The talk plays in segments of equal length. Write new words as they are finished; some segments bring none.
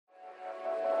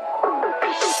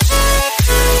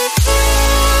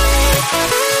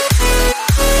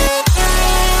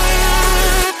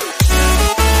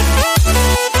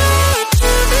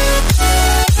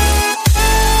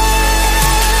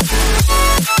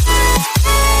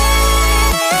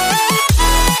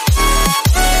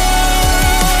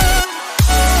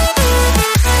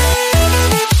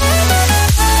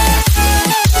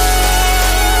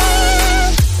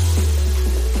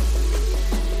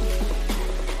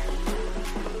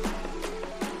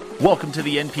Welcome to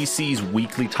the NPC's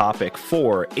weekly topic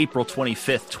for April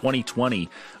 25th, 2020.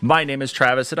 My name is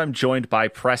Travis, and I'm joined by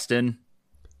Preston.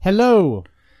 Hello.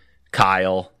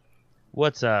 Kyle.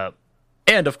 What's up?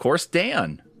 And, of course,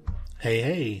 Dan.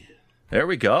 Hey. There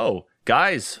we go.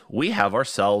 Guys, we have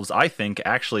ourselves, I think,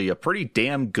 actually a pretty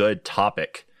damn good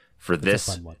topic for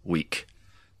this week.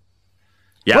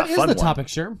 Yeah, what is the topic,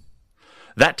 sure?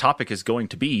 That topic is going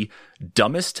to be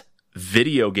dumbest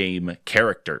video game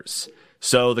characters.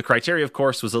 So the criteria, of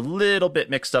course, was a little bit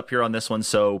mixed up here on this one.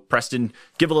 So, Preston,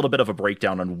 give a little bit of a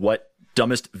breakdown on what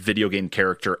dumbest video game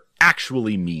character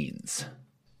actually means.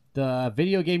 The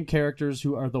video game characters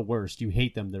who are the worst. You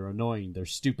hate them. They're annoying. They're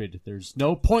stupid. There's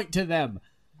no point to them.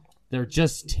 They're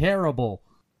just terrible.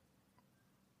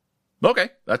 Okay,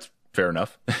 that's fair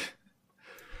enough.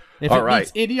 If it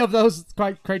meets any of those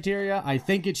criteria, I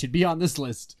think it should be on this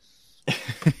list.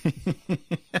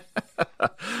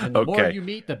 And the more you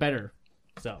meet, the better.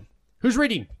 So, who's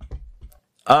reading?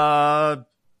 I'll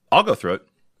go through it.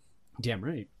 Damn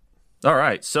right. All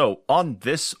right. So on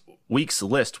this week's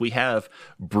list, we have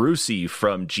Brucey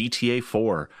from GTA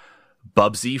 4,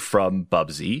 Bubsy from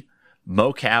Bubsy,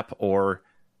 Mocap or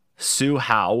Su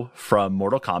Hao from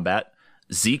Mortal Kombat,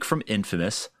 Zeke from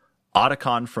Infamous,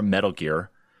 Otacon from Metal Gear,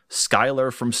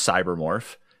 Skylar from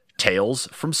Cybermorph, Tails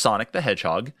from Sonic the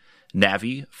Hedgehog,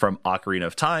 Navi from Ocarina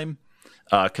of Time,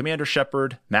 Commander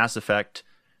Shepard, Mass Effect,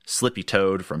 Slippy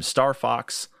Toad from Star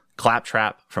Fox,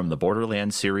 Claptrap from the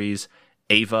Borderlands series,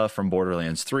 Ava from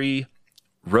Borderlands 3,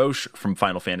 Roche from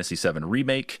Final Fantasy VII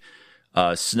Remake,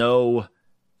 Snow,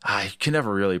 I can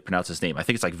never really pronounce his name. I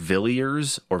think it's like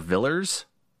Villiers or Villers.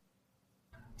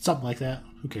 Something like that.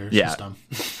 Who cares? Yeah. It's dumb.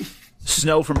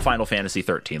 Snow from Final Fantasy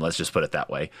 13. Let's just put it that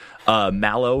way.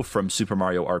 Mallow from Super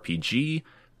Mario RPG,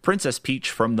 Princess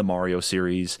Peach from the Mario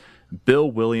series,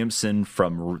 Bill Williamson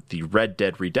from the Red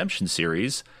Dead Redemption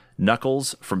series,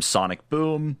 Knuckles from Sonic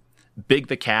Boom, Big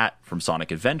the Cat from Sonic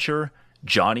Adventure,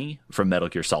 Johnny from Metal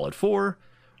Gear Solid 4,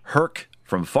 Herc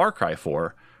from Far Cry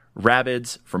 4,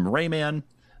 Rabbids from Rayman,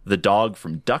 the Dog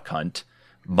from Duck Hunt,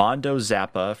 Mondo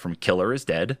Zappa from Killer is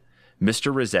Dead,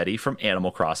 Mr. Rossetti from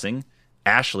Animal Crossing,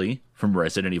 Ashley from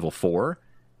Resident Evil 4,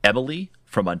 Emily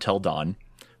from Until Dawn,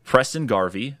 Preston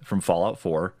Garvey from Fallout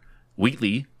 4,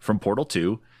 Wheatley from Portal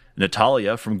 2,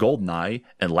 Natalia from GoldenEye,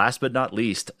 and last but not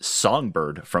least,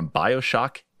 Songbird from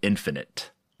BioShock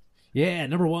Infinite. Yeah,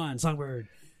 number one, Songbird.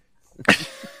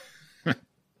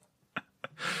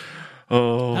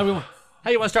 Oh,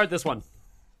 How you want to start this one?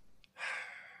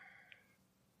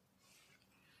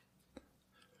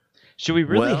 Should we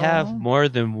really have more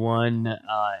than one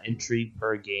entry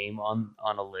per game on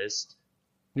a list?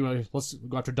 Let's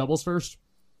go after doubles first.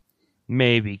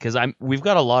 Maybe, because we've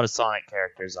got a lot of Sonic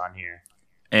characters on here.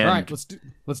 and All right,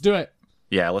 let's do it.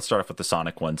 yeah, let's start off with the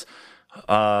Sonic ones.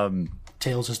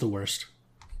 Tails is the worst.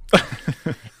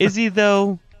 Is he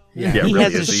though? Yeah, He really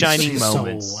has is. his shining He's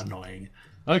moments. so annoying.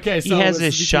 Okay, so He has it's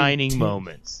his between shining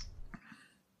moments.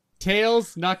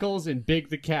 Tails, Knuckles, and Big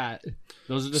the Cat.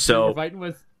 Those are the three we're fighting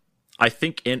with. I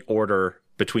think in order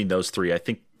between those three, I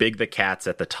think Big the Cat's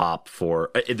at the top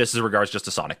for, this is in regards just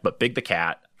to Sonic, but Big the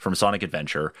Cat from Sonic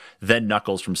Adventure, then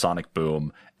Knuckles from Sonic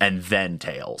Boom, and then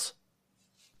Tails.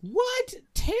 What?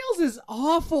 Tails is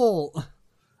awful.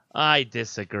 I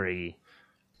disagree.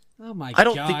 Oh my I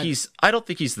god. don't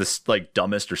think he's the like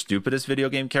dumbest or stupidest video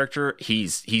game character.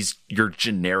 He's your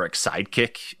generic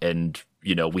sidekick, and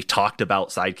you know, we talked about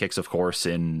sidekicks, of course,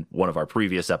 in one of our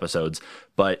previous episodes,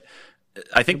 but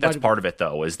I think that's part of it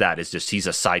though, is just he's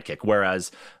a sidekick,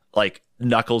 whereas like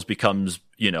Knuckles becomes,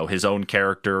 you know, his own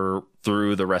character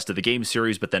through the rest of the game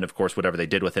series, but then of course whatever they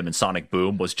did with him in Sonic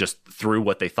Boom was just threw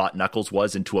what they thought Knuckles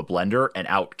was into a blender, and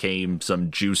out came some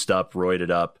juiced up,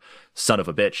 roided up son of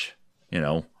a bitch, you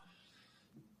know.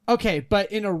 Okay,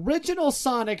 but in original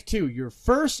Sonic 2, your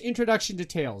first introduction to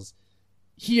Tails,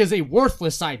 he is a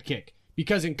worthless sidekick.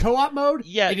 Because in co-op mode,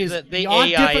 Yeah, it is the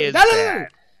beyond AI different. is No. bad.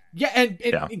 Yeah, and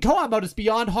in co-op mode, it's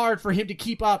beyond hard for him to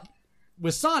keep up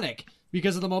with Sonic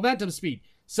because of the momentum speed.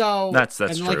 So That's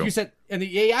and like true. you said, in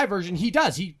the AI version, he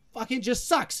does. He fucking just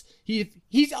sucks.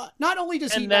 He's not only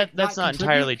does he And that's not contribute,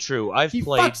 entirely true. I've he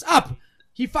played. fucks up.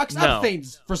 He fucks No. up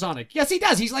things for Sonic. Yes, he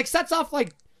does. He's like sets off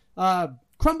like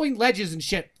crumbling ledges and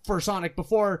shit for Sonic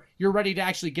before you're ready to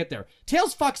actually get there.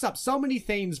 Tails fucks up so many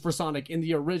things for Sonic in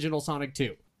the original Sonic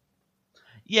 2.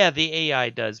 Yeah, the AI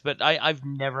does, but I've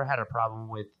never had a problem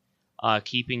with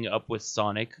keeping up with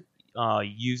Sonic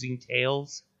using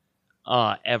Tails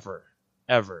ever.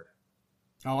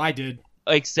 Oh, I did.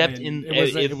 Except And in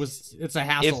it's a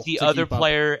hassle. if the to other keep up.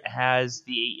 player has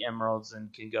the 8 emeralds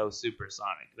and can go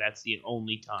supersonic. That's the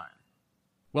only time.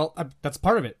 Well, that's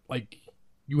part of it. Like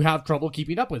you have trouble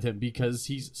keeping up with him because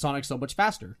Sonic's so much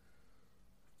faster.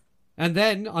 And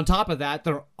then, on top of that,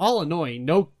 they're all annoying.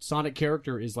 No Sonic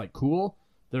character is, like, cool.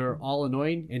 They're all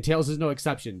annoying, and Tails is no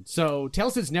exception. So,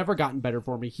 Tails has never gotten better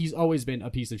for me. He's always been a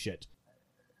piece of shit.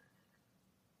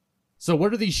 So,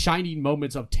 what are these shining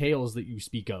moments of Tails that you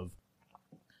speak of?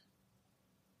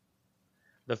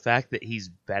 The fact that he's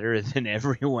better than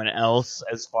everyone else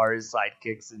as far as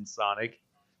sidekicks in Sonic.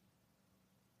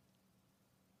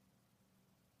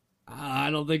 I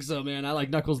don't think so, man. I like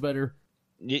Knuckles better.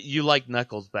 You like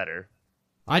Knuckles better.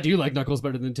 I do like Knuckles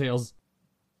better than Tails.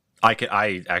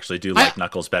 I actually do like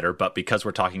Knuckles better, but because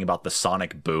we're talking about the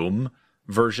Sonic Boom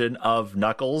version of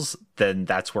Knuckles, then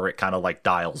that's where it kind of like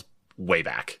dials way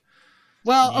back.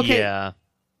 Well, okay. Yeah.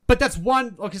 But that's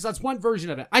one version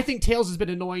of it. I think Tails has been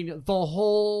annoying the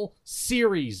whole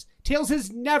series. Tails has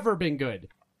never been good.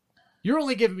 You're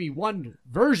only giving me one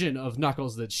version of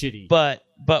Knuckles that's shitty. But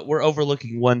we're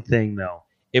overlooking one thing though.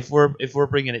 If we're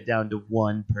bringing it down to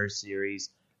one per series,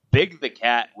 Big the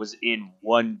Cat was in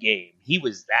one game. He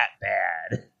was that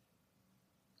bad.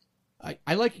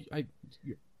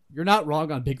 You're not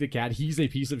wrong on Big the Cat. He's a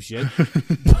piece of shit.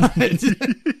 But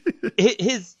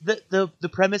The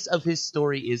premise of his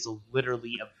story is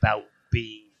literally about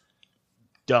being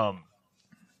dumb.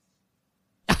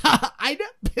 I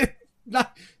know.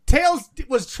 Tails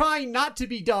was trying not to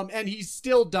be dumb, and he's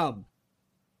still dumb.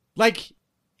 Like,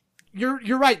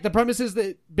 you're right. The premise is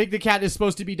that Big the Cat is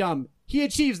supposed to be dumb. He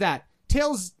achieves that.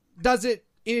 Tails does it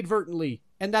inadvertently,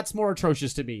 and that's more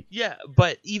atrocious to me. Yeah,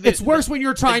 but even it's worse when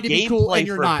you're trying to be cool and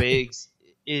you're for not. Biggs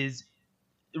is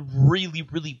really,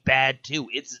 really bad too.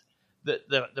 It's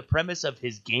the premise of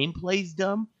his gameplay's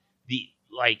dumb.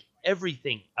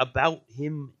 Everything about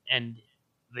him and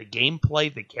the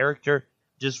gameplay, the character,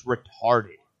 just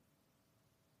retarded.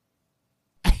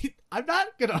 I'm not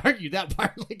gonna argue that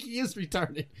part. Like, he is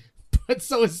retarded, but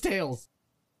so is Tails.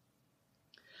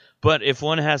 But if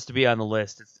one has to be on the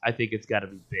list, I think it's got to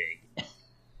be Big.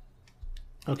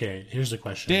 Okay, here's the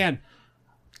question. Dan.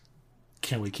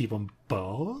 Can we keep them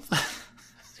both?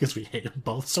 Because we hate them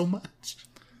both so much.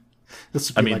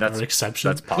 This would be that's our exception.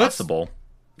 That's possible.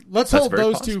 Let's That's hold very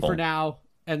those possible. two for now,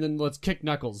 and then let's kick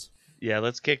Knuckles. Yeah,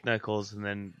 let's kick Knuckles, and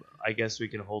then I guess we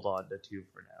can hold on to 2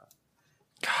 for now.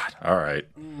 God, all right.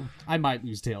 I might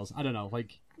lose Tails. I don't know.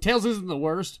 Like, Tails isn't the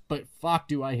worst, but fuck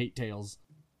do I hate Tails.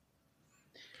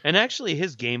 And actually,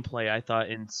 his gameplay, I thought,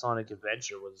 in Sonic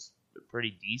Adventure was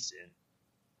pretty decent.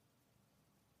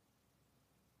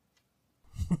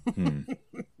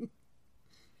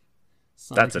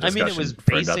 That's a discussion it was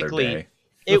for another basically day.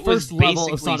 The it was first level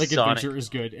of basically Sonic Adventure is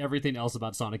good. Everything else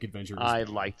about Sonic Adventure is I bad.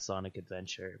 liked Sonic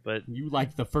Adventure, but You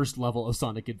like the first level of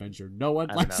Sonic Adventure. No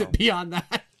one I likes know. it beyond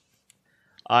that.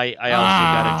 I also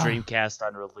got a Dreamcast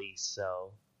on release,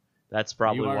 so that's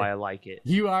probably why I like it.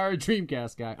 You are a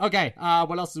Dreamcast guy. Okay,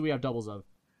 what else do we have doubles of?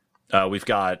 We've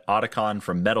got Otacon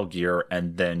from Metal Gear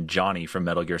and then Johnny from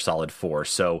Metal Gear Solid 4.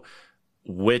 So,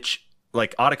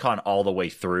 Otacon all the way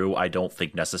through, I don't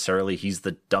think necessarily he's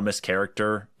the dumbest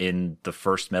character in the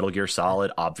first Metal Gear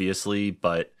Solid, obviously,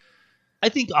 but... I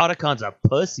think Otacon's a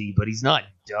pussy, but he's not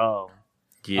dumb.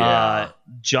 Yeah.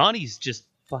 Johnny's just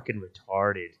fucking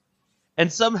retarded.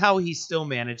 And somehow he still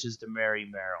manages to marry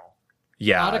Meryl.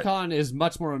 Yeah. Otacon is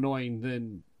much more annoying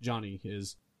than Johnny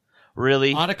is.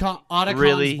 Really? Otacon's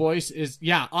Really? voice is...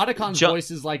 Yeah, Otacon's voice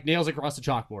is like nails across the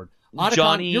chalkboard. Otacon,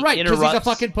 Johnny you're right, because he's a interrupts-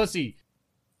 fucking pussy.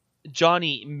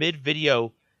 Johnny,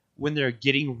 mid-video, when they're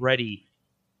getting ready,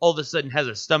 all of a sudden has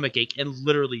a stomach ache and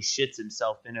literally shits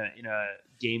himself in a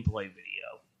gameplay video.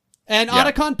 And Yeah.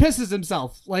 Otacon pisses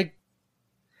himself. Like,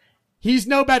 he's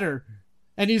no better.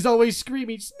 And he's always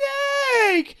screaming,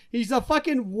 Snake! He's a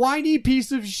fucking whiny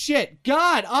piece of shit.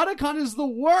 God, Otacon is the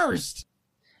worst.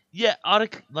 Yeah,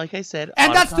 like I said,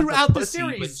 And that's Otacon's a throughout the pussy,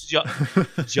 series.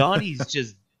 but Johnny's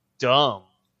just dumb.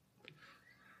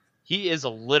 He is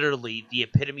literally the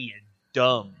epitome of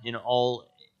dumb in all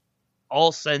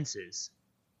senses.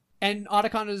 And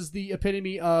Otacon is the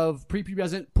epitome of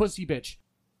prepubescent pussy bitch.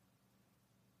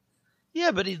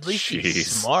 Yeah, but at least he's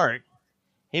Jeez. smart.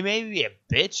 He may be a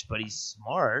bitch, but he's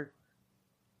smart.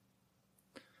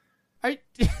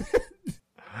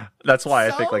 That's why I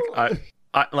So-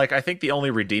 think, I think the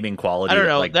only redeeming quality... I don't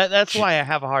know. that, That's why I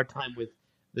have a hard time with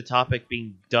the topic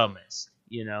being dumbest,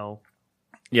 you know?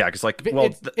 Yeah, because, like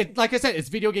Like I said, it's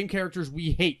video game characters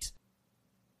we hate.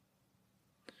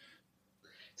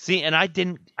 See, and I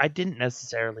didn't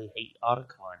necessarily hate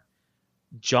Otacon.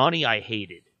 Johnny I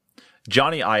hated.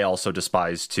 Johnny I also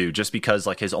despise too, just because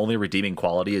like his only redeeming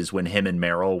quality is when him and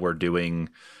Meryl were doing,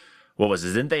 what was it?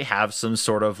 Didn't they have some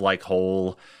sort of like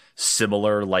whole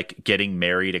similar like getting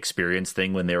married experience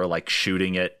thing when they were like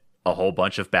shooting at a whole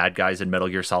bunch of bad guys in Metal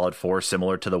Gear Solid 4,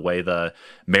 similar to the way the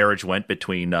marriage went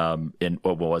between in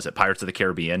what was it, Pirates of the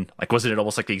Caribbean? Like, wasn't it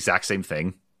almost like the exact same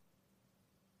thing?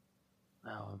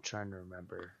 Oh, I'm trying to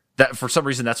remember. That for some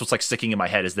reason that's what's like sticking in my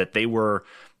head is that they were.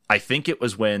 I think it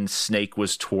was when Snake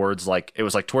was towards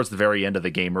towards the very end of the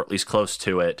game, or at least close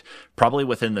to it, probably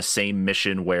within the same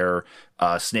mission where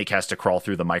Snake has to crawl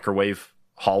through the microwave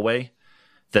hallway.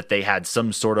 That they had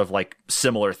some sort of like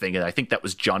similar thing. And I think that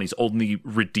was Johnny's only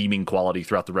redeeming quality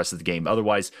throughout the rest of the game.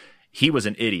 Otherwise, he was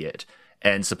an idiot.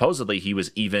 And supposedly he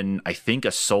was even, I think,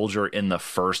 a soldier in the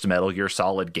first Metal Gear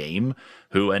Solid game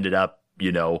who ended up,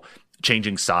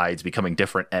 changing sides, becoming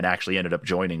different, and actually ended up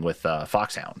joining with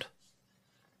Foxhound.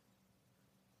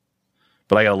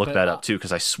 But I gotta look that up too,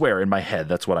 because I swear in my head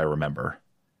that's what I remember.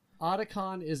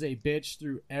 Otacon is a bitch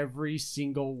through every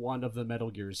single one of the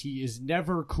Metal Gears. He is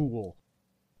never cool.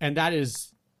 And that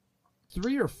is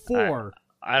 3 or 4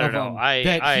 I don't know.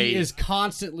 He is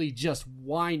constantly just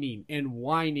whining and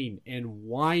whining and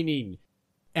whining.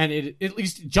 And at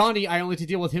least Johnny, I only had to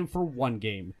deal with him for one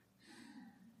game.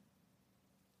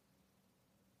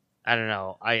 I don't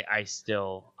know.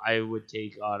 I would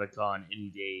take Otacon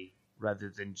any day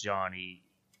rather than Johnny.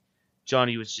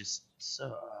 Johnny was just so,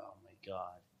 oh my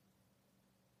god.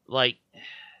 Like,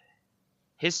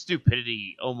 his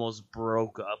stupidity almost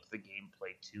broke up the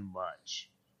gameplay too much.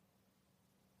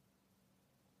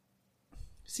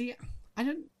 See,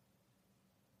 I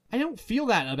don't feel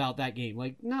that about that game.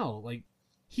 Like, no, like,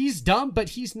 he's dumb, but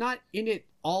he's not in it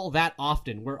all that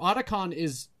often, where Otacon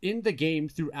is in the game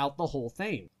throughout the whole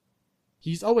thing.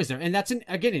 He's always there, and that's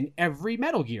in every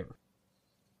Metal Gear.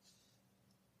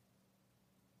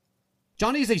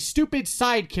 Johnny's a stupid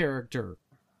side character.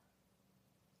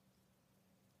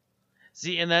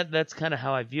 See, and that's kind of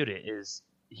how I viewed it. Is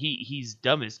he's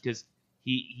dumbest because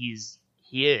he's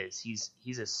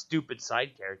a stupid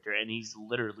side character, and he's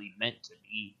literally meant to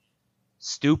be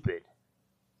stupid.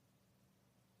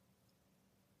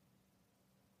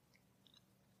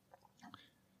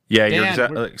 Yeah, you're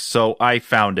exactly. So I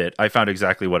found it. I found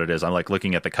exactly what it is. I'm like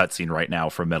looking at the cutscene right now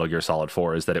from Metal Gear Solid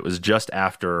 4. Is that it was just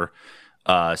after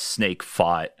Snake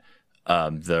fought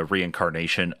the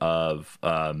reincarnation of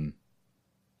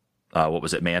what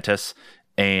was it, Mantis,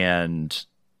 and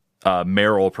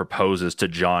Meryl proposes to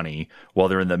Johnny while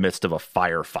they're in the midst of a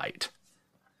firefight.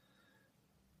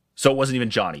 So it wasn't even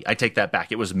Johnny. I take that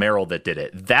back. It was Meryl that did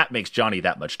it. That makes Johnny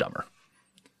that much dumber.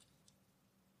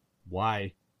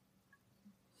 Why?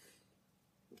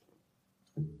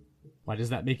 Why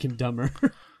does that make him dumber?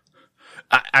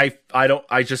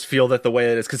 I just feel that the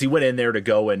way it is, because he went in there to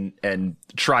go and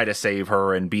try to save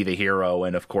her and be the hero,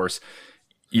 and of course,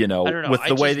 I don't know. with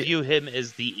the way I view him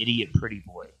as the idiot pretty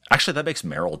boy. Actually, that makes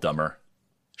Meryl dumber.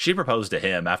 She proposed to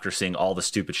him after seeing all the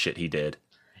stupid shit he did.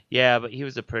 Yeah, but he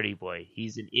was a pretty boy.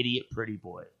 He's an idiot pretty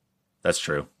boy. That's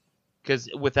true. Because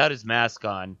without his mask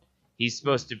on, he's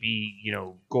supposed to be,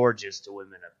 gorgeous to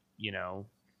women,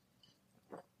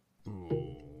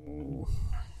 Ooh.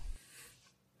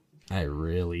 I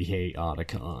really hate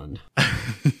Otacon.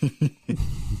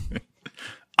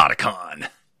 Otacon.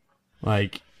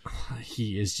 Like,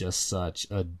 he is just such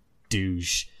a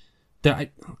douche.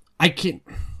 That I can't...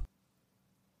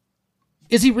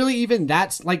 Is he really even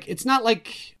that... Like, it's not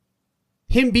like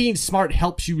him being smart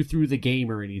helps you through the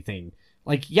game or anything.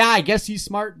 Like, yeah, I guess he's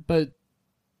smart, but...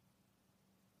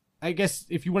 I guess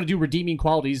if you want to do redeeming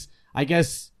qualities, I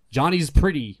guess Johnny's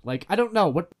pretty. Like, I don't know.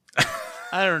 What...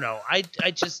 I don't know. I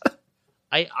just...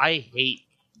 I hate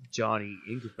Johnny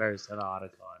in comparison to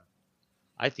Otacon.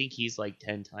 I think he's like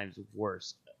 10 times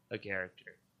worse a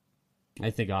character. I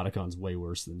think Otacon's way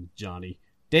worse than Johnny.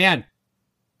 Dan!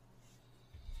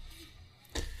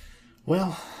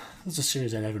 Well, this is a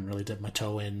series I haven't really dipped my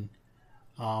toe in.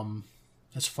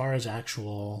 As far as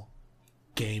actual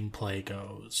gameplay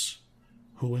goes,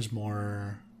 who is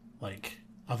more,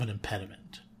 of an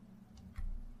impediment?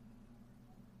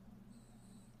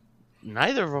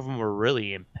 Neither of them were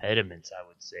really impediments, I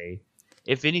would say.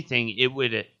 If anything, it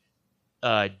would...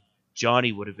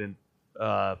 Johnny would have been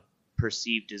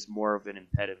perceived as more of an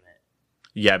impediment.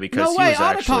 Yeah, because no he way, was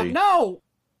Otacon, actually... no!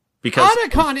 Because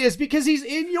Otacon is because he's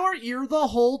in your ear the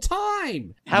whole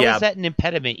time. How is that an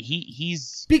impediment?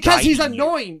 He's because he's guiding you.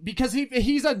 annoying. Because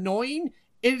he's annoying.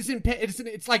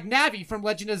 It's like Navi from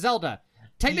Legend of Zelda.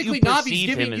 Technically, you Navi's perceive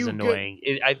giving him as you annoying.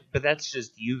 But that's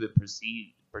just you that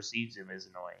perceives him as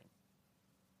annoying.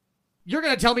 You're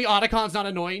gonna tell me Otacon's not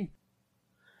annoying?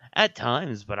 At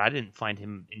times, but I didn't find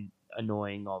him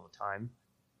annoying all the time.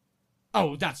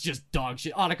 Oh, that's just dog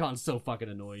shit. Otacon's so fucking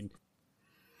annoying.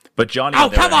 But Johnny, Oh, on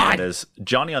the come other hand, on!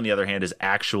 Johnny on the other hand is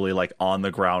actually like on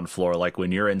the ground floor. Like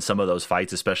when you're in some of those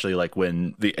fights, especially like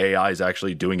when the AI is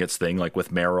actually doing its thing, like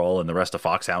with Meryl and the rest of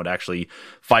Foxhound actually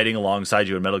fighting alongside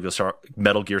you in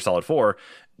Metal Gear Solid 4,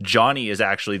 Johnny is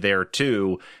actually there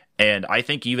too. And I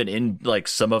think even in like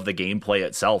some of the gameplay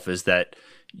itself is that,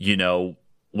 you know,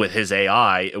 with his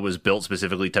AI, it was built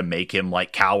specifically to make him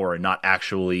like cower and not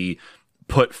actually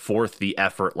put forth the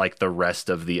effort like the rest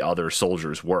of the other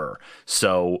soldiers were.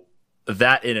 So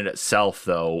that in and itself,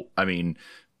 though, I mean,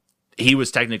 he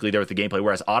was technically there with the gameplay,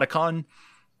 whereas Otacon,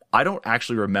 I don't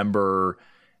actually remember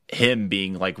him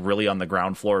being like really on the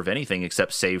ground floor of anything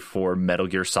except save for Metal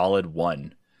Gear Solid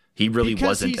 1. He really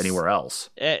wasn't anywhere else.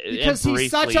 Because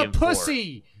he's such a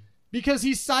pussy. Because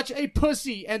he's such a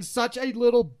pussy and such a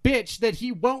little bitch that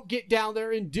he won't get down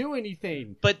there and do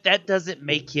anything. But that doesn't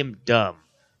make him dumb.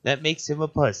 That makes him a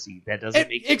pussy. That doesn't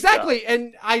make him exactly. dumb.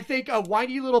 And I think a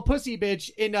whiny little pussy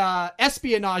bitch in a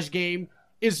espionage game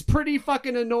is pretty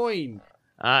fucking annoying.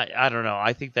 I don't know.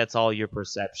 I think that's all your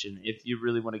perception. If you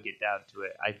really want to get down to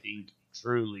it, I think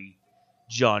truly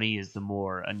Johnny is the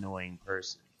more annoying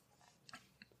person.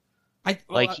 I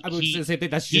would say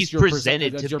that's just he's your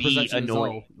presented that's to your be perception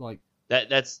annoying. Like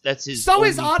that's his. So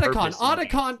is only Otacon. purpose in the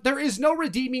game. Otacon. There is no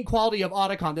redeeming quality of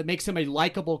Otacon that makes him a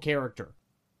likable character.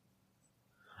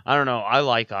 I don't know. I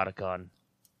like Otacon.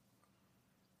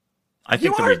 I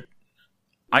think I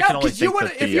can only think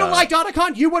that if you liked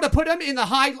Otacon, you would have put him in the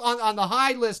high on the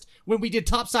high list when we did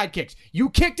top sidekicks.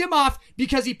 You kicked him off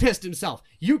because he pissed himself.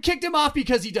 You kicked him off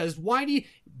because he does whiny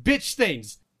bitch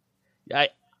things.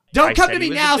 Don't come to me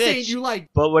now saying you like.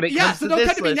 But when it comes so to don't this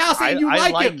come to me list, now saying you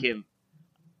like him.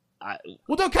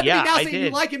 Well, don't come to me now saying you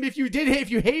like him if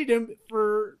you hated him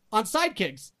on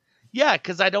sidekicks. Yeah,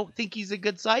 because I don't think he's a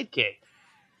good sidekick.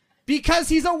 Because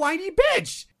he's a whiny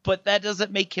bitch. But that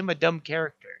doesn't make him a dumb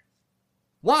character.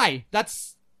 Why?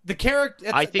 That's the character.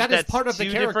 I think that is part of the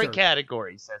character. Two different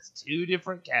categories. That's two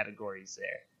different categories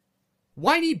there.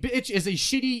 Whiny bitch is a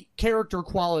shitty character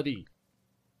quality.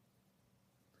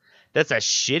 That's a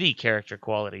shitty character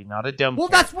quality, not a dumb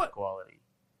character quality.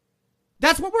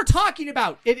 That's what we're talking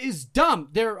about. It is dumb.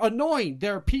 They're annoying.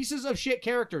 They're pieces of shit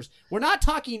characters. We're not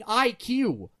talking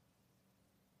IQ.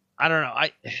 I don't know.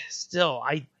 I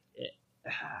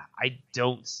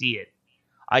don't see it.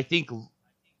 I think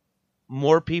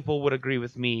more people would agree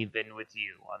with me than with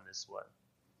you on this one.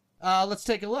 Let's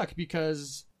take a look,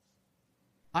 because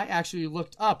I actually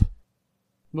looked up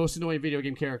most annoying video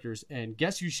game characters, and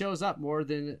guess who shows up more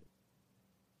than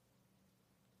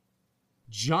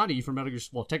Johnny from Metal Gear?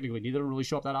 Well, technically, neither of them really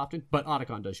show up that often, but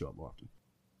Otacon does show up more often.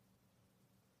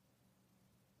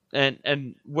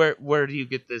 And where do you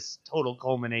get this total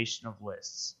culmination of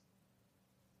lists?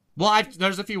 Well,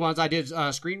 there's a few ones. I did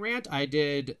Screen Rant. I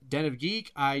did Den of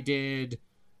Geek. I did,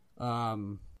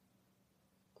 let's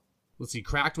see,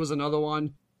 Cracked was another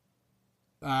one.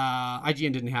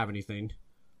 IGN didn't have anything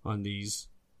on these.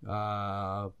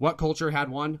 What Culture had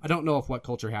one. I don't know if What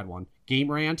Culture had one.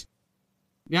 Game Rant.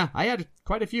 Yeah, I had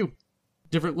quite a few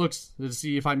different looks to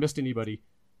see if I missed anybody.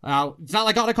 It's not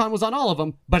like Otacon was on all of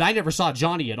them, but I never saw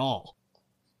Johnny at all.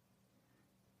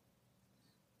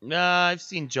 I've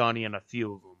seen Johnny on a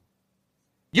few of them.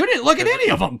 You didn't look at any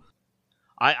of them.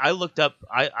 I looked up.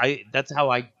 I that's how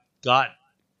I got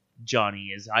Johnny.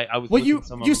 Is I was. Well, looking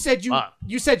some of you them said you up.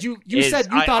 you said you said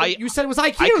you thought you said it was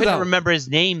IQ. I couldn't though. remember his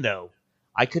name though.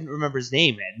 I couldn't remember his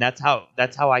name, and that's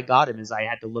how I got him. Is I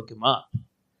had to look him up.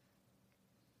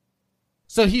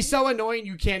 So he's so annoying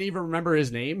you can't even remember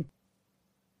his name?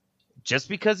 Just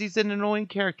because he's an annoying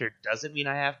character doesn't mean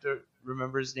I have to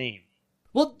remember his name.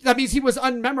 Well, that means he was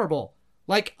unmemorable.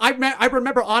 Like, I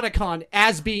remember Otacon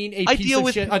as being a piece of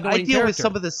shit annoying I deal character. with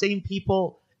some of the same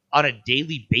people on a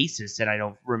daily basis, and I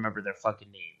don't remember their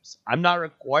fucking names. I'm not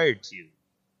required to.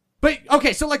 But,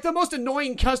 okay, so like the most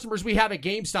annoying customers we have at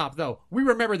GameStop, though, we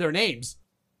remember their names.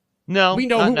 No, we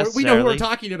know who we're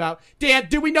talking about. Dan,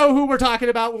 do we know who we're talking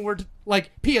about when we're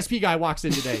like PSP guy walks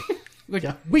in today? Like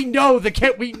Yeah. we know the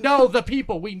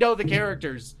people, we know the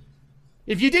characters.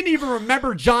 If you didn't even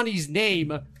remember Johnny's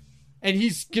name, and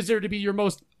he's considered to be your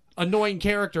most annoying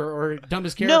character or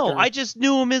dumbest character. No, I just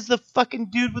knew him as the fucking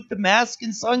dude with the mask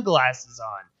and sunglasses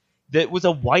on. That was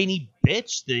a whiny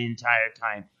bitch the entire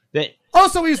time.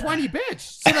 So he's whiny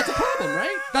bitch. So that's a problem,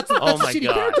 right? That's a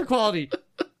shitty character quality.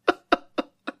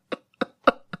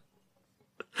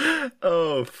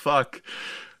 Oh, fuck.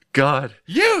 God.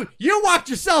 You walked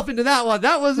yourself into that one.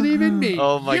 That wasn't even me.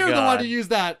 Oh my You're God. the one who used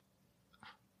that.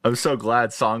 I'm so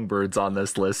glad Songbird's on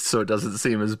this list so it doesn't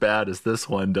seem as bad as this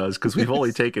one does, because we've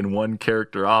only taken one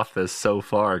character off this so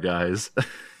far, guys.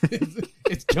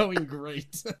 It's going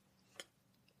great.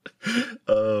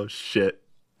 Oh shit.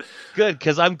 Good,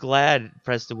 because I'm glad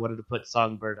Preston wanted to put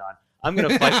Songbird on. I'm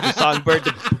gonna fight for Songbird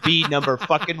to be number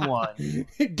fucking 1.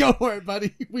 Go for it,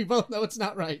 buddy. We both know it's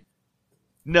not right.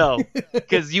 No,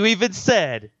 because you even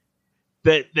said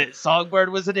that Songbird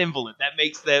was an invalid. That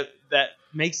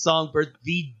makes Songbird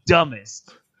the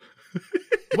dumbest.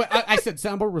 What, I said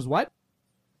Songbird was what?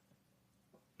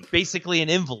 Basically an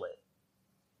invalid.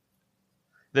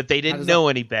 That they didn't does know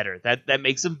any better. That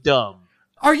makes him dumb.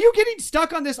 Are you getting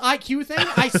stuck on this IQ thing?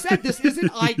 I said this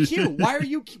isn't IQ.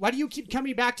 Why do you keep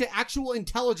coming back to actual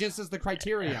intelligence as the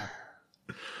criteria?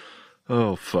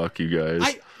 Oh fuck you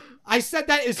guys. I said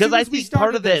that as Because soon I as we think started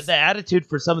part of this. the attitude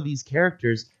for some of these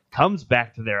characters comes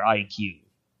back to their IQ.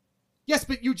 Yes,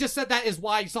 but you just said that is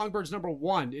why Songbird's number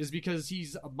 1 is because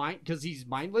he's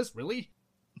mindless. Really?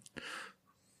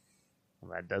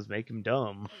 Well, that does make him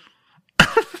dumb.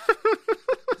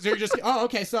 So you're just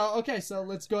okay. So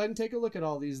let's go ahead and take a look at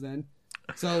all these then.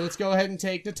 So let's go ahead and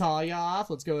take Natalia off.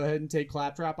 Let's go ahead and take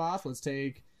Claptrap off. Let's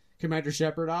take Commander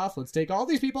Shepard off. Let's take all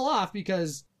these people off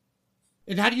because.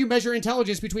 And how do you measure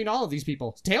intelligence between all of these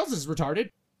people? Tails is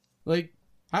retarded. Like,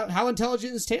 how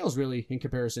intelligent is Tails really in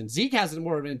comparison? Zeke has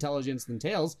more of an intelligence than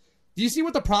Tails. Do you see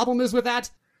what the problem is with that?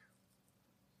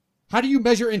 How do you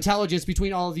measure intelligence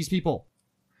between all of these people?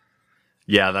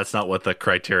 Yeah, that's not what the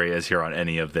criteria is here on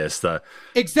any of this.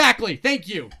 Exactly. Thank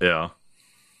you. Yeah.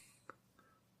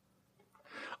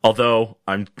 Although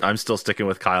I'm still sticking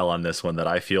with Kyle on this one that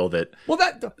I feel that, Well,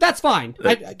 that's fine.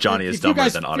 Johnny is if you dumber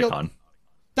guys than feel- Otacon.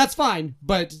 That's fine,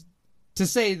 but to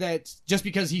say that just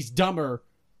because he's dumber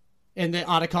and that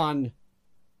Otacon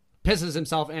pisses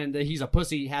himself and that he's a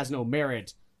pussy has no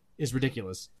merit is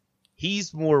ridiculous.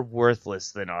 He's more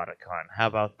worthless than Otacon. How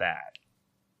about that?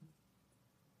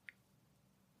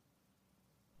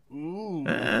 Ooh,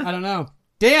 I don't know.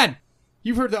 Dan,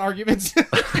 you've heard the arguments.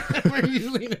 We're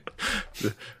usually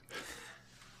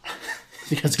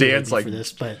You guys Dan's Dan's like- for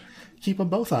this, but keep them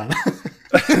both on.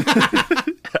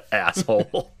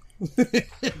 Asshole.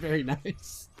 very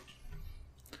nice.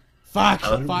 Fuck,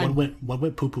 One fine.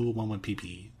 went poo poo, one went pee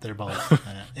pee. They're both.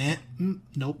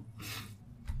 Nope.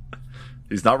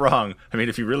 He's not wrong. I mean,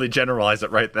 if you really generalize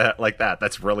it like that,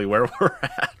 that's really where we're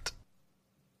at.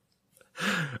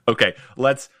 Okay,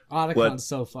 Otacon's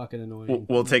so fucking annoying.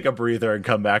 we'll take a breather and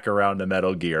come back around to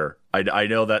Metal Gear. I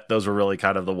know that those were really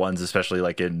kind of the ones, especially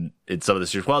like in some of the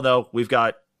series. Well, though, we've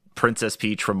got Princess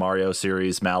Peach from Mario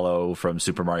series, Mallow from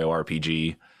Super Mario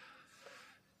RPG.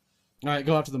 All right,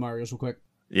 go after the Marios real quick.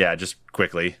 Yeah, just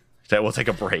quickly. We'll take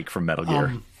a break from Metal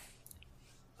Gear.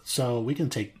 So we can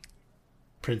take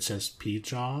Princess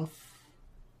Peach off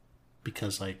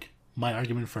because, like, my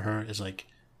argument for her is like,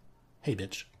 hey,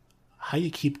 bitch, how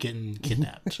you keep getting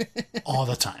kidnapped all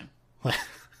the time?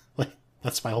 Like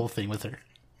that's my whole thing with her.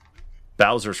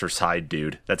 Bowser's her side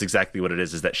dude. That's exactly what it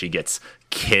is that she gets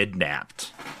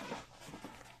kidnapped.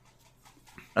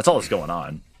 That's all that's going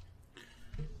on.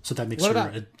 So that makes What her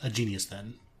about- a genius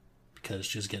then, because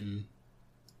she's getting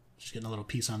a little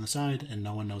piece on the side, and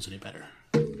no one knows any better.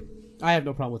 I have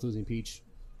no problem with losing Peach.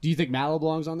 Do you think Mallow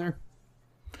belongs on there?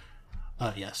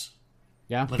 Yes.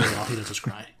 Yeah. Literally, all he does is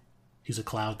cry. He's a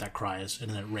cloud that cries, and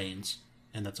then it rains,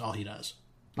 and that's all he does.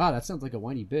 Wow, that sounds like a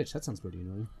whiny bitch. That sounds pretty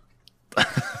annoying.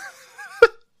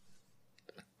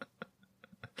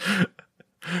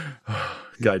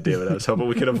 God damn it, I was hoping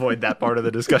we could avoid that part of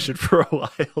the discussion for a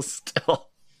while still.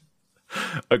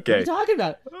 What are Okay, you talking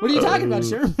about? What are you talking about,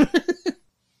 Sherm?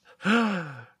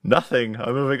 nothing.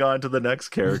 I'm moving on to the next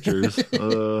characters.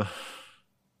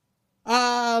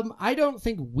 I don't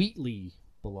think Wheatley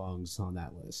belongs on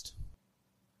that list.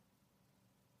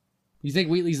 You think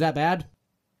Wheatley's that bad?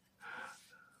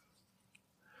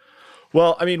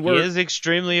 Well, I mean, He is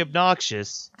extremely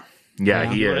obnoxious. yeah,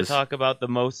 Yeah. he You want to is. talk about the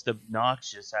most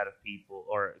obnoxious out of people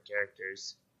or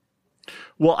characters.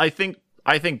 Well, I think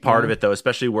part of it though,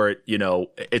 especially where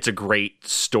it's a great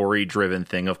story-driven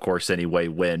thing, of course. Anyway,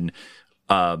 when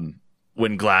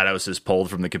GLaDOS is pulled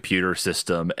from the computer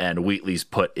system and Wheatley's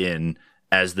put in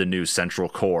as the new central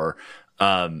core,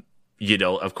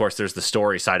 of course, there's the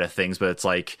story side of things, but it's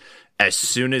like as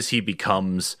soon as he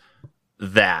becomes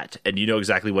that, and you know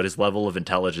exactly what his level of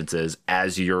intelligence is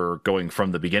as you're going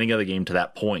from the beginning of the game to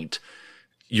that point,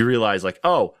 you realize like,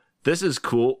 oh, this is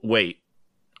cool. Wait,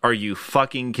 are you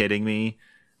fucking kidding me?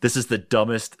 This is the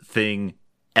dumbest thing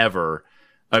ever.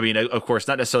 I mean, of course,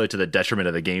 not necessarily to the detriment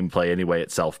of the gameplay anyway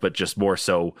itself, but just more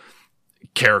so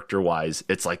character-wise.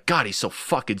 It's like, God, he's so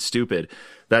fucking stupid.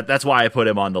 That's why I put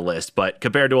him on the list. But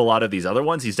compared to a lot of these other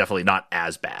ones, he's definitely not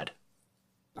as bad.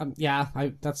 Yeah,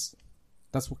 that's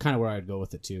kind of where I'd go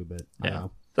with it too. But I don't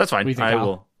know. That's fine. What do you think, I Kyle?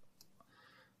 will.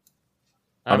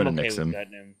 I'm gonna okay nix with him.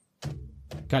 cutting him.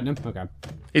 Cutting him? Okay.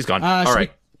 He's gone. Should All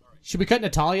right. Should we cut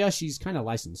Natalia? She's kind of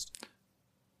licensed.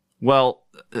 Well,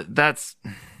 that's.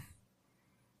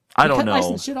 I don't know.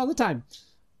 Licensed shit all the time.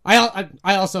 I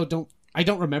also don't. I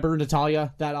don't remember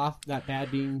Natalia that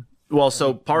bad being. Well,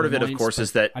 so part of it, of Annoyance, course, but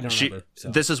is that I don't she. remember,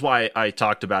 so. This is why I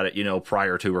talked about it,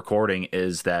 prior to recording,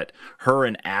 is that her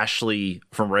and Ashley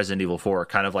from Resident Evil 4 are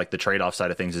kind of like the trade-off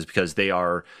side of things, is because they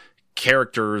are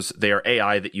characters, they are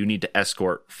AI that you need to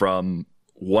escort from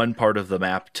one part of the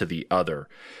map to the other.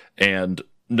 And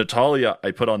Natalia,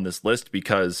 I put on this list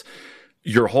because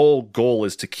your whole goal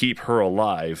is to keep her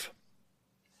alive.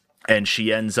 And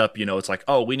she ends up, it's like,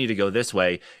 oh, we need to go this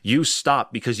way. You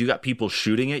stop because you got people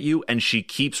shooting at you, and she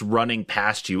keeps running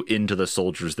past you into the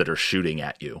soldiers that are shooting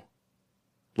at you.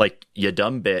 Like, you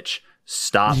dumb bitch,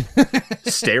 stop,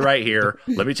 stay right here.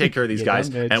 Let me take care of these guys,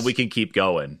 and we can keep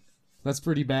going. That's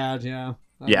pretty bad, yeah.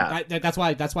 Yeah. That's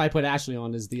why I put Ashley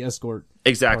on as the escort.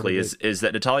 Exactly. Is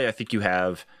that Natalia? I think you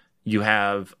have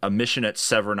a mission at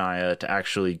Severnaya to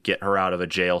actually get her out of a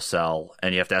jail cell,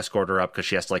 and you have to escort her up because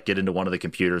she has to get into one of the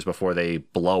computers before they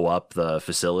blow up the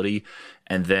facility.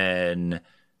 And then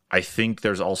I think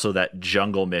there's also that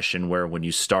jungle mission where when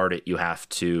you start it, you have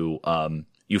to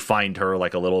you find her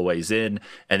like a little ways in,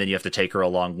 and then you have to take her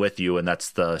along with you, and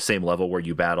that's the same level where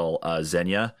you battle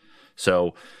Xenia.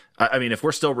 So, I mean, if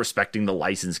we're still respecting the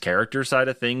licensed character side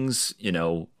of things,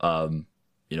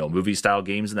 movie style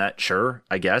games and that, sure,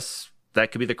 I guess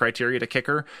that could be the criteria to kick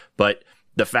her. But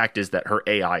the fact is that her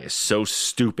AI is so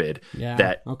stupid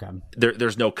that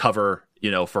there's no cover,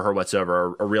 for her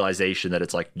whatsoever, a realization that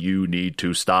it's like, you need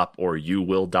to stop or you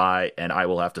will die and I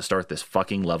will have to start this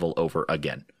fucking level over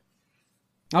again.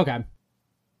 Okay.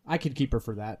 I could keep her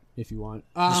for that if you want.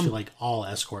 I just feel like all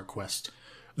escort quest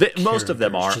most of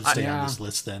them are. should stay on this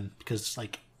list then, because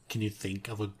can you think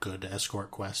of a good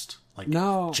escort quest?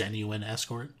 No. Genuine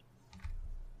escort?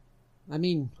 I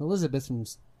mean, Elizabeth from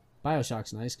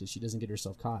BioShock's nice because she doesn't get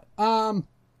herself caught. Damn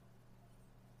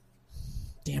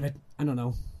it. I don't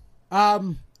know.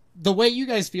 The way you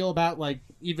guys feel about,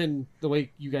 even the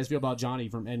way you guys feel about Johnny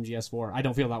from MGS4, I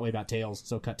don't feel that way about Tails,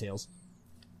 so cut Tails.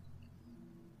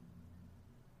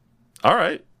 All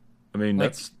right. I mean,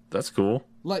 that's cool.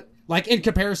 Like in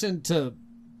comparison to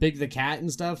Big the Cat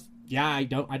and stuff, yeah, I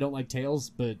don't like Tails,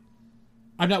 but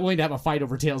I'm not willing to have a fight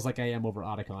over Tails like I am over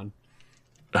Otacon.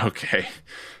 Okay.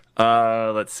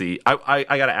 Let's see. I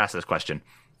gotta ask this question.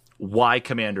 Why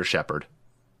Commander Shepard?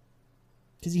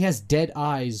 Because he has dead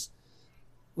eyes.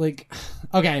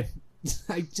 Okay.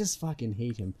 I just fucking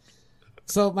hate him.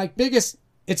 So my biggest...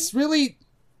 It's really...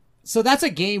 So that's a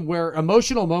game where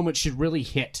emotional moments should really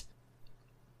hit.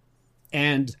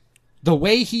 And the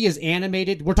way he is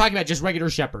animated... We're talking about just regular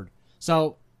Shepard.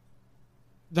 So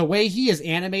the way he is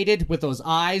animated with those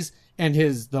eyes and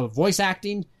the voice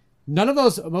acting, none of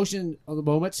those emotion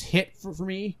moments hit for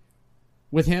me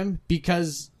with him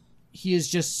because he is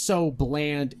just so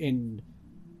bland and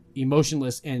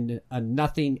emotionless and a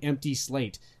nothing empty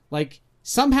slate.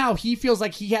 Somehow he feels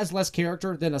like he has less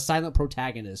character than a silent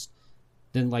protagonist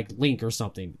than Link or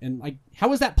something. And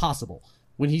how is that possible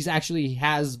when he's actually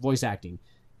has voice acting?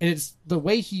 And it's the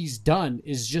way he's done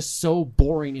is just so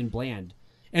boring and bland.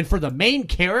 And for the main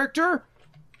character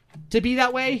to be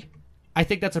that way, I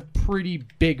think that's a pretty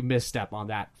big misstep on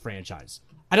that franchise.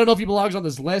 I don't know if he belongs on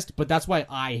this list, but that's why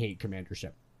I hate Commander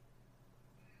Shepard.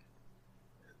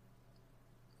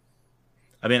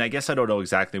 I mean, I guess I don't know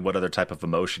exactly what other type of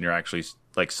emotion you're actually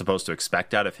supposed to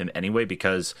expect out of him anyway,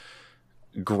 because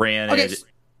granted,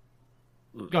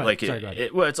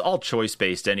 it's all choice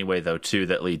based anyway, though, too,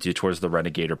 that leads you towards the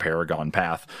Renegade or Paragon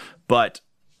path. But,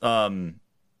 I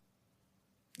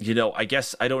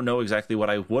guess I don't know exactly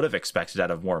what I would have expected out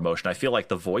of more emotion. I feel like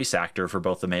the voice actor for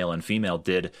both the male and female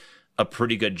did a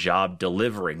pretty good job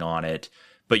delivering on it.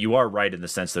 But you are right in the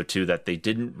sense, though, too, that they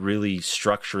didn't really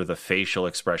structure the facial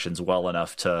expressions well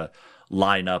enough to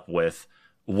line up with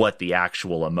what the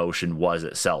actual emotion was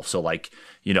itself. So,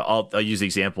 I'll use the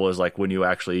example as, when you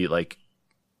actually,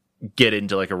 get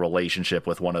into, a relationship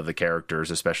with one of the characters,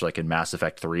 especially, in Mass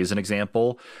Effect 3 as an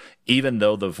example, even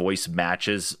though the voice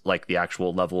matches, the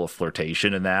actual level of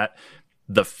flirtation in that,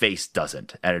 the face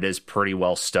doesn't. And it is pretty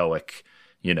well stoic.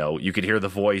 You could hear the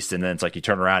voice, and then it's you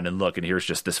turn around and look, and here's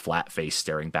just this flat face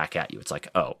staring back at you. It's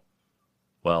oh,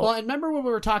 well. Well, I remember when we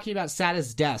were talking about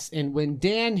Saddest Deaths, and when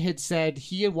Dan had said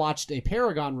he had watched a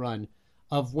Paragon run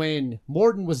of when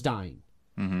Mordin was dying.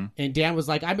 Mm-hmm. And Dan was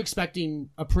like, I'm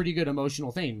expecting a pretty good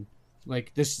emotional thing.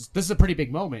 This is a pretty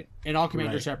big moment. And all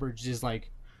Commander Shepard is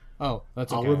oh,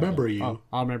 that's okay. I'll remember you. Oh,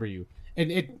 I'll remember you.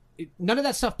 And it none of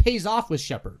that stuff pays off with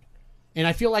Shepard. And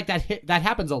I feel like that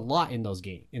happens a lot in those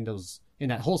in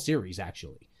that whole series,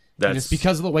 actually. And it's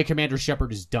because of the way Commander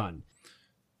Shepard is done.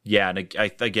 Yeah, and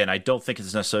I don't think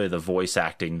it's necessarily the voice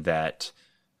acting that...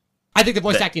 I think the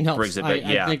voice acting helps. Brings it back,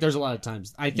 I think there's a lot of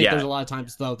times. There's a lot of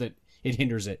times, though, that it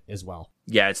hinders it as well.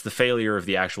 Yeah, it's the failure of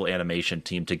the actual animation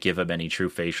team to give him any true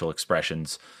facial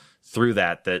expressions through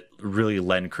that really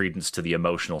lend credence to the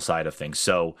emotional side of things.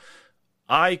 So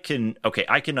I can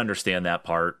understand that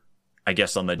part, I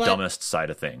guess, on the dumbest side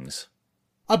of things.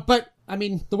 But, I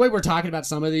mean, the way we're talking about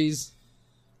some of these,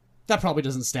 that probably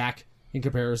doesn't stack in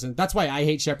comparison. That's why I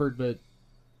hate Shepard, but...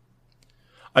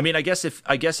 I mean, I guess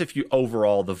if you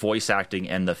overall, the voice acting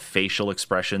and the facial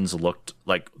expressions looked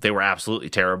like they were absolutely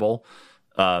terrible,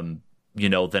 then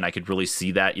I could really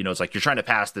see that. It's like you're trying to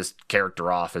pass this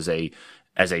character off as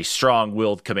a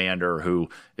strong-willed commander who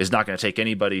is not going to take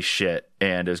anybody's shit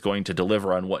and is going to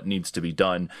deliver on what needs to be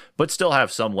done, but still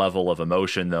have some level of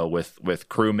emotion, though, with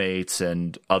crewmates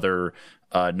and other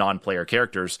non-player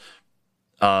characters.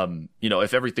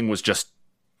 If everything was just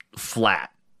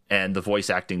flat and the voice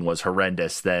acting was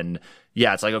horrendous, then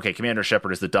yeah, it's like, okay, Commander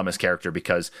Shepard is the dumbest character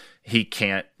because he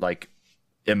can't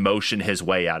emotion his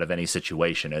way out of any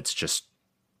situation. It's just,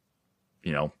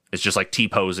 it's just like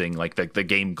T-posing, like the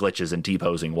game glitches and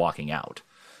T-posing walking out.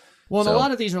 Well, and a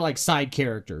lot of these are like side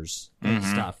characters and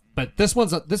stuff, but this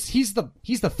one's he's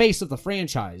the face of the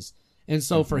franchise. And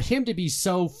so for him to be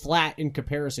so flat in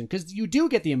comparison, because you do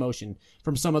get the emotion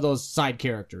from some of those side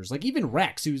characters, like even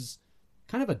Rex, who's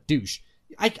kind of a douche.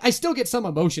 I still get some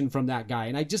emotion from that guy,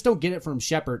 and I just don't get it from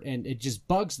Shepard, and it just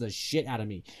bugs the shit out of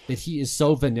me that he is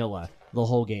so vanilla the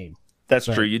whole game. That's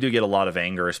true. You do get a lot of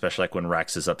anger, especially like when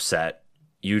Rex is upset.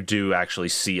 You do actually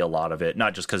see a lot of it,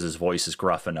 not just because his voice is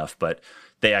gruff enough, but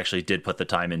they actually did put the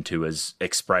time into his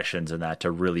expressions and that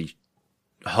to really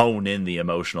hone in the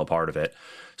emotional part of it.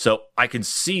 So I can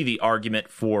see the argument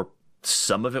for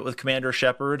some of it with Commander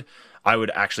Shepard. I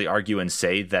would actually argue and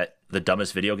say that the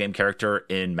dumbest video game character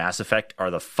in Mass Effect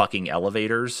are the fucking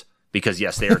elevators, because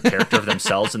yes, they are a character of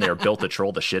themselves and they are built to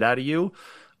troll the shit out of you.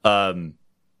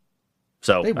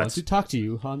 So they want to talk to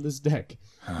you on this deck.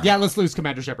 Yeah, let's lose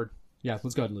Commander Shepard. Yeah,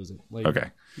 let's go ahead and lose it.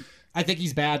 Okay. I think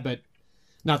he's bad, but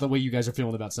not the way you guys are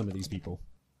feeling about some of these people.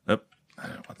 Nope. I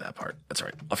don't want that part. That's all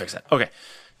right. I'll fix that. Okay.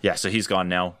 Yeah, so he's gone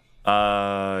now.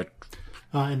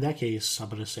 In that case, I'm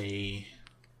going to say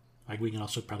we can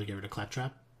also probably get rid of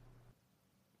Claptrap.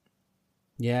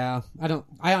 Yeah,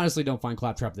 I honestly don't find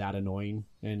Claptrap that annoying,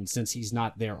 and since he's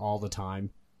not there all the time,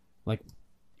 I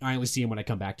only see him when I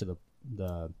come back to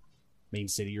the main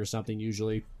city or something.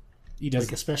 Usually, he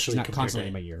does. Especially he's not constantly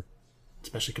in my ear.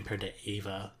 Especially compared to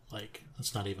Ava,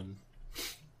 that's not even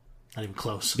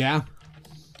close. Yeah.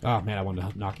 Oh man, I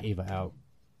wanted to knock Ava out.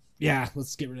 Yeah,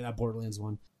 let's get rid of that Borderlands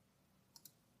one.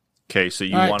 Okay, so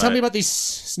you want to tell me about these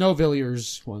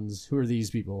Snowvilliers ones. Who are these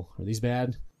people? Are these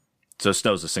bad? So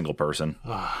Snow's a single person.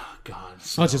 Oh God!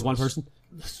 Oh, it's just one person.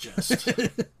 It's just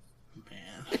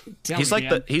man. He's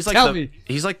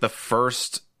like the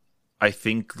first, I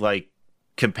think,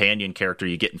 companion character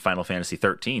you get in Final Fantasy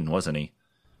 13, wasn't he?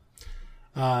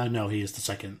 No, he is the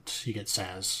second. You get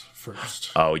Saz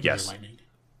first. Oh yes. Lightning.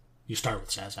 You start with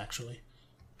Saz actually.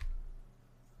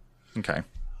 Okay.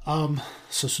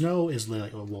 So Snow is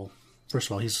first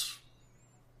of all, he's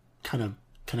kind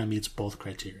of meets both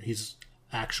criteria. He's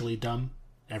actually dumb.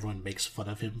 Everyone makes fun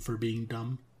of him for being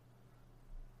dumb.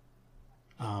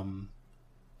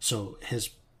 So his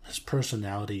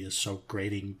personality is so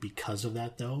grating because of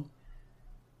that, though.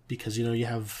 Because you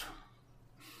have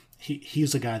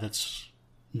he's a guy that's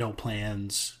no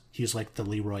plans. He's like the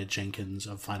Leroy Jenkins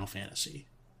of Final Fantasy.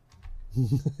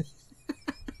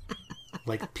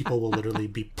 People will literally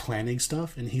be planning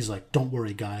stuff, and he's like, "Don't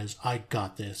worry, guys, I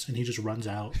got this," and he just runs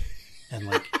out,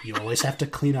 and you always have to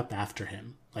clean up after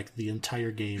him. The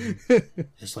entire game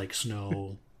is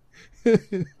Snow.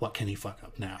 What can he fuck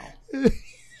up now?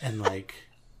 And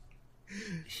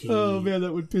oh man,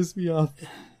 that would piss me off.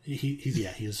 He's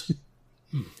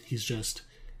just.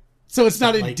 So it's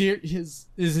not his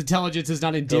intelligence is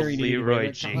not endearing. The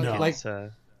Leroy Jenkins.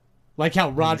 No. Like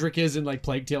how Roderick is in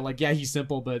Plague Tale. Yeah, he's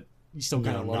simple, but he's still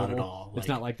kind of lovable. Not at all. It's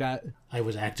not like that. I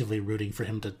was actively rooting for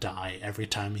him to die every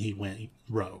time he went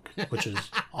rogue, which is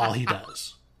all he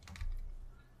does.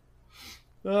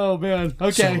 Oh man.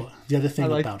 Okay. So the other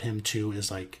thing about him too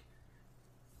is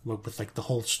with the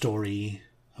whole story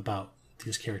about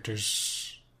these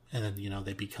characters, and then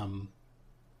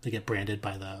they get branded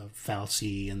by the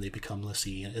fal'Cie and they become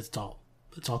l'Cie. It's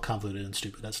all convoluted and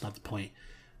stupid. That's not the point.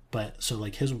 But so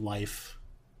his wife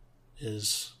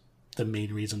is the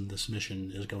main reason this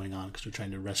mission is going on, because they're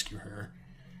trying to rescue her,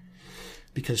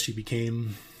 because she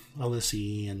became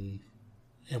Alyssey, and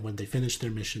when they finish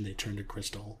their mission, they turn to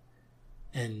Crystal.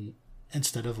 And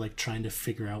instead of like trying to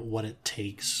figure out what it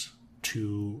takes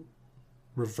to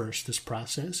reverse this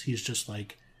process, he's just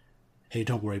like, hey,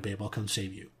 don't worry, babe, I'll come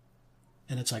save you.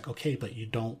 And it's like, okay, but you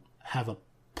don't have a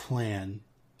plan.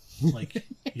 Like,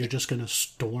 you're just going to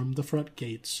storm the front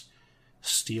gates,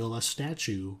 steal a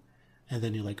statue, and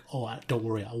then you're like, oh, don't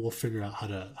worry, I will figure out how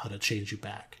to change you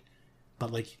back.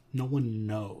 But like, no one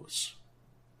knows.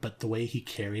 But the way he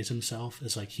carries himself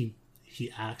is like he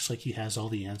acts like he has all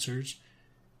the answers,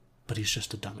 but he's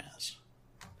just a dumbass.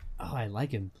 Oh, I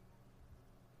like him.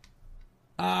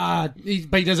 But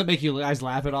he doesn't make you guys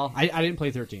laugh at all. I didn't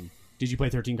play 13. Did you play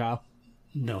 13, Kyle?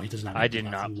 No, he does not. I did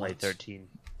not play 13.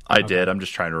 I did. I'm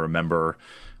just trying to remember.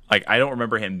 Like, I don't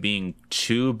remember him being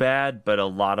too bad, but a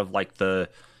lot of like the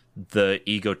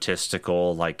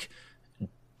egotistical, like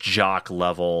jock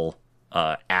level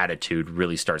attitude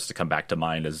really starts to come back to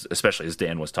mind, especially as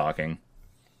Dan was talking.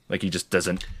 Like, he just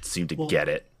doesn't seem to get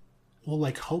it. Well,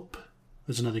 like Hope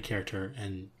is another character,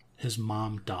 and his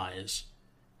mom dies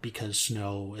because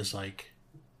Snow is like,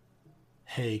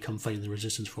 hey, come fight in the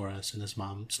resistance for us. And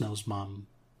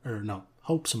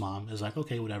Hope's mom is like,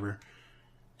 okay, whatever.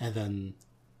 And then,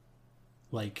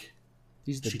 like,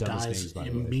 These are the she dumbest dies names, by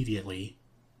the way. immediately.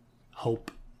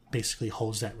 Hope basically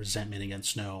holds that resentment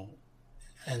against Snow.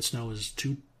 And Snow is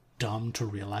too dumb to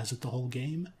realize it the whole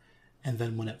game. And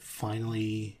then when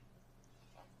they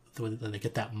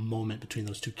get that moment between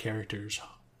those two characters,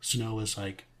 Snow is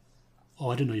like, oh,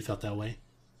 I didn't know you felt that way.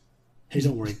 Hey,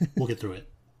 don't worry, we'll get through it.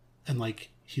 And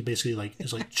like, he basically like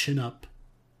is like, chin up,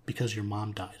 because your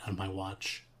mom died on my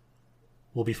watch.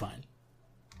 We'll be fine.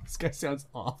 This guy sounds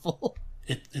awful.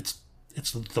 It's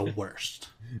the worst.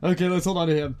 Okay, let's hold on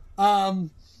to him.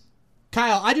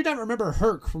 Kyle, I do not remember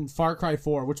Herc from Far Cry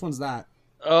 4. Which one's that?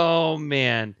 Oh,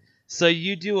 man. So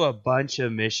you do a bunch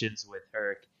of missions with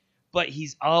Herc, but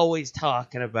he's always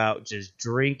talking about just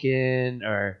drinking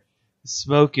or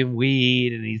smoking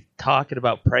weed, and he's talking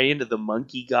about praying to the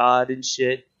monkey god and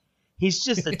shit. He's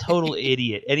just a total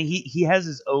idiot, and he has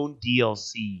his own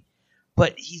DLC,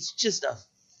 but he's just a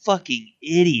fucking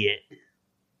idiot.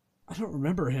 I don't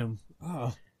remember him.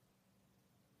 Oh,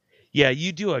 Yeah,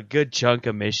 you do a good chunk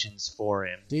of missions for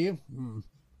him. do you?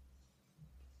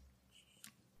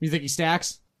 You think he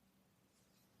stacks?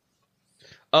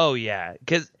 Oh yeah,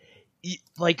 because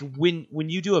like when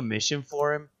you do a mission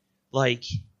for him, like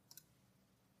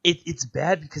it's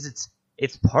bad because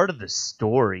it's part of the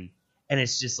story, and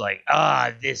it's just like,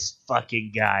 this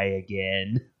fucking guy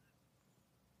again.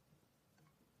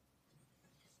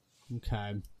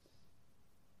 Okay.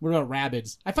 What about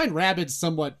Rabbids? I find Rabbids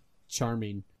somewhat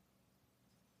charming.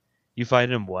 You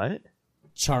find him what?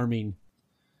 Charming.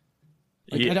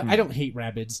 Like, Yeah. I don't hate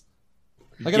Rabbids.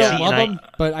 Like, I Yeah, don't love and them,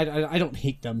 but I don't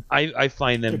hate them. I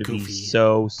find them They're to be goofy.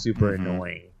 so super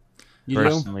annoying. You know?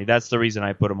 Personally, that's the reason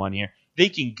I put them on here. They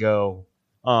can go,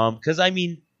 because I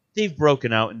mean they've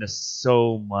broken out into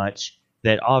so much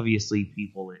that obviously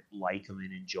people like them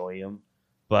and enjoy them.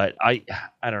 But I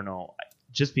don't know,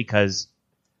 just because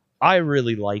I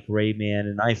really like Rayman,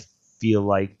 and I feel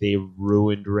like they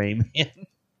ruined Rayman.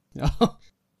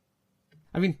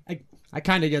 I mean, I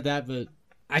kind of get that, but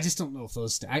I just don't know if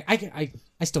those. I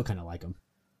still kind of like them.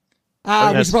 We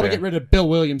that's should probably fair. get rid of Bill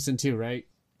Williamson too, right?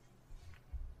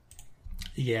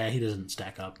 Yeah, he doesn't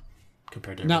stack up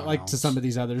compared to Not everyone like to else. some of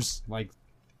these others. Like,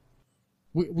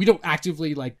 we don't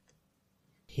actively like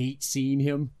hate seeing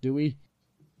him, do we?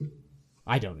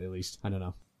 I don't, at least. I don't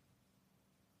know.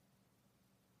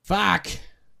 Fuck.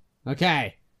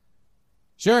 Okay.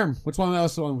 Sherm, which one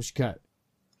else one we should cut?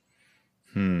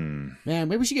 Man,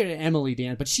 maybe we should get Emily,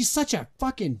 Dan, but she's such a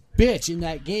fucking bitch in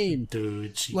that game.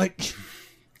 Dude, Like,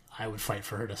 I would fight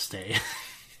for her to stay.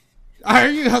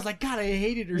 I was like, God, I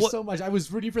hated her so much. I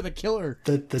was rooting for the killer.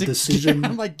 The decision.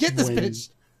 I'm like, get this when, bitch.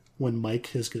 When Mike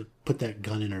has put that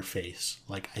gun in her face,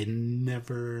 like, I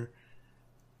never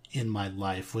in my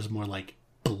life was more like,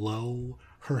 blow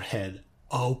her head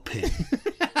open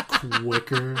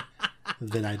quicker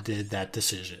than I did that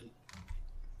decision.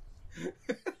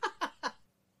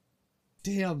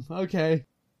 Damn, okay.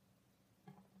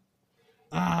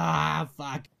 Ah,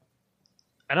 fuck.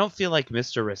 I don't feel like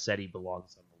Mr. Rossetti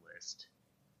belongs on the list.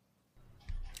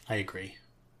 I agree.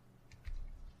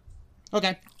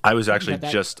 Okay. I was I actually get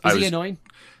that. just Is he annoying?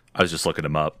 I was just looking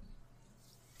him up.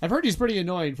 I've heard he's pretty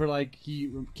annoying for like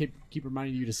he keep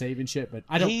reminding you to save and shit, but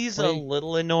I don't. He's a play...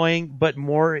 little annoying, but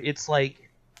more it's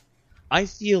like I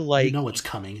feel like You know it's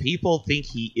coming. people think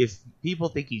if people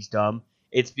think he's dumb,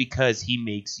 it's because he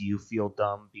makes you feel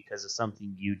dumb because of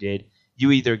something you did.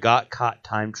 You either got caught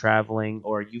time traveling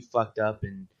or you fucked up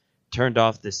and turned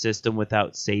off the system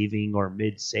without saving or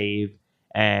mid-save,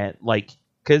 and like,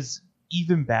 because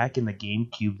even back in the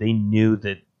GameCube, they knew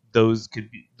that those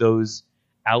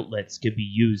outlets could be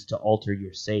used to alter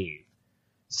your save.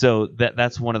 So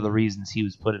that's one of the reasons he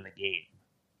was put in the game.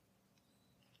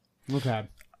 Okay.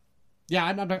 Yeah,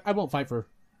 I won't fight for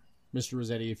Mr.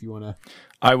 Rossetti if you want to.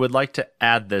 I would like to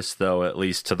add this, though, at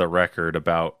least to the record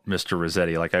about Mr.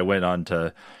 Rossetti. Like, I went on to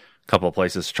a couple of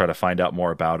places to try to find out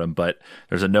more about him, but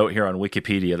there's a note here on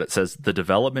Wikipedia that says the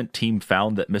development team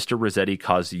found that Mr. Rossetti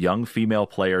caused young female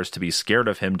players to be scared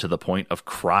of him to the point of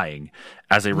crying.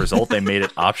 As a result, they made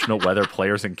it optional whether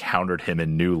players encountered him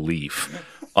in New Leaf.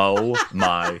 Oh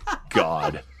my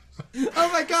god. Oh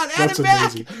my god, add That's him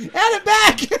back! amazing. Add him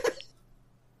back!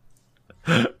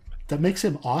 That makes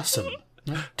him awesome,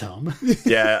 not dumb.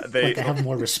 Yeah, Like, I have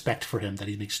more respect for him that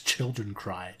he makes children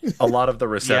cry. a lot of the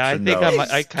reception. Yeah, I think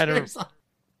though, I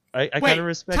kind of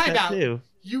respect time that out. too.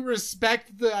 You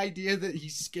respect the idea that he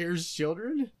scares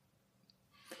children?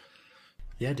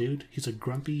 Yeah, dude, he's a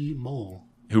grumpy mole.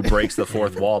 who breaks the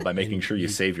fourth wall by making sure you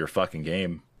save your fucking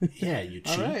game. Yeah, you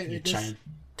cheat, right, I you guess-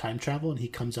 time travel, and he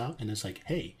comes out and is like,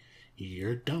 hey,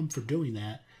 you're dumb for doing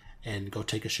that, and go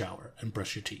take a shower and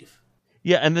brush your teeth.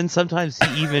 Yeah, and then sometimes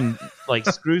he even like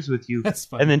screws with you, That's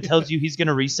funny. and then tells you he's going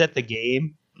to reset the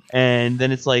game, and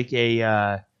then it's like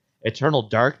a Eternal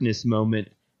Darkness moment,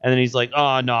 and then he's like,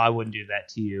 "Oh no, I wouldn't do that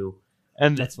to you,"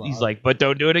 and That's he's wild. like, "But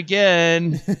don't do it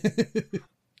again."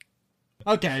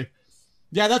 Okay.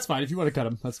 Yeah, that's fine. If you want to cut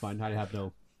him, that's fine. I have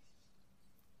no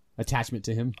attachment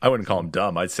to him. I wouldn't call him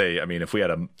dumb. I'd say, I mean, if we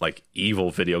had a like evil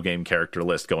video game character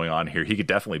list going on here, he could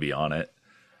definitely be on it.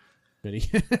 Really.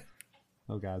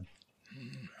 Oh god.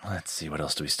 Let's see, what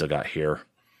else do we still got here?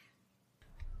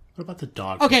 What about the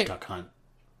dog Okay. from Duck Hunt?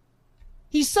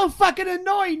 He's so fucking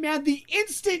annoying, man. The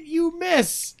instant you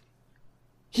miss,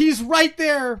 he's right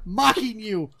there mocking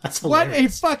you. That's What a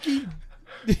hilarious. fucking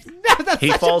no, that's He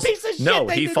such falls. a piece of shit. No,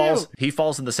 thing he to falls. do. He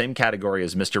falls in the same category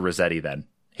as Mr. Rossetti. Then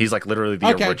he's like literally the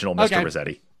Okay, original Mr. okay.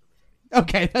 Rossetti.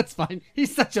 Okay, that's fine.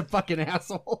 He's such a fucking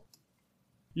asshole.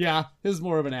 Yeah, he's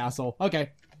more of an asshole.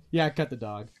 Okay. Yeah, cut the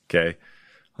dog. Okay,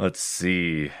 let's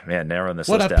see. Man, narrowing this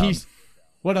What list a down. piece.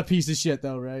 What a piece of shit,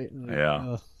 though, right? Like,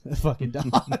 Yeah. that fucking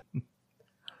dog.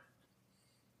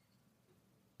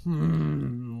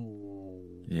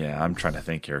 Yeah, I'm trying to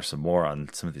think here some more on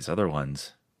some of these other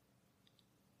ones.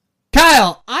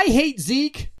 Kyle, I hate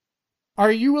Zeke.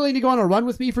 Are you willing to go on a run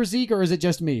with me for Zeke, or is it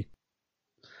just me?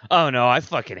 Oh no, I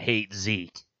fucking hate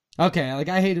Zeke. Okay, like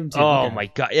I hate him too. Oh Okay. my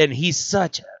god, and he's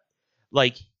such a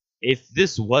like. If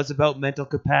this was about mental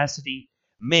capacity,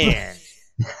 man,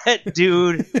 that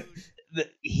dude,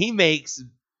 he makes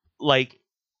like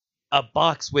a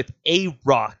box with a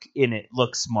rock in it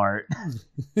look smart.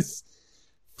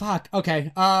 Fuck.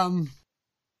 Okay.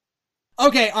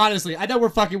 Okay. Honestly, I know we're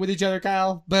fucking with each other,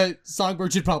 Kyle, but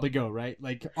Songbird should probably go, right?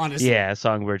 Like, honestly. Yeah,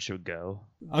 Songbird should go.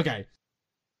 Okay.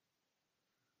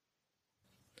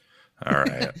 All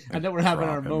right. I know we're having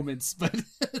our Drop him. moments, but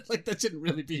like that shouldn't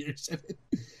really be your shit.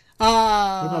 What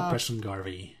about Preston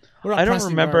Garvey? What about I don't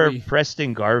Preston remember Garvey?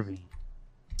 Preston Garvey.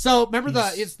 So remember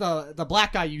it's the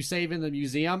black guy you save in the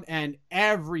museum, and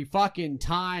every fucking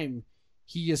time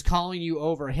he is calling you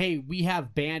over, hey, we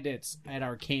have bandits at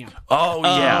our camp. Oh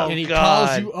yeah. And he God.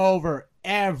 calls you over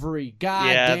every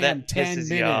Yeah, goddamn that 10 pisses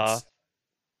you minutes.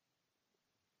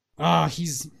 off.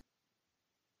 He's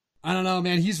I don't know,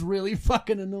 man, he's really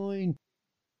fucking annoying.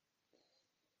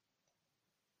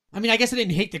 I mean, I guess I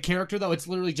didn't hate the character though, it's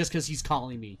literally just because he's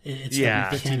calling me. It's Yeah.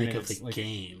 the 15 mechanic of minutes, the like-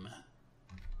 game.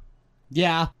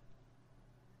 Yeah.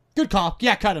 Good call.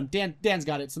 Yeah, cut him. Dan's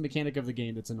got it. It's the mechanic of the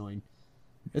game that's annoying.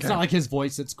 It's Okay. not like his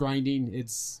voice that's grinding.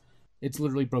 It's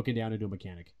literally broken down into a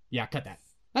mechanic. Yeah, cut that.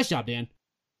 Nice job, Dan.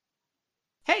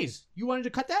 Hayes, you wanted to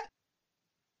cut that?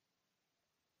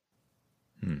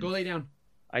 Go lay down.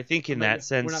 I think in We're that not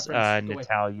sense, friends. Go away.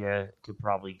 Natalia could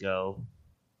probably go.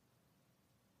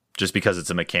 Just because it's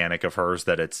a mechanic of hers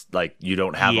that it's like you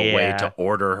don't have a way Yeah. to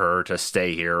order her to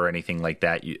stay here or anything like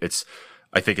that.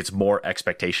 I think it's more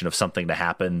expectation of something to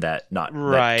happen that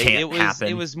Right. that can't it was happen.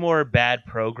 it was more bad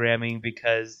programming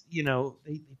because,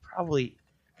 they probably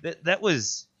that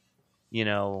was,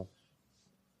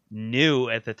 new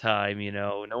at the time,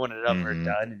 no one had ever Mhm.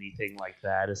 done anything like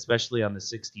that, especially on the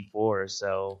 64,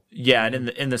 so Yeah, and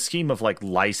in the scheme of like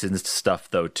licensed stuff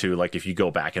though too, like if you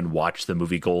go back and watch the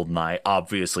movie Goldeneye,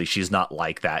 obviously she's not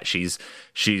like that. She's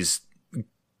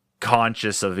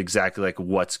conscious of exactly like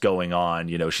what's going on.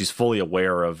 She's fully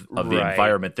aware of the Right.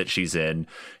 environment that she's in.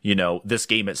 This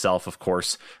game itself, of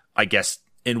course, I guess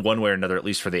in one way or another, at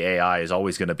least for the AI, is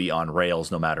always going to be on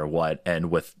rails no matter what.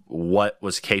 And with what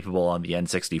was capable on the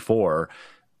N64,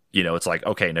 it's like,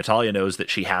 okay, Natalia knows that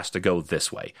she has to go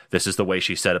this way. This is the way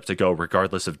she's set up to go,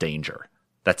 regardless of danger.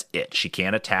 That's it. She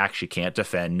can't attack. She can't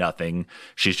defend. Nothing.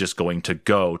 She's just going to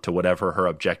go to whatever her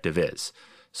objective is.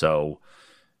 So,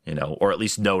 or at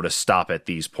least know to stop at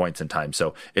these points in time.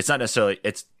 So it's not necessarily,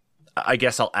 I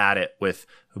guess I'll add it with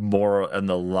more in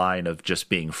the line of just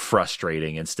being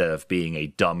frustrating instead of being a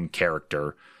dumb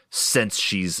character, since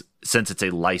it's a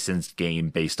licensed game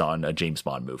based on a James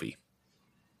Bond movie.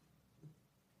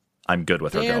 I'm good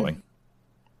with her going.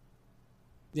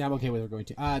 Yeah, I'm okay with her going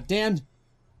to. Dan?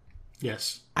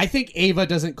 Yes. I think Ava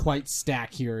doesn't quite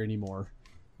stack here anymore.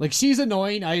 Like, she's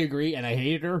annoying, I agree, and I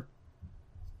hated her.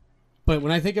 But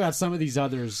when I think about some of these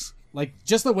others, like,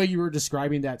 just the way you were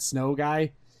describing that Snow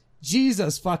guy,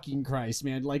 Jesus fucking Christ,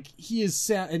 man. Like, he is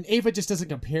and Ava just doesn't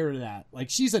compare to that. Like,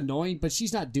 she's annoying, but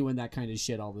she's not doing that kind of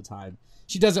shit all the time.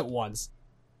 She does it once.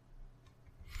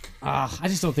 I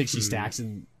just don't think she stacks.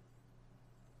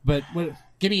 But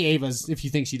give me Ava's if you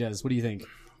think she does. What do you think?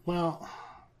 Well,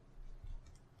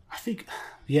 I think,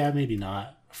 yeah, maybe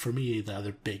not. For me, the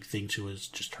other big thing, too, is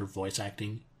just her voice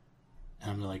acting.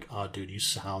 And I'm like, oh, dude, you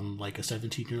sound like a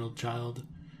 17-year-old child,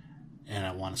 and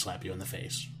I want to slap you in the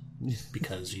face.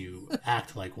 Because you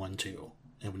act like one, too.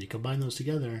 And when you combine those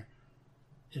together,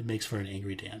 it makes for an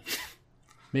angry Dan.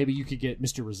 Maybe you could get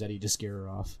Mr. Rossetti to scare her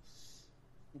off.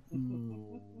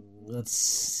 Let's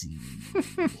see.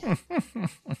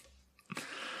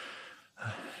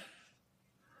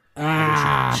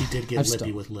 She did get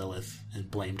lippy with Lilith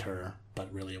and blamed her,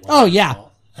 but really it wasn't Oh, yeah. her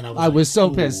fault. And I was so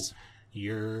pissed.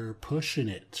 You're pushing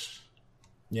it.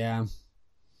 Yeah.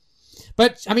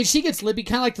 But, I mean, she gets lippy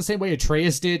kind of like the same way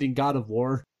Atreus did in God of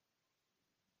War.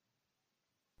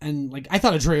 And, like, I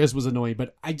thought Atreus was annoying,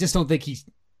 but I just don't think he's...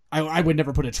 I would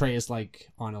never put Atreus, like,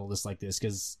 on a list like this,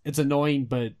 because it's annoying,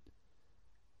 but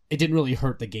it didn't really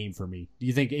hurt the game for me. Do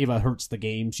you think Ava hurts the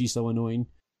game? She's so annoying?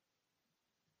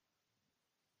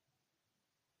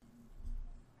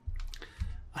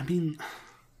 I mean,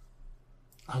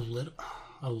 a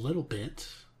little bit,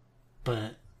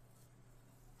 but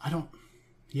I'm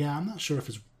not sure if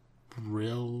it's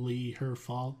really her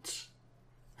fault.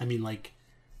 I mean, like,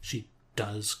 she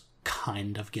does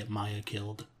kind of get Maya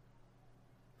killed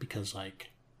because,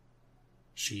 like,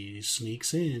 she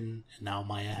sneaks in and now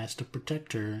Maya has to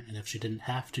protect her, and if she didn't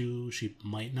have to, she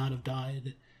might not have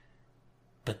died.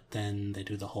 But then they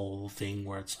do the whole thing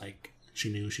where it's like, she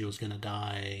knew she was gonna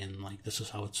die, and, like, this is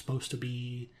how it's supposed to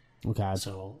be. Okay.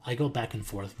 So I go back and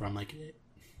forth where I'm like,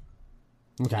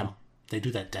 Okay. They do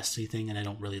that Destiny thing, and I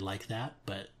don't really like that,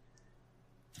 but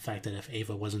the fact that if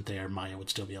Ava wasn't there, Maya would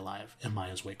still be alive, and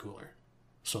Maya's way cooler.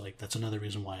 So, like, that's another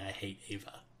reason why I hate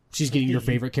Ava. She's getting your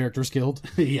favorite characters killed?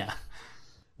 Yeah.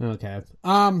 Okay.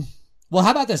 Well,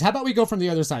 how about this? How about we go from the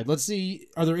other side? Let's see,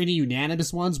 are there any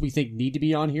unanimous ones we think need to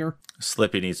be on here?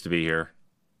 Slippy needs to be here.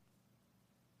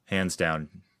 Hands down.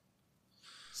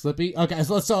 Slippy? Okay,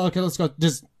 so let's go.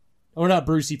 What about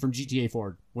Brucey from GTA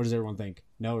 4? What does everyone think?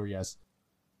 No or yes?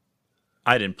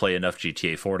 I didn't play enough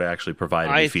GTA 4 to actually provide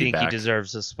any feedback. I think he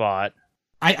deserves a spot.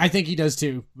 I think he does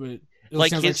too. But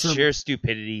like, his sheer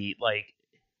stupidity, like,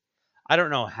 I don't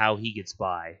know how he gets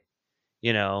by.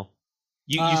 You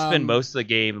spend most of the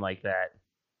game like that.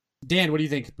 Dan, what do you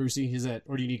think, Brucey? Is that,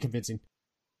 or do you need convincing?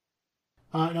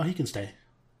 No, he can stay.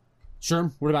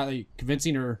 Sure. What about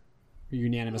convincing, or are you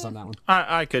unanimous on that one?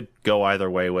 I could go either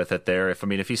way with it there.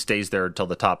 If he stays there until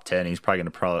the top 10, he's probably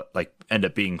going to end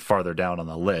up being farther down on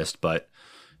the list. But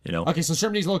Okay, so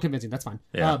Sherman needs a little convincing. That's fine.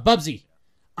 Yeah. Bubsy.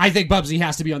 I think Bubsy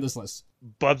has to be on this list.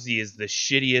 Bubsy is the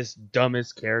shittiest,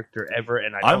 dumbest character ever,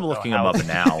 and I'm looking him up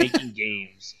now. Making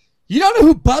games. You don't know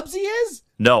who Bubsy is?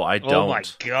 No, I don't. Oh my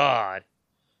god!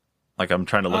 Like, I'm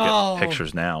trying to look at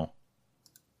pictures now.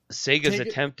 Sega's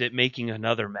attempt at making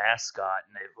another mascot,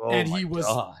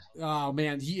 god. Oh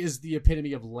man, he is the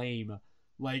epitome of lame.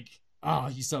 Like, oh,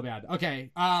 he's so bad.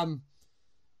 Okay,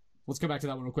 let's go back to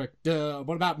that one real quick.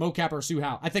 What about Mocap or Sue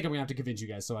Hao? I think I'm gonna have to convince you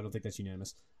guys, so I don't think that's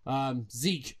unanimous.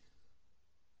 Zeke.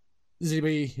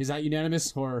 Is that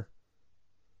unanimous, or?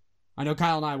 I know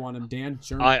Kyle and I want him. Dan,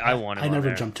 sure. I want him. I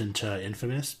never jumped into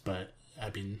Infamous, but I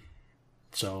mean,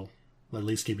 so at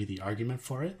least give me the argument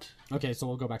for it. Okay, so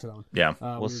we'll go back to that one. Yeah,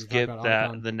 we'll skip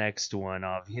that. The next one,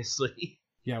 obviously.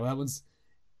 Yeah, well, that one's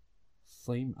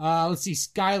Flame. Let's see,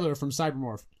 Skylar from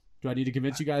Cybermorph. Do I need to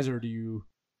convince you guys, or do you?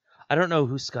 I don't know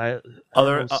who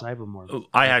Cybermorph.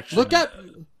 I actually look up.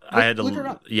 I had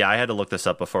to look this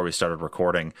up before we started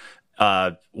recording.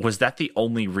 Was that the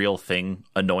only real thing,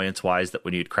 annoyance-wise, that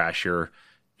when you'd crash your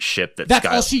ship? That's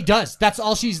all she does. That's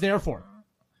all she's there for.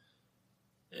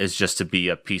 is just to be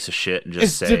a piece of shit and just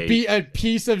It's say to be a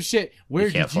piece of shit. Where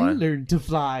can't did you fly. learn to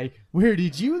fly? Where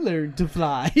did you learn to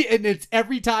fly? And it's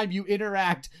every time you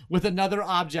interact with another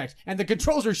object, and the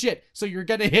controls are shit, so you're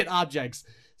gonna hit objects.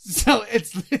 So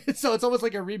it's almost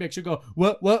like a remix. You go,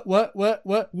 what?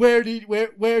 Where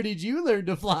did you learn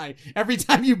to fly? Every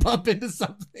time you bump into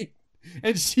something.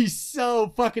 And she's so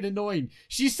fucking annoying.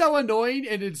 She's so annoying,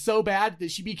 and it's so bad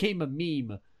that she became a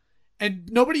meme. And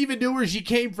nobody even knew where she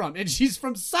came from. And she's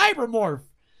from Cybermorph.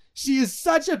 She is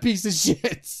such a piece of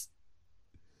shit.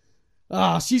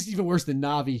 Oh, she's even worse than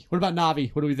Navi. What about Navi?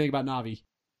 What do we think about Navi?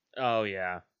 Oh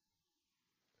yeah,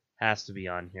 has to be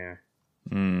on here.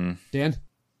 Dan?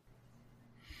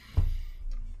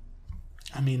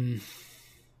 I mean,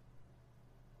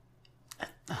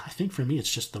 I think for me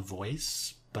it's just the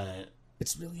voice, but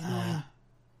It's really annoying.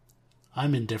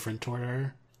 I'm indifferent toward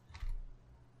her.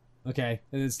 Okay.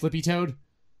 And then Slippy Toad?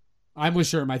 I'm with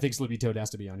Sherm. I think Slippy Toad has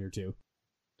to be on here too.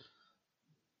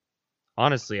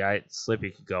 Honestly, Slippy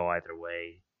could go either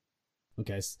way.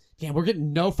 Okay. Damn, we're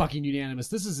getting no fucking unanimous.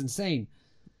 This is insane.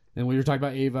 And we were talking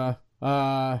about Ava.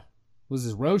 Was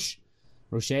this Roche?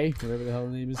 Roche? Whatever the hell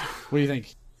the name is. What do you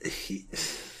think?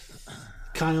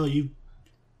 Kyle, you...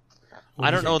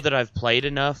 I don't know that I've played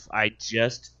enough. I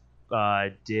just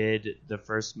did the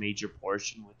first major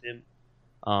portion with him,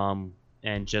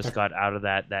 and just got out of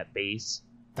that base.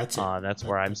 That's it. That's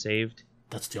where I'm saved.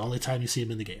 That's the only time you see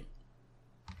him in the game.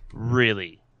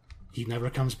 Really? He never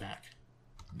comes back.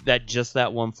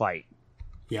 That one fight.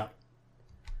 Yeah.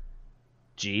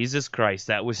 Jesus Christ,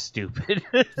 that was stupid.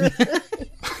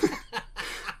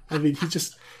 I mean, he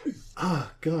just... Oh,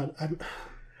 God.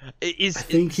 Is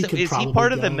he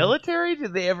part of the military?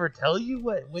 Did they ever tell you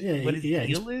what his yeah,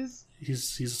 deal is?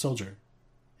 He's a soldier.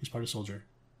 He's part of soldier.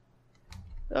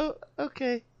 Oh,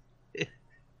 okay.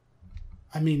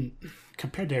 I mean,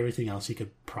 compared to everything else, he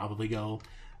could probably go.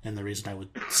 And the reason I would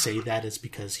say that is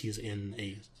because he's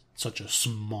in such a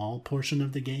small portion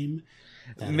of the game.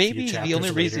 That Maybe the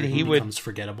only reason he becomes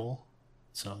forgettable.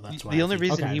 So that's why the only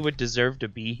reason Okay. he would deserve to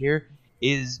be here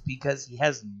is because he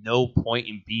has no point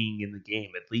in being in the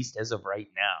game, at least as of right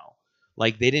now.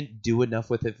 Like, they didn't do enough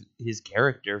with his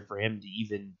character for him to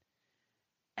even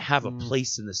have a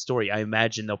place in the story. I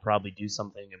imagine they'll probably do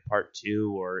something in part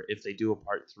 2, or if they do a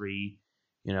part 3,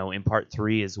 in part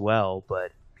 3 as well,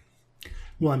 but...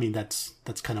 Well, I mean, that's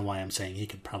kind of why I'm saying he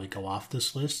could probably go off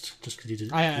this list, just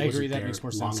because I agree, that makes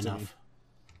more sense to me.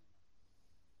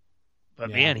 But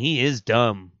Yeah. man, he is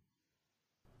dumb.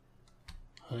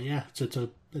 Yeah,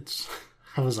 it's.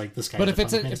 I was like, this guy. But is if a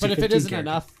it's Final Fantasy but if it 15 isn't character.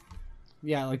 enough,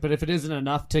 yeah, but if it isn't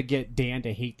enough to get Dan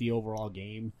to hate the overall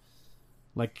game,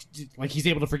 like he's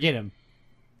able to forget him,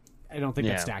 I don't think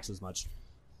Yeah. that stacks as much.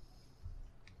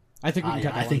 I think we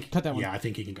can cut that one. Yeah, I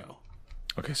think he can go.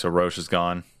 Okay, so Roche is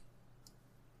gone.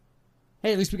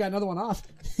 Hey, at least we got another one off.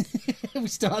 We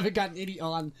still haven't gotten any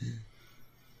on.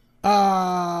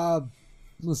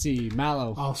 Let's see,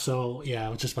 Mallow. Also, yeah, I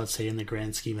was just about to say, in the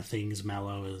grand scheme of things,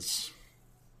 Mallow is.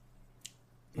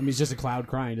 I mean, it's just a cloud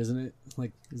crying, isn't it?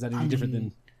 Like, is that any different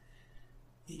than?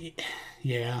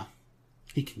 Yeah,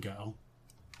 he can go.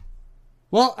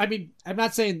 Well, I mean, I'm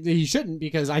not saying that he shouldn't,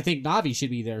 because I think Navi should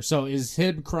be there. So is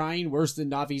him crying worse than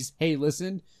Navi's, hey,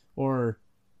 listen? Or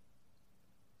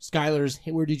Skylar's,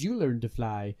 hey, where did you learn to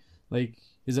fly? Like,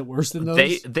 is it worse than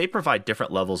those? They provide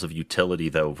different levels of utility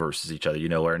though versus each other.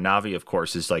 Where Navi, of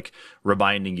course, is like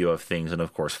reminding you of things, and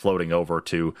of course floating over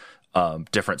to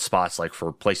different spots, like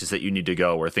for places that you need to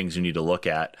go or things you need to look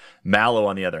at. Mallow,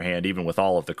 on the other hand, even with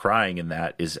all of the crying in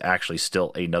that, is actually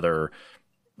still another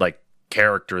like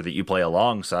character that you play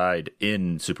alongside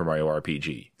in Super Mario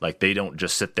RPG. Like, they don't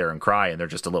just sit there and cry and they're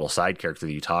just a little side character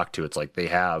that you talk to. It's like they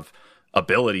have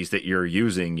abilities that you're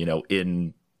using,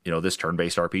 in this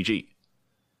turn-based RPG.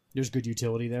 There's good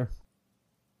utility there.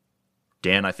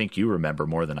 Dan, I think you remember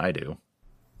more than I do.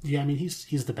 Yeah, I mean,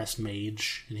 he's the best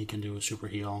mage, and he can do a super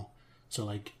heal. So,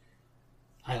 like,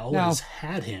 I always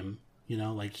had him,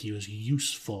 like, he was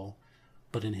useful.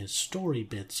 But in his story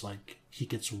bits, like, he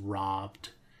gets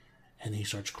robbed, and he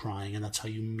starts crying, and that's how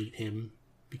you meet him,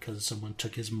 because someone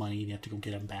took his money, and you have to go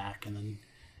get him back, and then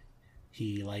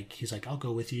he's like, I'll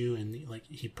go with you, and, like,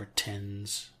 he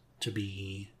pretends to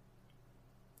be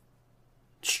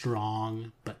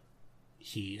strong, but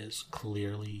he is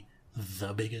clearly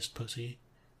the biggest pussy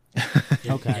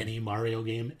in any Mario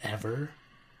game ever.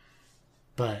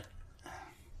 But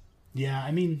yeah,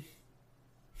 I mean,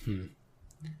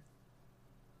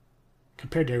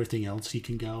 compared to everything else, he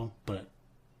can go. But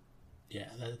yeah,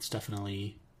 that's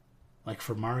definitely, like,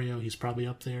 for Mario, he's probably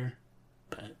up there,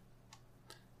 but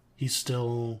he's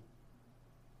still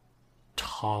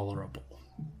tolerable.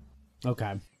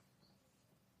 Okay.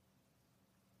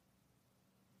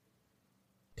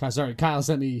 Kyle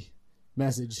sent me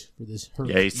message for this.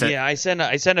 Yeah, he sent. Yeah, I sent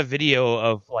a video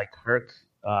of like Herc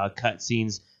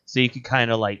cutscenes, so you could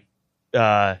kind of like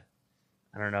I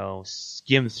don't know,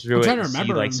 skim through I'm it trying to and see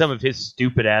remember like him. some of his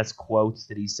stupid ass quotes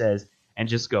that he says, and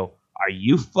just go, "Are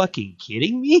you fucking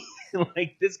kidding me?"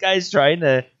 Like this guy's trying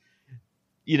to,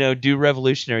 do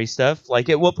revolutionary stuff. Like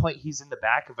at one point he's in the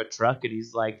back of a truck and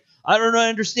he's like, "I don't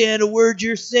understand a word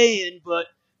you're saying, but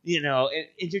and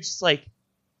you're just like,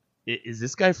 is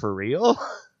this guy for real?"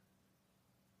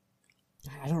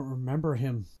 I don't remember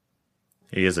him.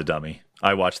 He is a dummy.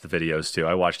 I watched the videos too.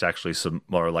 I watched actually some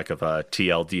more like of a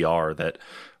TLDR that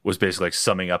was basically like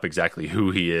summing up exactly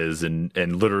who he is, and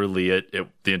literally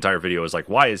the entire video is like,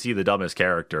 why is he the dumbest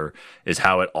character? Is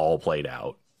how it all played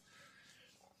out.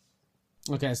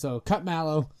 Okay, so cut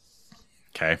Mallow.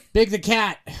 Okay, Big the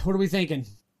Cat. What are we thinking?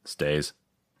 stays.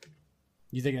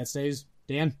 You think that stays,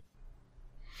 Dan?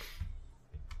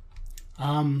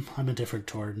 I'm indifferent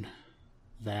toward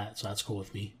that, so that's cool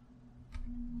with me.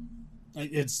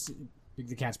 It's Big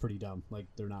the Cat's pretty dumb. Like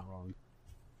they're not wrong.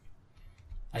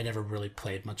 I never really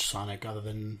played much Sonic other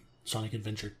than Sonic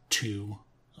Adventure 2.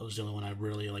 That was the only one I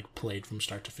really played from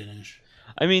start to finish.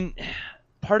 I mean,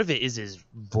 part of it is his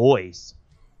voice.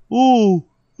 Oh,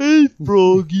 hey,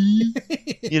 Froggy.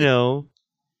 You're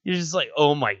just like,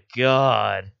 oh my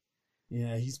god.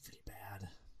 Yeah, he's pretty bad.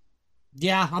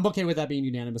 Yeah, I'm okay with that being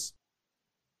unanimous.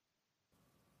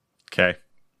 Okay,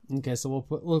 Okay, so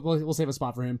we'll save a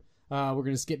spot for him. We're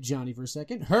gonna skip Johnny for a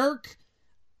second. Herc,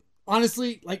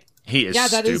 honestly, he is. yeah,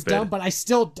 that stupid. is dumb, but I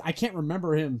can't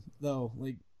remember him though.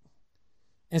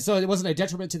 And so it wasn't a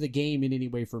detriment to the game in any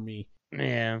way for me.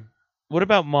 Yeah. What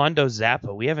about Mondo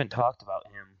Zappa? We haven't talked about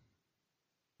him.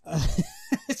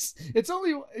 It's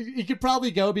only he could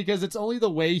probably go because it's only the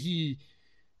way he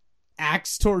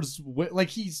acts towards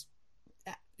he's.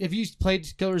 Have you played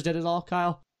Killer's Dead at all,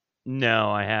 Kyle? No,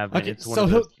 I haven't. Okay, It's one so of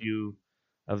the few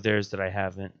of theirs that I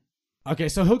haven't. Okay,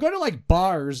 so he'll go to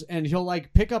bars and he'll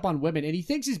pick up on women and he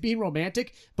thinks he's being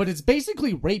romantic, but it's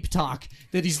basically rape talk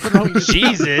that he's throwing.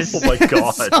 Jesus. Oh my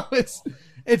god. So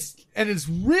it's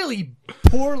really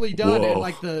poorly done.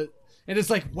 Whoa. And it's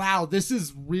like, wow, this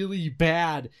is really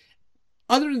bad.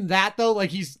 Other than that though,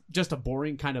 he's just a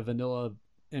boring kind of vanilla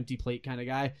empty plate kind of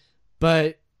guy.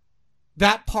 But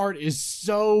that part is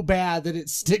so bad that it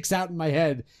sticks out in my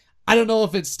head. I don't know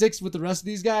if it sticks with the rest of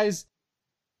these guys.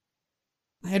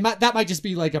 That might just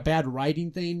be a bad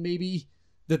writing thing, maybe,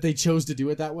 that they chose to do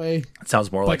it that way. It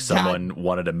sounds more But like someone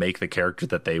wanted to make the character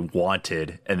that they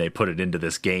wanted, and they put it into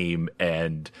this game,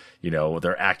 and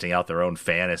they're acting out their own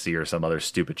fantasy or some other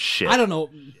stupid shit. I don't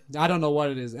know what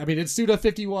it is. I mean, it's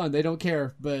Suda51. They don't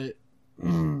care, but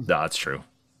No, that's true.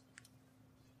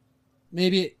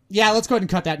 maybe. Yeah, let's go ahead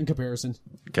and cut that in comparison.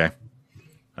 Okay.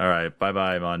 All right. Bye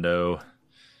bye, Mondo.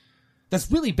 That's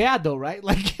really bad, though, right?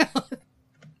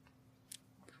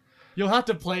 You'll have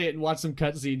to play it and watch some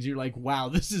cutscenes. You're like, wow,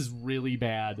 this is really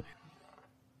bad.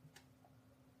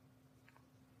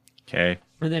 Okay.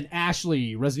 And then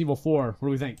Ashley, Resident Evil 4. What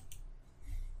do we think?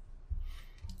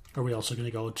 Are we also going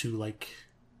to go to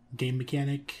game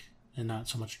mechanic and not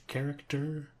so much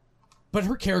character? But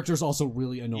her character's also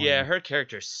really annoying. Yeah, her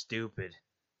character's stupid.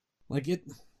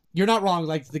 You're not wrong,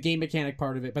 the game mechanic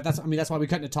part of it, but that's why we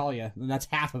cut Natalia, and that's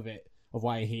half of it, of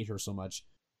why I hate her so much.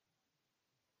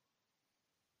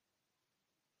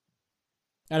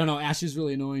 I don't know, Ashley's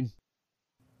really annoying.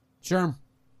 Sherm,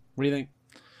 what do you think?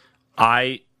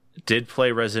 I did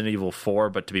play Resident Evil 4,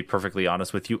 but to be perfectly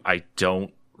honest with you, I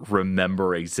don't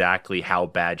remember exactly how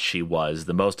bad she was.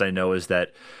 The most I know is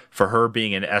that for her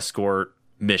being an escort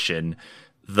mission,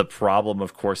 the problem,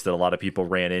 of course, that a lot of people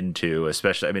ran into,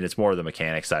 especially, it's more of the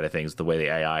mechanic side of things, the way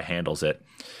the AI handles it,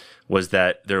 was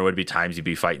that there would be times you'd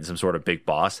be fighting some sort of big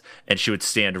boss, and she would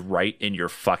stand right in your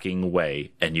fucking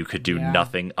way, and you could do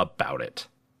nothing about it.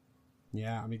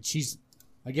 Yeah, she's...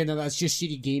 Again, that's just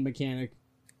shitty game mechanic.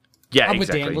 Yeah, I'm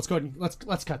exactly. with Dan. Let's go ahead and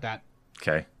let's cut that.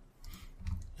 Okay.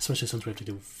 Especially since we have to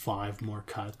do 5 more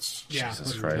cuts. Yeah.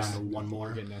 Jesus We're Christ. down to 1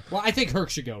 more. Well, I think Herc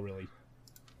should go, really.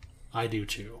 I do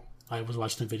too. I was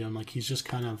watching the video, I'm he's just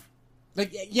kind of...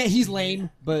 yeah, he's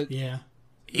lame, but Yeah.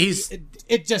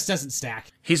 it just doesn't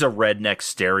stack. He's a redneck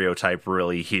stereotype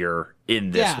really here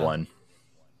in this one.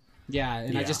 Yeah,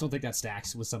 and I Yeah. just don't think that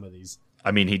stacks with some of these.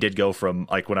 He did go from,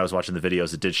 when I was watching the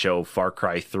videos, it did show Far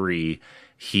Cry 3.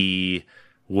 He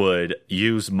would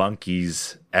use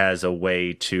monkeys as a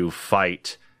way to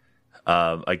fight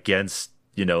against,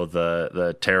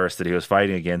 the terrorists that he was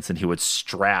fighting against, and he would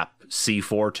strap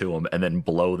C4 to them and then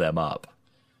blow them up.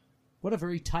 What a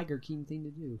very Tiger King thing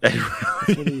to do.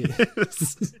 It really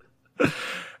is.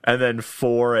 And then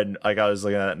 4 and like I was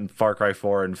looking at in Far Cry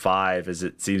 4 and 5 is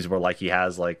it seems more like he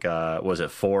has like was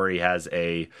it 4 he has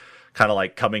a kind of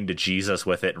like coming to Jesus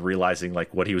with it and realizing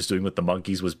like what he was doing with the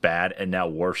monkeys was bad and now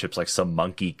worships like some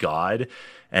monkey god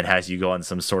and has you go on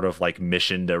some sort of like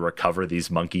mission to recover these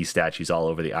monkey statues all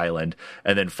over the island.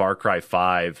 And then Far Cry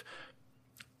 5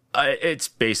 it's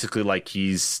basically like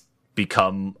he's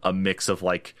become a mix of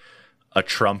like a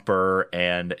Trumper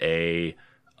and a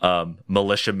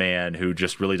militiaman who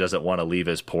just really doesn't want to leave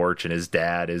his porch, and his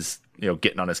dad is, you know,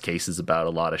 getting on his cases about a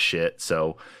lot of shit.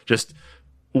 So just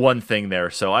one thing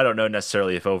there. So I don't know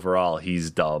necessarily if overall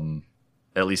he's dumb.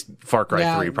 At least Far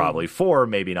Cry 3 probably. 4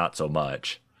 maybe not so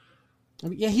much. I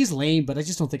mean, yeah, he's lame, but I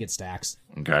just don't think it stacks.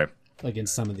 Okay. Like in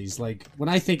some of these, like when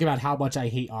I think about how much I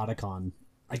hate Otacon,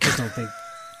 I just don't think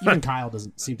even Kyle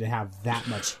doesn't seem to have that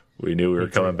much. We knew we were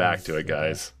coming back to it,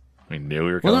 guys. We knew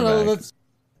we were coming back.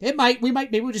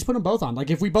 Maybe we'll just put them both on. Like,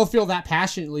 if we both feel that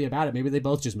passionately about it, maybe they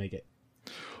both just make it.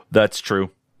 That's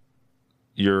true.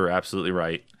 You're absolutely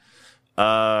right.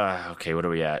 Okay, what are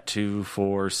we at? 2,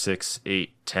 4, 6,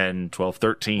 8, 10, 12,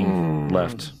 13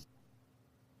 left.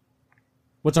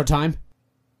 What's our time?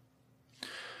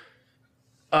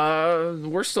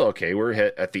 We're still okay. We're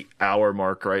hit at the hour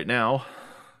mark right now.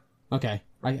 Okay.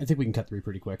 I think we can cut 3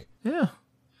 pretty quick. Yeah.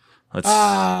 Let's...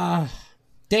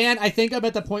 Dan, I think I'm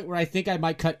at the point where I think I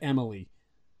might cut Emily.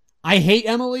 I hate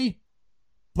Emily,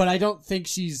 but I don't think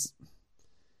she's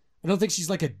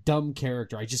like a dumb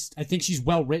character. I think she's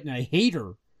well written. I hate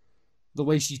her. The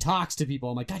way she talks to people.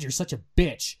 I'm like, God, you're such a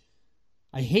bitch.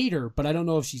 I hate her, but I don't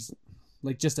know if she's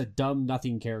like just a dumb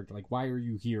nothing character. Like, why are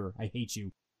you here? I hate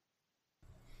you.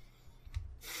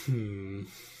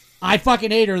 I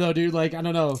fucking hate her though, dude. Like, I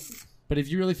don't know. But if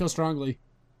you really feel strongly.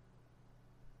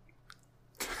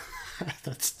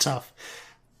 That's tough.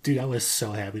 Dude, I was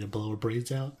so happy to blow her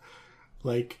brains out.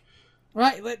 Like...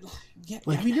 Right, yeah.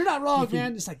 Like, I mean, you're not wrong,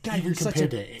 man. It's like, God, you're such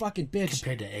a fucking bitch.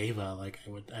 Compared to Ava, like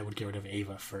I would get rid of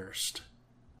Ava first.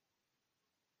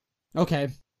 Okay.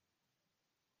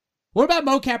 What about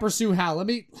Mocap or Sue Hao? Let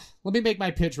me make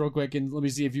my pitch real quick and let me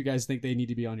see if you guys think they need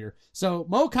to be on here. So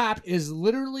Mocap is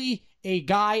literally a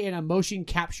guy in a motion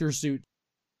capture suit,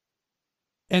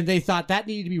 and they thought that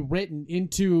needed to be written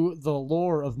into the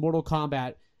lore of Mortal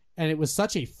Kombat. And it was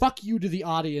such a fuck you to the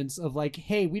audience of like,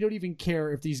 hey, we don't even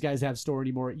care if these guys have story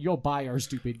anymore. You'll buy our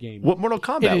stupid game. What Mortal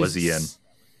Kombat was he in?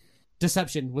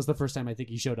 Deception was the first time I think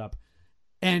he showed up.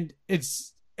 And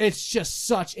it's just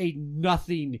such a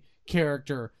nothing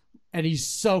character. And he's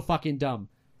so fucking dumb.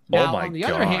 Now, on the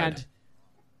other hand,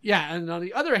 and on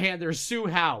the other hand, there's Sue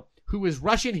Hao, who is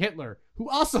Russian Hitler, who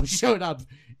also showed up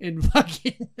in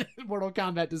fucking Mortal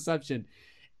Kombat Deception.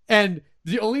 And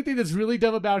the only thing that's really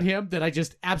dumb about him that I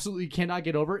just absolutely cannot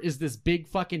get over is this big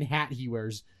fucking hat he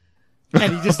wears.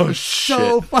 And he just looks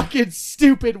so fucking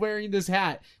stupid wearing this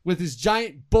hat with his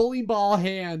giant bowling ball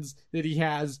hands that he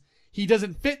has. He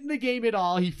doesn't fit in the game at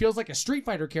all. He feels like a Street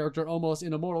Fighter character almost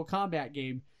in a Mortal Kombat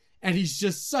game. And he's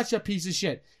just such a piece of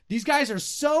shit. These guys are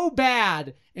so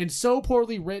bad and so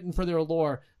poorly written for their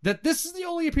lore that this is the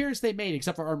only appearance they made,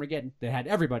 except for Armageddon. They had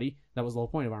everybody. That was the whole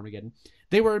point of Armageddon.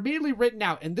 They were immediately written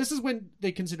out, and this is when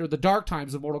they consider the dark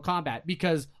times of Mortal Kombat,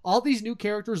 because all these new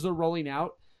characters they're rolling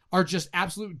out are just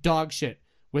absolute dog shit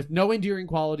with no endearing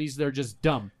qualities. They're just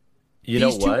dumb.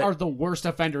 These two are the worst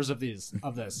offenders of this.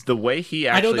 The way he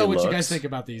actually I don't know what looks, you guys think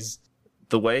about these.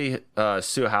 The way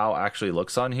Sue Hao actually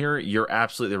looks on here, you're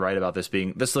absolutely right about this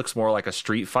being. This looks more like a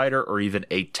Street Fighter or even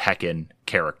a Tekken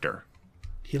character.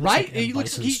 He looks like he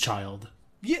looks Bison's child.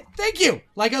 Yeah, thank you.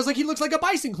 Like I was like, he looks like a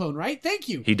Bison clone, right? Thank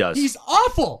you. He does. He's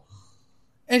awful,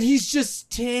 and he's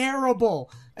just terrible.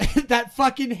 That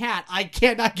fucking hat, I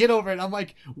cannot get over it. I'm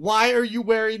like, why are you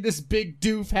wearing this big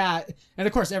doof hat? And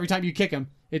of course, every time you kick him,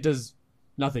 it does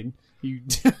nothing. You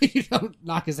don't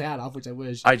knock his hat off, which I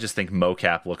wish. I just think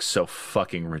Mocap looks so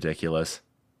fucking ridiculous.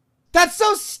 That's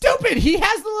so stupid. He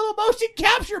has the little motion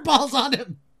capture balls on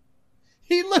him.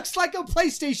 He looks like a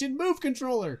PlayStation Move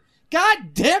controller.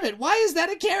 God damn it. Why is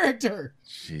that a character?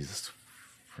 Jesus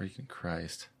freaking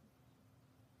Christ.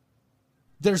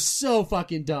 They're so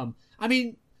fucking dumb. I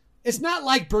mean, it's not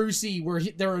like Brucey where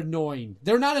they're annoying.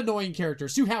 They're not annoying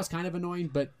characters. Sue Hao's kind of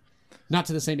annoying, but not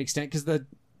to the same extent, because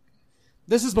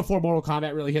this is before Mortal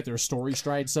Kombat really hit their story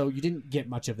stride, so you didn't get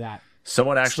much of that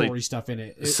story stuff in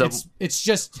it. It's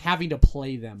just having to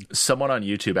play them. Someone on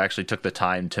YouTube actually took the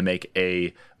time to make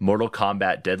a Mortal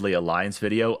Kombat Deadly Alliance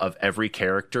video of every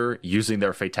character using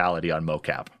their fatality on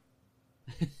Mocap.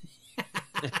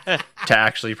 To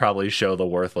actually probably show the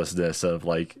worthlessness of,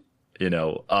 like,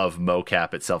 of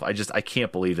mocap itself. I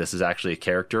can't believe this is actually a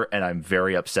character, and I'm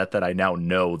very upset that I now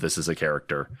know this is a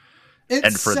character. It's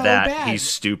And for so that, bad. he's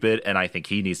stupid, and I think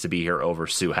he needs to be here over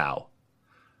Suhao.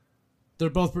 They're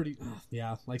both pretty.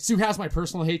 Yeah, like Sue has my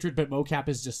personal hatred, but mocap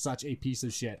is just such a piece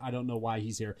of shit. I don't know why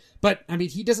he's here, but I mean,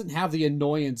 he doesn't have the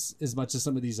annoyance as much as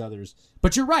some of these others.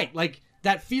 But you're right, like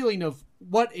that feeling of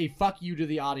what a fuck you to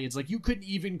the audience. Like you couldn't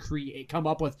even come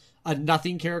up with a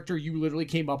nothing character. You literally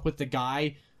came up with the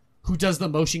guy who does the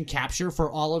motion capture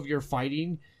for all of your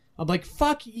fighting. I'm like,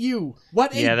 fuck you.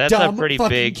 What a that's dumb a pretty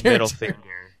fucking big character. middle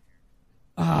finger.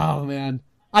 Oh man,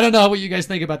 I don't know what you guys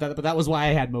think about that, but that was why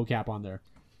I had mocap on there.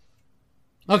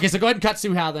 Okay, so go ahead and cut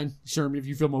Suhao then, Sherman, if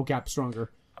you feel mocap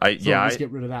stronger. Just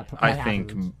get rid of that. I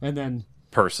think, and then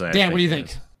personally, Dan, what do you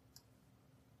think?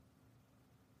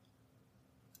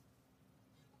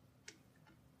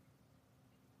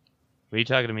 Were you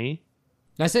talking to me?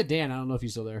 I said Dan. I don't know if you're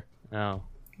still there. No.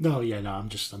 No, yeah, no, I'm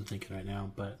thinking right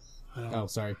now, but I don't. Oh,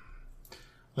 sorry.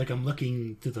 Like, I'm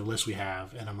looking through the list we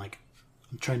have, and I'm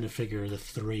trying to figure the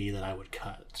 3 that I would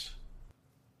cut.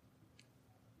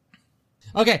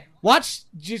 Okay,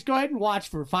 just go ahead and watch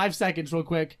for 5 seconds real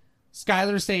quick.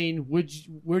 Skylar saying,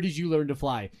 where did you learn to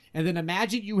fly? And then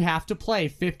imagine you have to play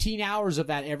 15 hours of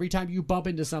that every time you bump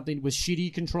into something with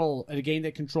shitty control, a game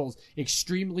that controls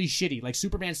extremely shitty, like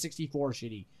Superman 64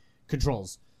 shitty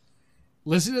controls.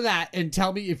 Listen to that and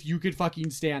tell me if you could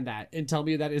fucking stand that, and tell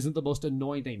me that isn't the most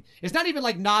annoying thing. It's not even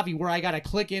like Navi where I gotta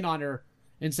click in on her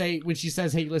and say, when she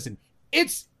says, hey, listen,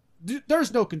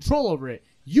 there's no control over it.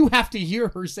 You have to hear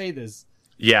her say this.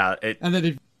 Yeah, and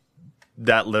then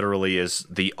that literally is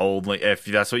the only, if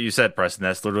that's what you said, Preston,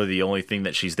 that's literally the only thing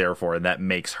that she's there for, and that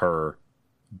makes her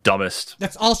dumbest,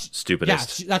 that's all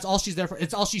stupidest. Yeah, that's all she's there for.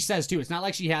 It's all she says too. It's not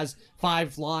like she has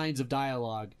 5 lines of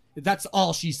dialogue. That's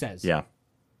all she says. Yeah.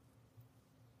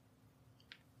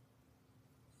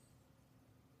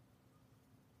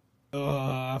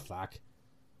 Fuck.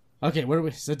 Okay, what are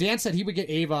we? So Dan said he would get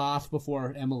Ava off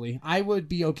before Emily. I would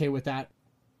be okay with that.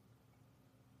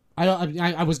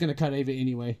 I was gonna cut Ava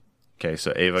anyway. Okay,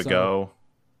 so Ava go.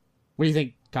 What do you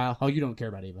think, Kyle? Oh, you don't care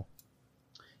about Ava.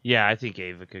 Yeah, I think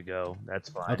Ava could go. That's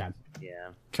fine. Okay. Yeah.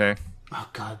 Okay. Oh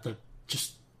god,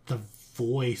 the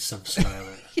voice of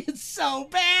Skylar. It's so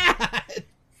bad.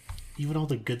 Even all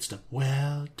the good stuff.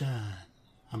 Well done.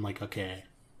 I'm like, okay,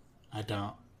 I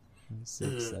don't.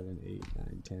 6, 7, 8,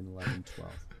 9, 10, 11,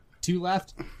 12. 2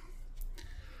 left.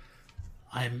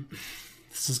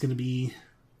 This is gonna be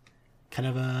kind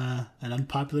of an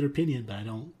unpopular opinion, but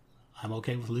I'm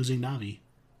okay with losing Navi.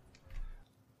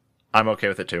 I'm okay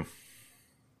with it too.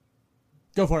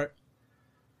 Go for it.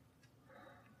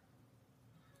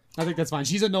 I think that's fine.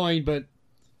 She's annoying, but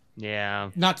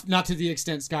Yeah. not to the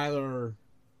extent Skylar or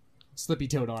Slippy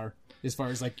Toad are, as far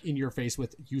as like in your face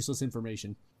with useless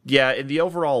information. Yeah, in the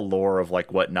overall lore of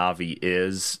like what Navi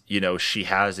is, she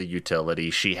has a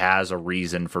utility. She has a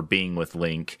reason for being with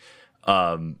Link.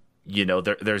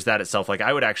 There's that itself. Like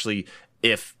I would actually,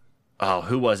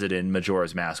 who was it in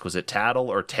Majora's Mask? Was it Tattle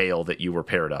or Tail that you were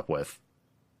paired up with?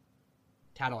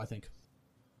 Tattle, I think.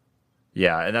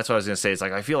 Yeah, and that's what I was going to say. It's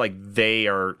like, I feel like they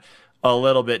are a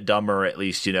little bit dumber, at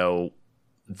least, than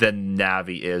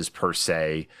Navi is per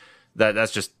se.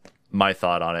 That's just my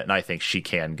thought on it, and I think she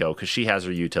can go because she has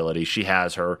her utility. She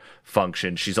has her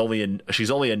function. She's only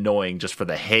annoying just for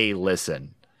the, hey,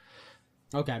 listen.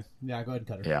 Okay. Yeah, go ahead and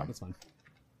cut her. Yeah. That's fine.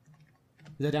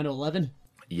 Is that down to 11?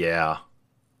 Yeah.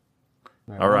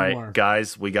 All one right, more.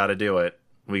 guys, we got to do it.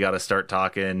 We got to start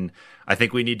talking. I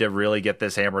think we need to really get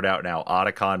this hammered out now.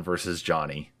 Otacon versus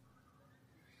Johnny.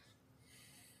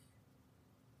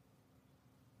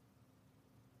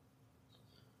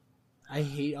 I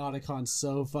hate Otacon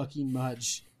so fucking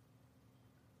much.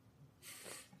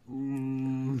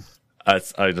 I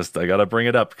gotta bring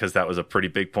it up because that was a pretty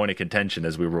big point of contention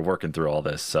as we were working through all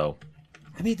this. So,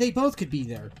 I mean, they both could be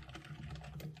there.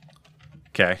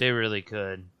 okay, They really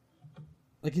could.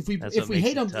 Like if we That's if what we makes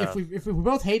hate it them tough. if we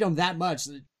both hate them that much,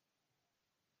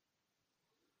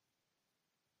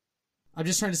 I'm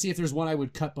just trying to see if there's one I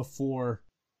would cut before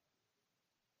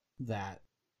that.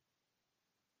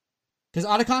 Because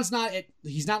Otacon's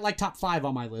he's not like top 5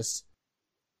 on my list.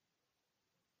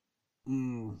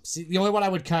 See, the only one I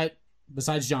would cut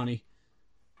besides Johnny,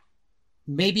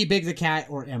 maybe Big the Cat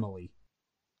or Emily.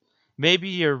 Maybe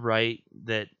you're right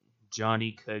that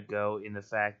Johnny could go in the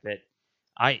fact that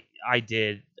I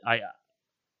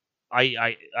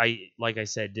like I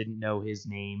said, didn't know his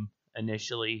name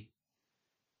initially.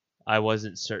 I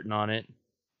wasn't certain on it.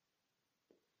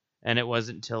 And it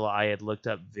wasn't until I had looked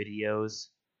up videos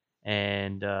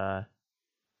and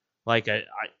like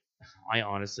I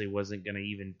honestly wasn't gonna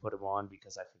even put him on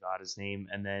because I forgot his name,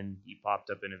 and then he popped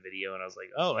up in a video, and I was like,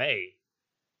 "Oh, hey!"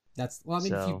 That's well. I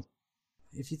mean, So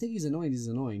if you think he's annoying, he's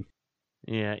annoying.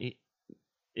 yeah,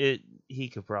 he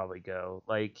could probably go.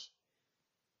 Like,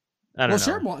 I don't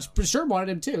know. Sherm wanted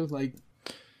him too. Like,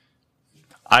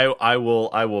 I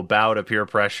will bow to peer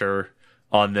pressure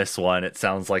on this one. It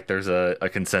sounds like there's a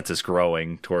consensus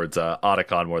growing towards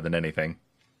Otacon more than anything.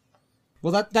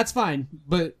 well, that's fine.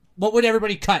 But what would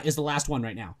everybody cut is the last one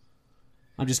right now?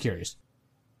 I'm just curious.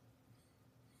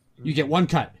 You get one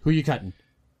cut. Who are you cutting?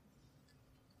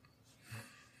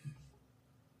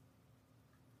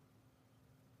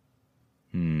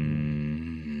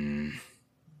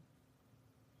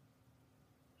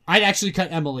 I'd actually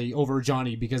cut Emily over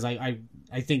Johnny because I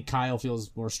think Kyle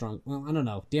feels more strong. Well, I don't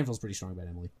know. Dan feels pretty strong about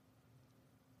Emily.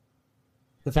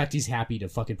 The fact he's happy to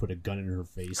fucking put a gun in her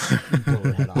face. And blow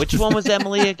her head off. Which one was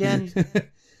Emily again?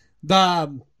 I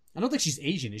don't think she's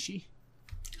Asian, is she?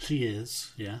 She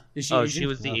is, yeah. Is she Oh, Asian? she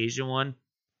was the Asian one?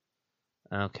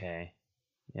 Okay.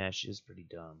 Yeah, she was pretty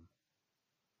dumb.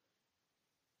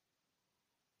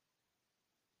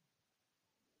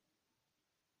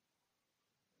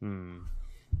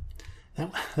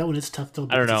 That one is tough though.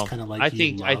 I don't know. It's kind of like I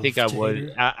think I to would hate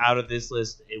her. out of this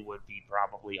list. It would be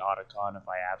probably Otacon if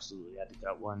I absolutely had to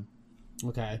cut one.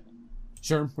 Okay.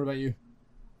 Sure. What about you?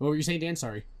 What were you saying, Dan?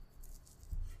 Sorry.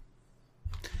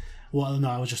 Well, no,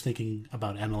 I was just thinking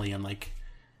about Emily and like,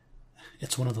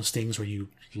 it's one of those things where you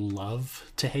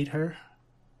love to hate her.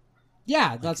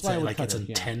 Yeah, that's why I would like cut it's her. Yeah.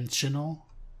 intentional.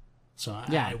 So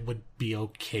I would be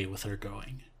okay with her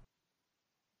going.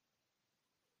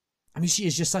 I mean, she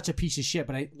is just such a piece of shit,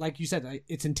 but like you said,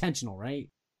 it's intentional, right?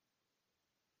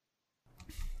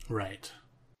 Right.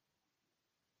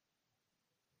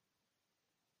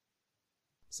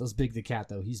 So's Big the Cat,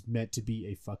 though. He's meant to be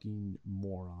a fucking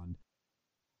moron.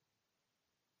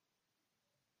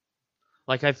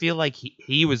 Like, I feel like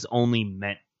he was only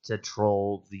meant to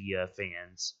troll the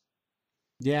fans.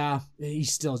 Yeah,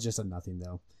 he's still just a nothing,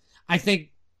 though. I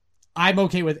think I'm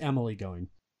okay with Emily going.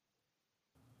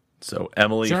 So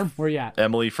Emily, Sure, where you at?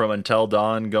 Emily from Until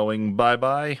Dawn going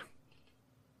bye-bye.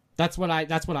 That's what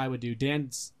I would do.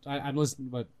 Dan's I'm listening,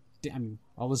 but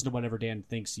I'll listen to whatever Dan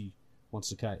thinks he wants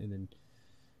to cut, and then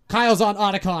Kyle's on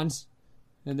Otacons,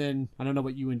 and then I don't know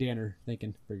what you and Dan are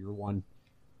thinking for your one.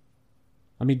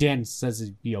 I mean, Dan says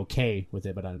he'd be okay with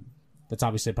it, but that's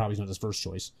obviously probably not his first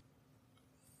choice.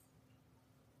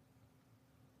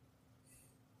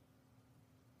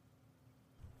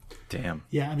 Damn.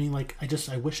 Yeah, I mean, like,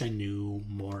 I wish I knew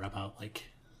more about, like,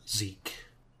 Zeke,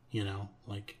 you know?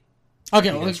 Like,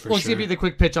 okay, well, let's sure. give you the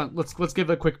quick pitch on, let's give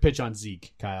a quick pitch on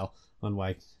Zeke, Kyle, on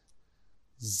why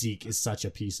Zeke is such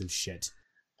a piece of shit.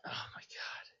 Oh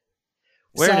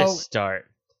my god. Where to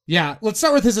start? Yeah, let's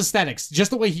start with his aesthetics,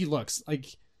 just the way he looks. Like,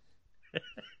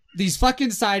 these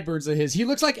fucking sideburns of his. He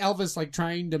looks like Elvis, like,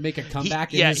 trying to make a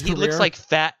comeback in his career. Yeah, he looks like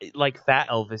fat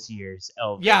Elvis years.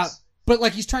 Elvis. Yeah, but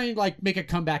like he's trying to like make a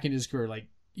comeback in his career, like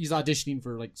he's auditioning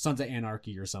for like Sons of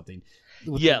Anarchy or something.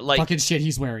 With Yeah, the like fucking shit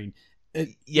he's wearing.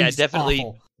 He's definitely,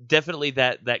 awful. definitely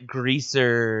that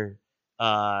greaser,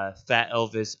 fat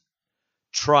Elvis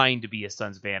trying to be a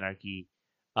Sons of Anarchy.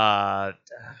 How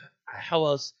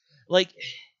else? Like,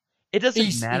 it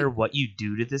doesn't matter what you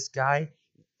do to this guy.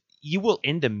 You will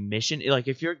end a mission. Like,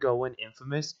 if you're going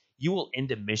Infamous, you will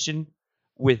end a mission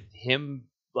with him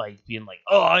like being like,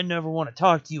 "Oh, I never want to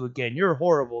talk to you again. You're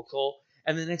horrible, Cole."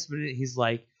 And the next minute he's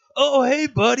like, "Oh, hey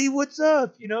buddy, what's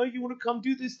up? You know, you want to come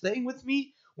do this thing with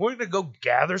me? We're gonna go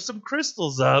gather some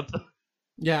crystals up."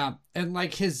 Yeah, and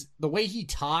like the way he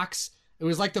talks, it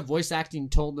was like the voice acting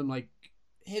told him like,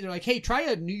 "Hey, they're like, hey, try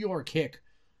a New York hick,"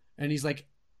 and he's like,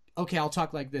 "Okay, I'll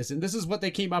talk like this." And this is what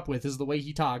they came up with: is the way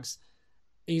he talks.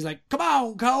 And he's like, "Come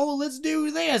on, Cole, let's do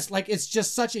this." Like, it's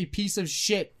just such a piece of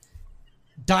shit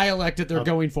dialect that they're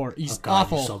going for. He's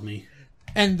awful. You sold me.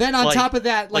 And then on top of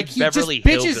that, like he Beverly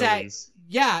just bitches Hillbillies.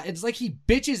 yeah, it's like he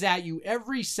bitches at you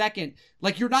every second.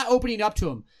 Like, you're not opening up to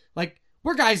him. Like,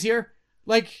 we're guys here.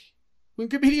 Like, when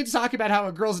comedians talk about how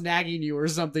a girl's nagging you or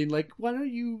something, like, why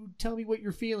don't you tell me what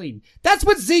you're feeling? That's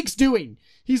what Zeke's doing.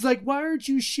 He's like, why aren't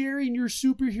you sharing your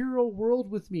superhero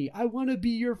world with me? I want to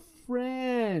be your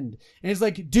friend. And he's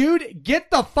like, dude,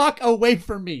 get the fuck away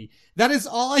from me. That is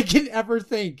all I can ever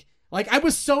think. Like, I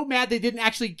was so mad they didn't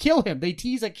actually kill him. They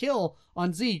tease a kill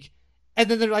on Zeke. And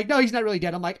then they're like, no, he's not really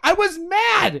dead. I'm like, I was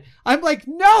mad. I'm like,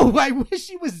 no, I wish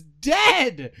he was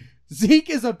dead. Zeke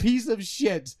is a piece of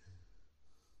shit.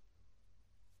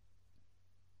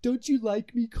 Don't you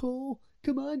like me, Cole?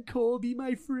 come on, Cole, be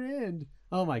my friend.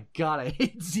 Oh my god, I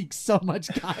hate Zeke so much,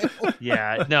 Kyle.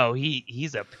 Yeah, no,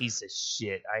 he's a piece of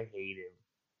shit. I hate him.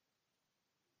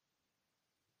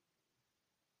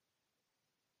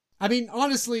 I mean,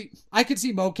 honestly, I could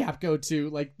see mocap go too.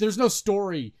 Like, there's no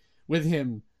story with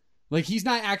him. Like, he's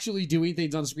not actually doing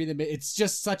things on screen. It's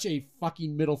just such a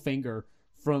fucking middle finger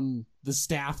from the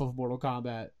staff of Mortal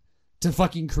Kombat to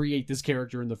fucking create this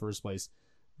character in the first place.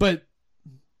 But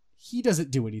he doesn't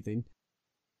do anything.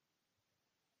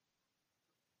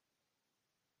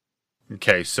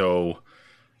 Okay, so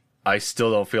I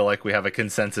still don't feel like we have a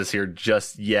consensus here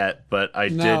just yet, but I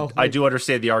do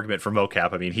understand the argument for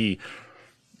mocap. I mean,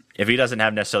 if he doesn't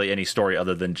have necessarily any story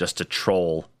other than just to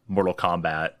troll Mortal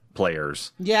Kombat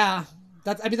players. Yeah,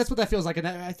 that's what that feels like, and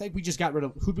I think we just got rid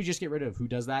of. Who'd we just get rid of? Who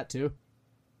does that too?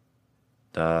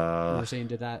 You were saying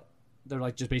did that? They're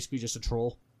like just basically just a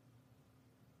troll.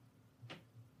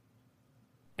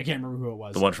 I can't remember who it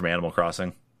was. The one from Animal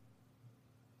Crossing.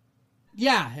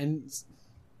 Yeah, and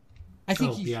I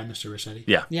think Mr. Rossetti.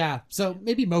 Yeah. Yeah, so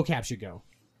maybe mocap should go.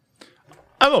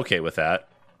 I'm okay with that.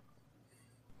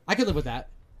 I could live with that.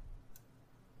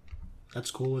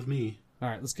 That's cool with me. All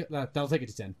right, let's get that'll take it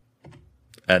to 10.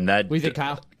 And that What do you think,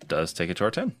 Kyle? does take it to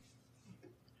our 10.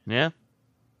 Yeah.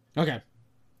 Okay,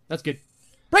 that's good.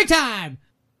 Break time.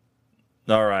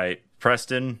 All right,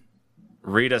 Preston,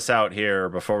 read us out here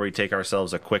before we take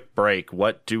ourselves a quick break.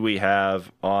 What do we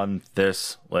have on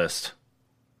this list?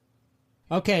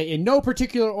 Okay, in no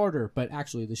particular order, but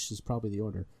actually this is probably the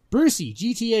order. Brucey,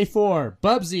 GTA 4,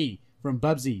 Bubsy from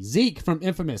Bubsy, Zeke from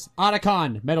Infamous,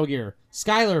 Otacon, Metal Gear,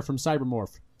 Skylar from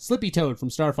Cybermorph, Slippy Toad from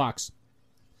Star Fox,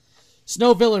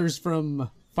 Snow Villers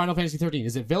from Final Fantasy 13.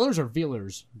 Is it Villers or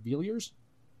Vealers? Vealers?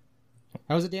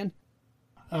 How is it, Dan?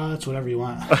 It's whatever you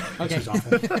want. Okay. This is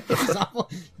awful. This is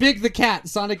awful. Big the Cat,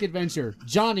 Sonic Adventure,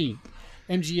 Johnny,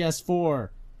 MGS4,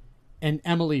 and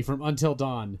Emily from Until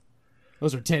Dawn.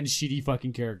 Those are 10 shitty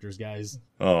fucking characters, guys.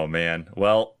 Oh man.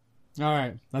 Well, all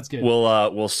right, that's good.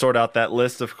 we'll sort out that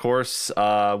list, of course,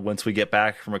 once we get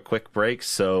back from a quick break.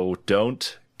 So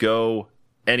don't go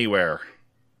anywhere.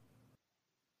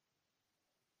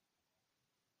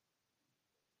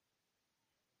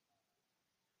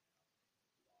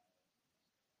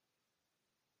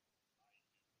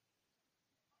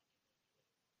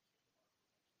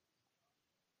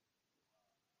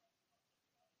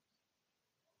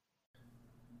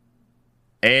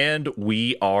 And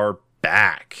we are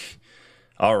back.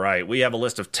 All right, we have a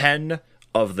list of 10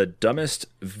 of the dumbest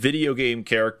video game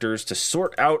characters to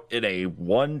sort out in a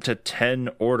 1 to 10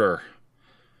 order.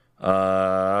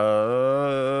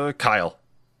 Kyle,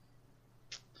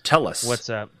 tell us. What's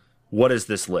up? What is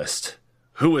this list?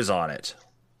 Who is on it?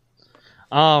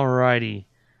 Alrighty.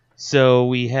 So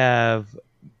we have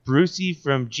Brucey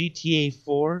from GTA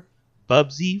 4,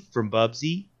 Bubsy from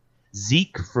Bubsy,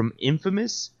 Zeke from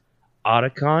Infamous,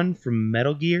 Otacon from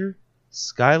Metal Gear,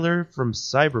 Skylar from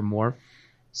Cybermorph,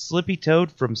 Slippy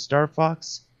Toad from Star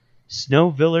Fox, Snow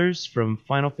Villers from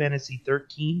Final Fantasy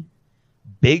 13,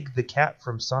 Big the Cat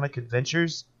from Sonic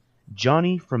Adventures,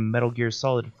 Johnny from Metal Gear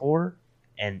Solid 4,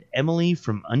 and Emily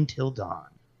from Until Dawn.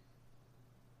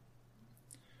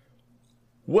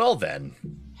 Well then.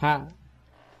 How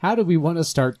do we want to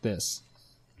start this?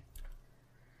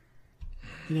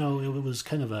 You know, it was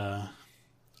kind of a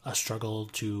struggle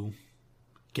to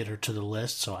get her to the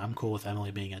list, so I'm cool with Emily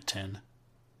being at 10.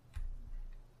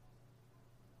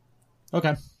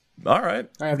 Okay. All right.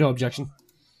 I have no objection.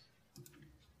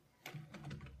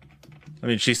 I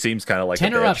mean, she seems kind of like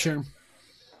 10 a her bitch. up, sure.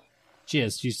 She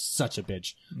is. She's such a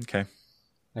bitch. Okay.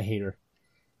 I hate her.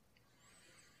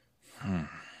 All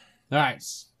right.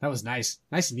 That was nice.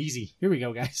 Nice and easy. Here we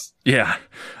go, guys. Yeah.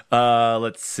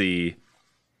 Let's see.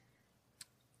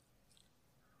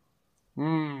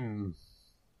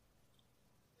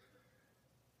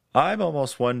 I'm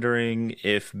almost wondering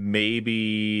if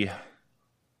maybe...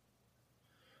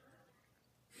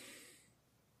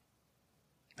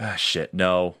 shit,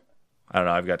 no. I don't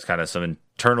know. I've got kind of some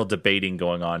internal debating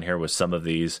going on here with some of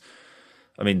these.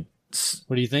 I mean...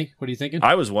 What do you think? What are you thinking?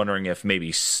 I was wondering if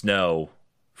maybe Snow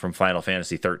from Final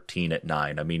Fantasy 13 at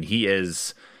 9. I mean, he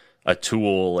is a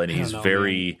tool and he's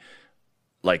very,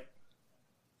 like,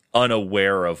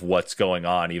 unaware of what's going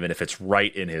on, even if it's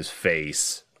right in his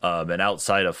face. And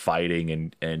outside of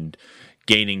fighting and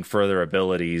gaining further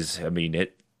abilities, I mean,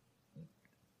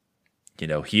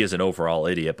 he is an overall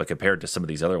idiot, but compared to some of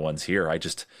these other ones here,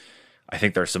 I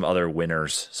think there's some other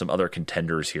winners, some other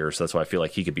contenders here, so that's why I feel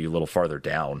like he could be a little farther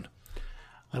down.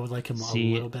 I would like him a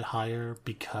little bit higher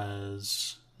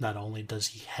because not only does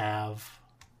he have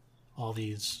all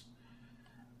these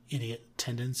idiot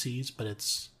tendencies, but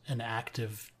it's an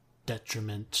active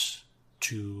detriment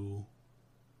to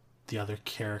the other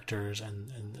characters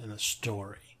and the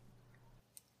story.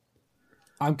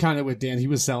 I'm kind of with Dan. He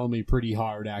was selling me pretty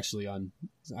hard, actually.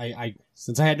 I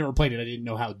since I had never played it, I didn't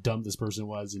know how dumb this person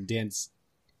was. And Dan's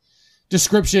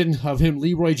description of him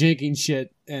Leroy Jenkins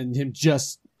shit and him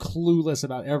just clueless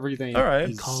about everything. All right.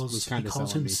 He calls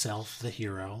himself the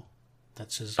hero.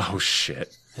 That's his. Oh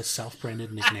shit! His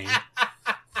self-branded nickname.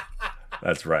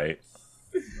 That's right.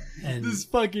 And this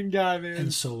fucking guy, man.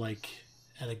 And so, like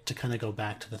to kind of go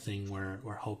back to the thing where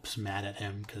Hope's mad at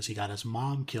him because he got his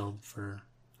mom killed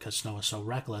because Snow is so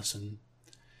reckless, and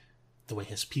the way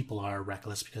his people are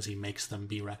reckless because he makes them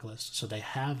be reckless. So they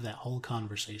have that whole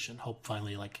conversation. Hope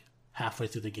finally, like halfway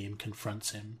through the game,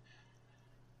 confronts him,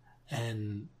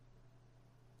 and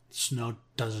Snow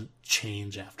doesn't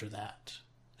change after that.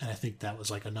 And I think that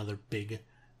was like another big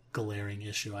glaring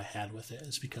issue I had with it,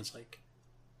 is because like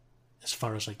as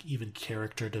far as like even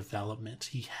character development,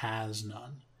 he has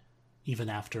none. Even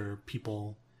after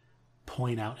people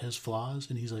point out his flaws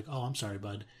and he's like, "Oh, I'm sorry,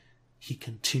 bud," he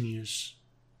continues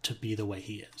to be the way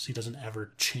he is. He doesn't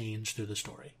ever change through the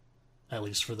story, at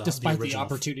least for despite the original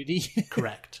opportunity.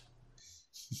 Correct.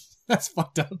 That's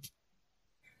fucked up.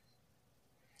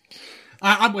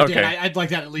 I'm with Okay. Dan. I'd like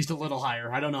that at least a little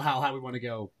higher. I don't know how high we want to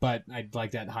go, but I'd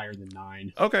like that higher than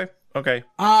 9. Okay.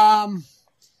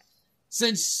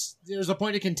 Since there's a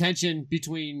point of contention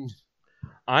between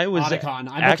I was Otacon,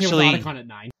 I'm actually okay with Otacon at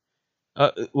 9.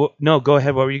 no, go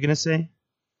ahead. What were you gonna say?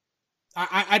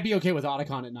 I'd be okay with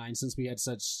Otacon at 9 since we had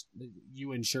such...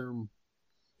 You and Sherm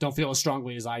don't feel as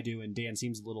strongly as I do, and Dan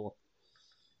seems a little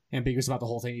ambiguous about the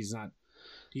whole thing.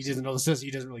 He doesn't know the system.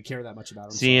 He doesn't really care that much about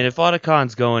him. See, and if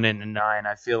Otacon's going in at 9,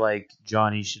 I feel like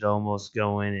Johnny should almost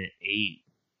go in at 8.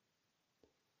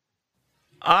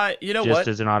 You know just what?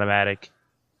 as an automatic.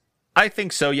 I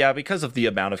think so, yeah, because of the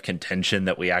amount of contention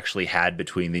that we actually had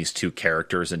between these two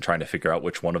characters and trying to figure out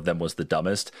which one of them was the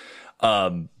dumbest.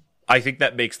 I think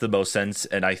that makes the most sense,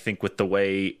 and I think with the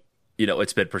way,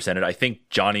 it's been presented, I think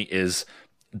Johnny is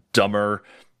dumber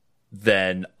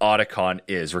than Otacon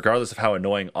is. Regardless of how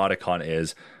annoying Otacon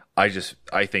is,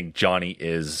 I think Johnny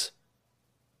is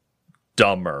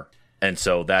dumber. And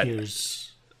so that...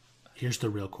 Here's the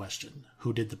real question.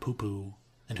 Who did the poo-poo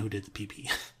and who did the pee-pee?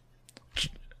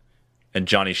 And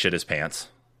Johnny shit his pants.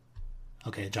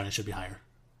 Okay, Johnny should be higher.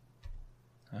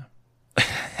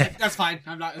 That's fine.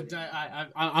 I'm not.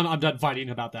 I'm done fighting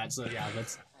about that. So yeah,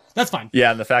 that's fine.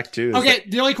 Yeah, and the fact too. Okay,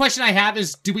 the only question I have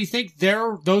is: do we think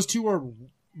those two are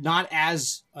not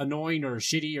as annoying or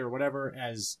shitty or whatever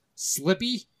as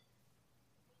Slippy,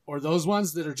 or those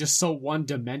ones that are just so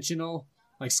one-dimensional?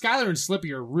 Like Skylar and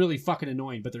Slippy are really fucking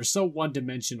annoying, but they're so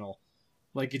one-dimensional.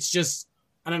 Like it's just,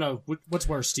 I don't know. What's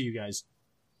worse to you guys?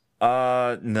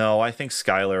 No, I think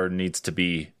Skylar needs to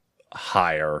be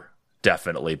higher.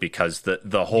 Definitely, because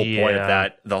the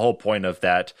whole point of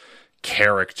that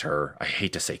character, I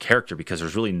hate to say character because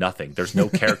there's really nothing. There's no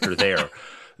character there.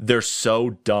 They're so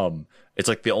dumb. It's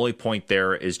like the only point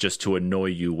there is just to annoy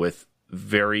you with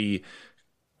very,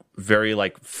 very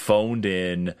like phoned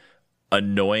in,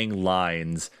 annoying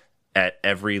lines at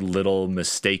every little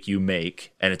mistake you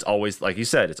make. And it's always, like you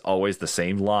said, it's always the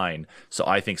same line. So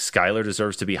I think Skylar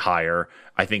deserves to be higher.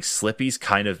 I think Slippy's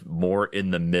kind of more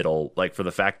in the middle, like for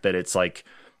the fact that it's like,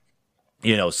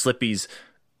 Slippy's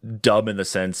dumb in the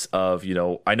sense of,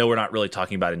 I know we're not really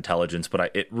talking about intelligence,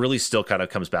 but it really still kind of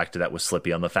comes back to that with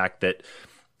Slippy, on the fact that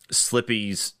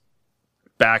Slippy's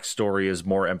backstory is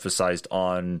more emphasized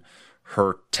on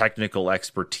her technical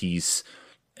expertise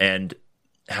and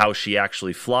how she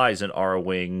actually flies an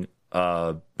R-Wing.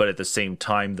 But at the same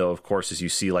time, though, of course, as you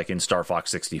see, like in Star Fox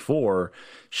 64,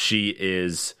 she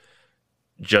is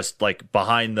just like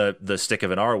behind the stick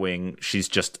of an R-Wing. She's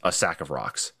just a sack of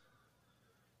rocks.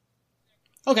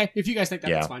 Okay, if you guys think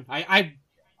that, that's fine. I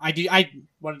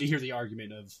wanted to hear the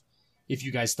argument of if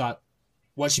you guys thought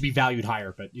what should be valued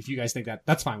higher, but if you guys think that,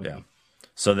 that's fine with me.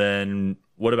 So then,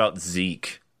 what about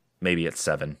Zeke? Maybe at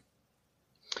 7.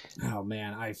 Oh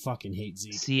man, I fucking hate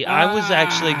Zeke. See, I was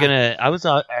actually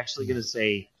gonna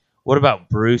say, what about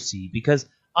Brucey? Because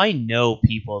I know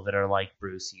people that are like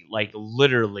Brucey, like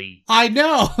literally. I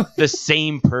know the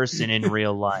same person in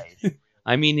real life.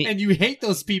 I mean, and you hate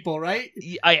those people, right?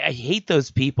 I hate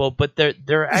those people, but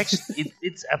they're actually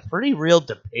it's a pretty real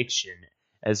depiction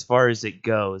as far as it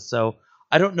goes. So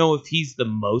I don't know if he's the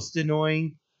most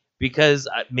annoying because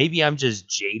maybe I'm just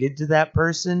jaded to that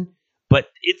person. But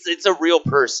it's a real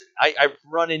person. I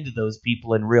run into those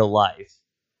people in real life.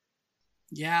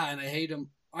 Yeah, and I hate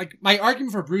him. Like my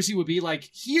argument for Brucey would be like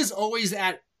he is always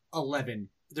at 11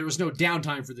 there was no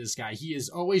downtime for this guy. He is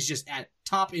always just at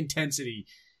top intensity.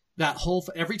 That whole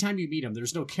every time you meet him,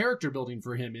 there's no character building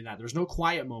for him in that. There's no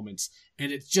quiet moments,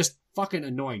 and it's just fucking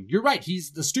annoying. You're right.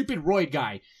 He's the stupid roid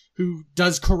guy who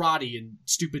does karate and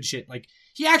stupid shit. Like,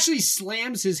 he actually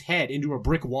slams his head into a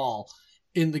brick wall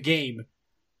in the game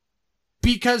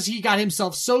because he got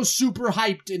himself so super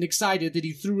hyped and excited that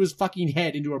he threw his fucking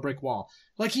head into a brick wall.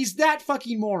 Like, he's that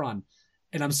fucking moron.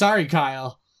 And I'm sorry,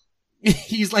 Kyle.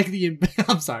 He's like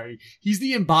I'm sorry. He's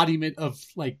the embodiment of,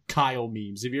 like, Kyle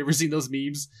memes. Have you ever seen those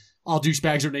memes? All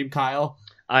douchebags are named Kyle.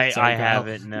 I Kyle.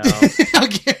 haven't, no.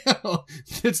 Okay.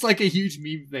 It's like a huge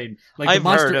meme thing. Like the I've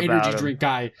Monster heard about Energy him. drink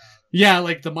guy. Yeah,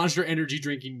 like the Monster Energy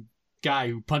drinking guy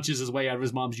who punches his way out of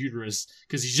his mom's uterus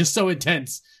because he's just so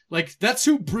intense. Like, that's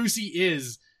who Brucey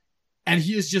is. And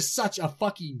he is just such a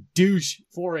fucking douche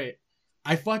for it.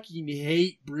 I fucking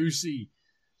hate Brucey.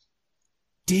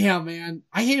 Damn, man.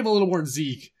 I hate him a little more than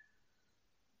Zeke.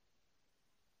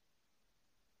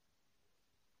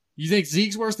 You think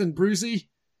Zeke's worse than Brucey?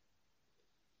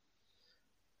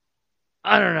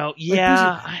 I don't know.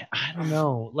 Yeah, I don't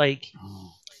know. Like,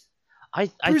 I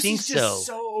Brucey's think so. Just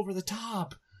so over the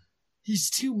top.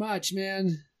 He's too much,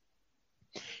 man.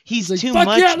 He's like, too fuck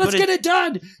much. yeah, let's get it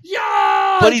done.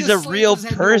 Yeah, But he's a Just slams real his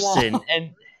head into the wall. person,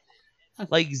 and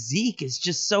like Zeke is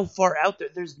just so far out there.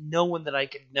 There's no one that I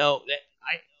could know that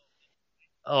I.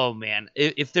 Oh man,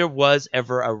 if there was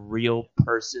ever a real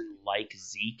person like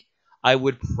Zeke, I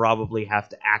would probably have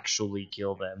to actually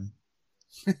kill them.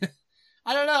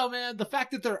 I don't know, man. The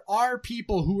fact that there are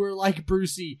people who are like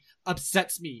Brucey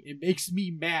upsets me. It makes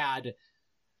me mad.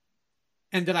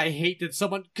 And that I hate that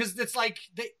someone, because it's like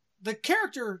the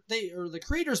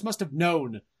creators must have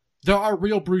known there are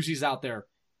real Bruceys out there.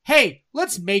 Hey,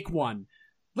 let's make one.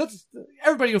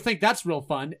 Everybody will think that's real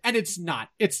fun, and it's not.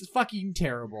 It's fucking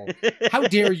terrible. How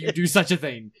dare you do such a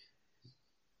thing?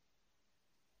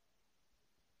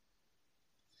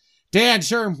 Dan,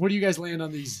 Sherm, what do you guys land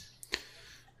on these?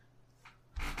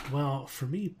 Well, for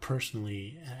me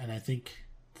personally, and I think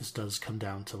this does come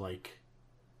down to, like,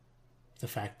 the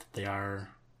fact that they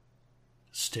are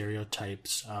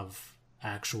stereotypes of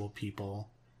actual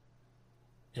people,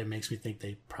 it makes me think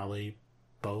they probably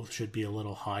both should be a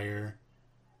little higher.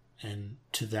 And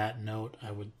to that note,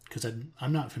 I would, because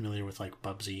I'm not familiar with, like,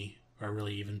 Bubsy or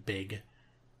really even Big.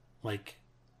 Like,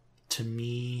 to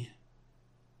me,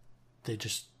 they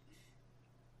just,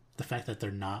 the fact that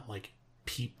they're not, like,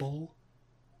 people,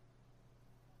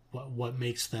 what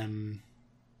makes them,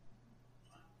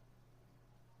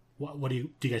 what do you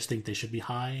guys think? They should be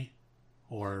high,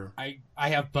 or I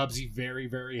have Bubsy very,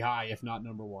 very high, if not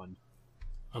number one.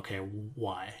 okay,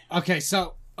 why? Okay,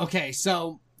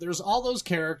 so there's all those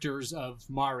characters of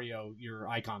Mario, your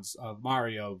icons of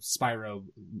Mario, Spyro,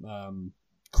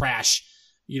 Crash,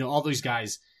 all those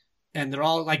guys, and they're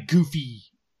all like goofy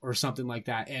or something like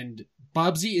that. And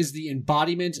Bubsy is the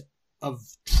embodiment of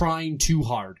trying too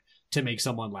hard to make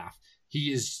someone laugh.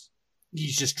 He's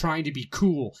just trying to be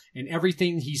cool, and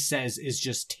everything he says is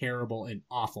just terrible and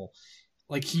awful.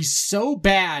 Like, he's so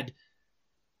bad,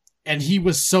 and he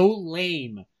was so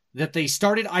lame that they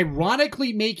started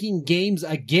ironically making games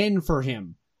again for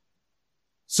him.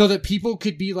 So that people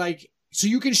could be like, so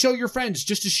you can show your friends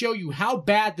just to show you how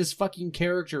bad this fucking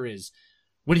character is.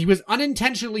 When he was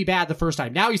unintentionally bad the first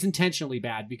time. Now he's intentionally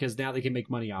bad because now they can make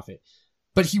money off it.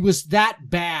 But he was that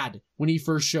bad when he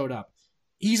first showed up.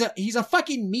 He's a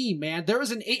fucking meme, man.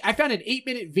 I found an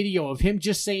 8-minute video of him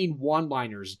just saying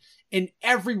one-liners, and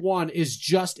every one is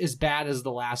just as bad as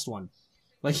the last one.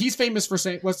 Like, he's famous for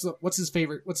saying, what's his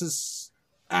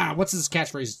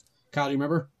catchphrase? Kyle, do you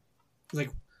remember? Like,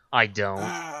 I don't.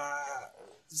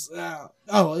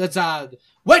 That's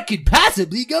what could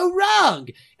possibly go wrong?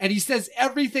 And he says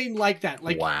everything like that.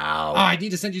 Like, wow. I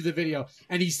need to send you the video.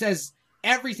 And he says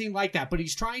everything like that, but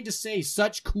he's trying to say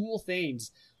such cool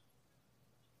things.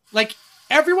 Like,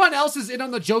 everyone else is in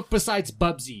on the joke besides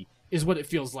Bubsy, is what it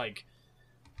feels like.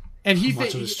 And he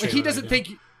doesn't think.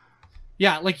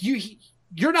 Yeah, like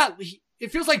you're not.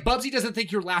 It feels like Bubsy doesn't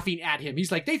think you're laughing at him.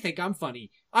 He's like, they think I'm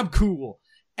funny. I'm cool,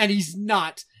 and he's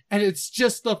not. And it's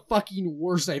just the fucking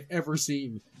worst I've ever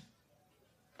seen.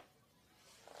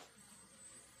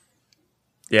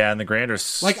 Yeah, in the grander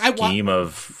scheme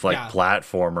of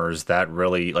platformers, that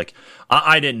really, like,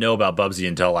 I didn't know about Bubsy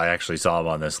until I actually saw him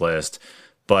on this list.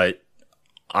 But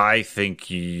I think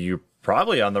you're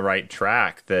probably on the right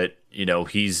track that,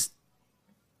 he's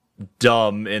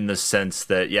dumb in the sense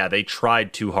that, yeah, they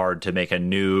tried too hard to make a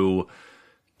new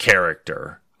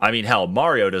character. I mean, hell,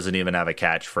 Mario doesn't even have a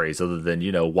catchphrase other than,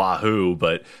 wahoo,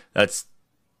 but that's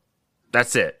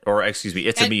it. Or, excuse me,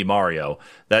 it's a me, Mario.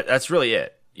 That's really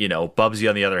it. you know, Bubsy,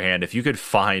 on the other hand, if you could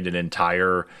find an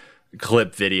entire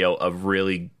clip video of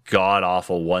really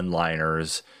god-awful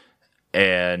one-liners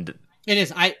and... It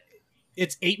is.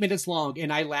 It's 8 minutes long,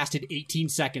 and I lasted 18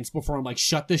 seconds before I'm like,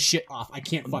 shut this shit off. I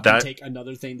can't fucking take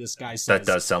another thing this guy says. That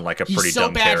does sound like a pretty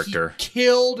dumb character. He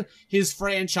killed his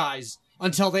franchise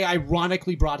until they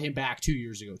ironically brought him back 2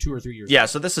 years ago, 2 or 3 years ago. Yeah,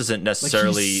 so this isn't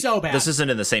necessarily... he's so bad. This isn't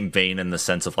in the same vein in the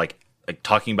sense of like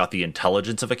talking about the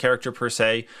intelligence of a character per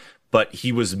se, but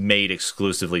he was made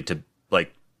exclusively to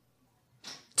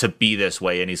be this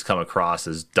way, and he's come across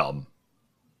as dumb.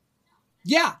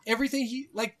 Yeah, everything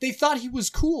they thought he was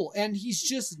cool, and he's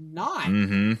just not.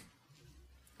 Mm-hmm.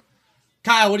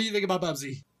 Kyle, what do you think about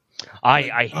Bubsy? I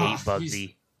hate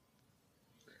Bubsy.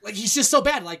 He's just so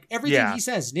bad. Like, everything he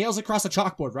says, nails across a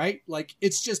chalkboard, right? Like,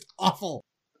 it's just awful.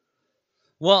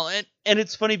 Well, and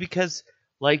it's funny because,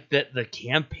 like, the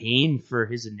campaign for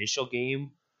his initial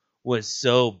game was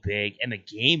so big, and the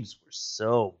games were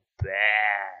so bad.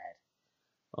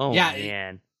 Oh, yeah,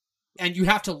 man. And you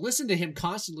have to listen to him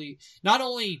constantly, not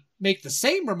only make the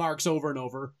same remarks over and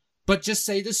over, but just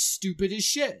say the stupidest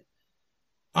shit.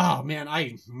 Oh, man,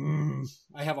 I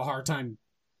have a hard time.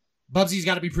 Bubsy's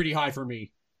got to be pretty high for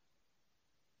me.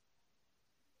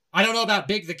 I don't know about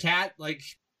Big the Cat. Like,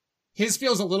 his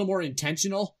feels a little more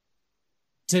intentional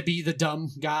to be the dumb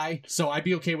guy, so I'd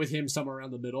be okay with him somewhere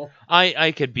around the middle.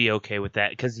 I could be okay with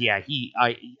that, because, yeah,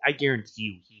 I guarantee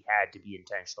you he had to be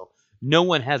intentional. No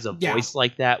one has a voice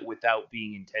like that without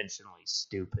being intentionally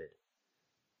stupid.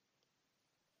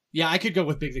 Yeah, I could go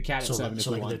with Big the Cat at 7 if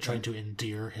so we want. They're trying to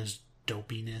endear his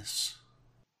dopiness?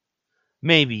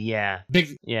 Maybe, yeah.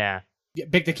 Big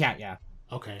the Cat, yeah.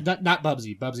 Okay. Not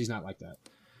Bubsy. Bubsy's not like that.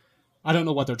 I don't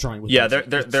know what they're trying with. Yeah,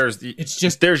 there's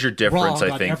your difference,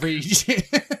 I think.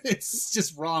 It's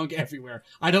just wrong everywhere.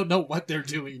 I don't know what they're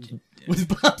doing with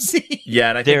Bubsy. Yeah,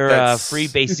 and I think they're that's...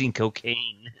 freebasing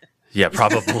cocaine. Yeah,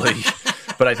 probably.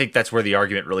 But I think that's where the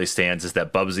argument really stands, is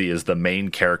that Bubsy is the main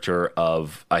character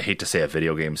of, I hate to say a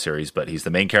video game series, but he's the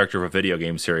main character of a video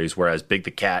game series, whereas Big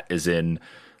the Cat is in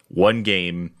one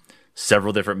game,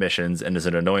 several different missions, and is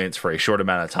an annoyance for a short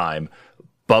amount of time.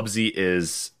 Bubsy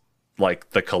is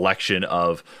like the collection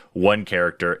of one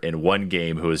character in one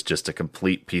game who is just a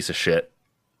complete piece of shit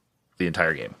the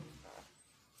entire game.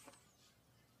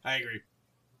 I agree.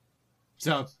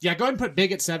 So, yeah, go ahead and put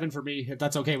Big at 7 for me, if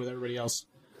that's okay with everybody else.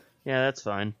 Yeah, that's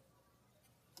fine.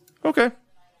 Okay.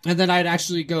 And then I'd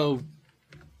actually go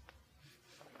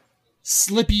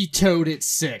Slippy Toad at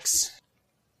 6.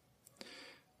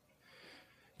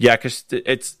 Yeah, because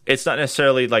it's not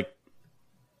necessarily like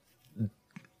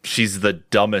she's the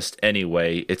dumbest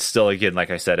anyway. It's still, again,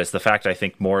 like I said, it's the fact I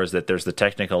think more is that there's the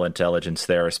technical intelligence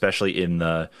there, especially in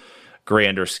the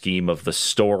grander scheme of the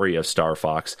story of Star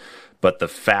Fox. But the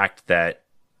fact that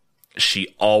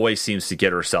she always seems to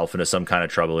get herself into some kind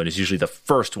of trouble and is usually the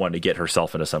first one to get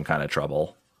herself into some kind of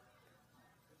trouble.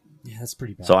 Yeah, that's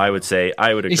pretty bad. So I would say,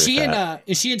 I would agree with that.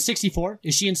 Is she in 64?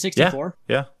 Is she in 64?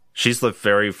 Yeah. She's the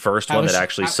very first one that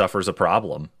actually suffers a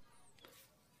problem.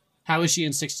 How is she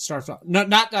in Star Fox? No,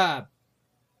 not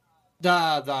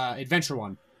the adventure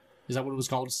one. Is that what it was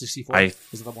called? 64? Is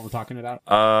that the one we're talking about?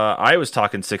 I was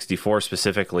talking 64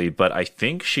 specifically, but I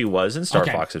think she was in Star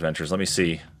Fox Adventures. Let me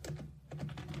see.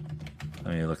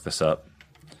 Let me look this up.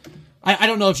 I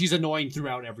don't know if she's annoying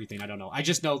throughout everything. I don't know. I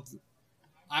just know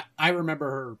I remember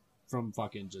her from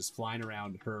fucking just flying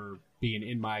around, her being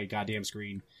in my goddamn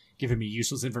screen, giving me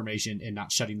useless information and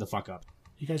not shutting the fuck up.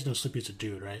 You guys know Slippy's a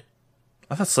dude, right?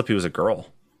 I thought Slippy was a girl.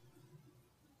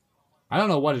 I don't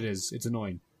know what it is. It's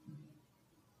annoying.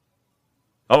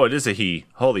 Oh, it is a he.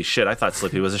 Holy shit, I thought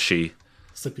Slippy was a she.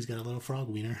 Slippy's got a little frog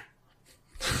wiener.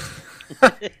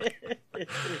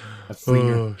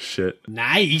 Oh, shit.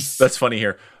 Nice. That's funny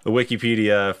here. The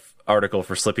Wikipedia article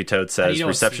for Slippy Toad says,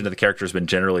 reception to the character has been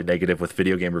generally negative, with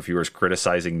video game reviewers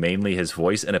criticizing mainly his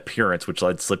voice and appearance, which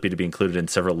led Slippy to be included in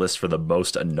several lists for the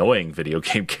most annoying video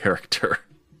game character.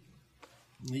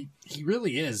 He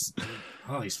really is.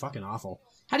 Oh, he's fucking awful.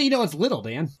 How do you know it's little,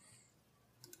 Dan?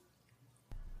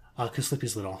 Because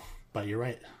Slippy's little. But you're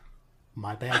right.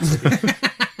 My bad, Slippy.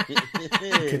 you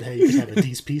could have a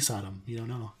D's piece on him. You don't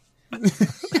know.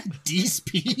 D's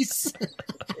piece?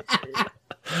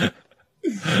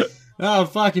 Oh,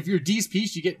 fuck. If you're D's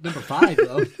piece, you get number 5,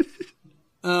 though.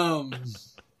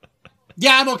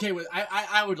 Yeah, I'm okay with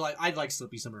I'd like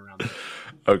Slippy somewhere around there.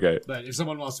 Okay. But if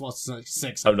someone else wants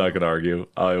 6, I'm not going to argue.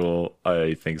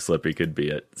 I think Slippy could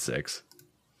be at 6.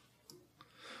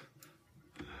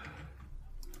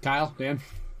 Kyle, Dan?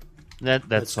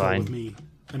 That's fine. With me.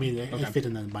 I mean, they fit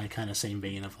in my kind of same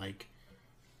vein of like,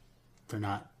 they're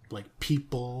not like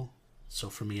people, So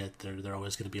for me, they're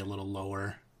always going to be a little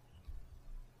lower.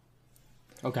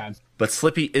 Okay. But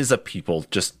Slippy is a people,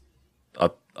 just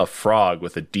a frog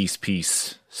with a Deece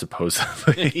piece,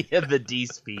 supposedly. Yeah, the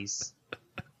D's piece.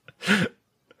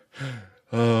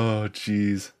 Oh,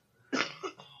 jeez.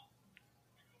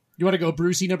 You want to go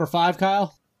Brucey number 5,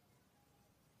 Kyle?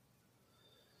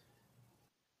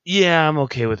 Yeah, I'm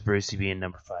okay with Brucey being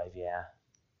number 5, yeah.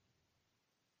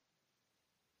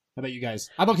 How about you guys?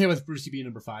 I'm okay with Brucey being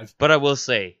number 5. But I will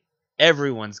say,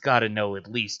 everyone's got to know at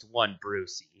least one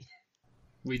Brucey.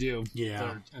 We do.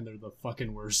 Yeah. They're the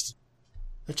fucking worst.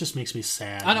 That just makes me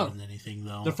sad I know. more than anything,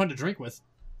 though. They're fun to drink with.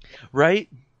 Right?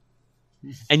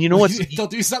 And you know what's They'll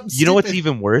do something you know what's stupid.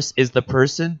 even worse is the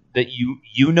person that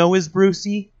you know is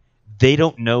Brucey, they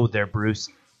don't know they're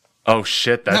Brucey. Oh,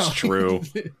 shit, that's No. true.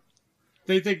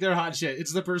 They think they're hot shit.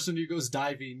 It's the person who goes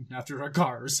diving after a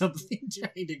car or something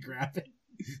trying to grab it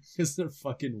because they're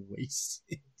fucking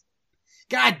wasted.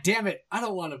 God damn it. I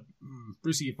don't want to...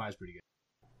 Brucey 5 is pretty good.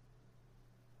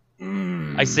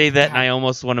 I say that and I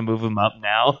almost want to move him up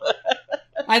now.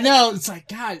 I know. It's like,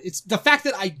 God, it's the fact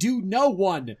that I do know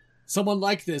someone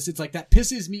like this. It's like, that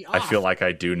pisses me off. I feel like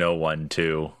I do know one,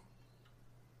 too.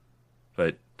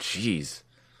 But, jeez.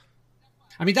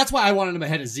 I mean, that's why I wanted him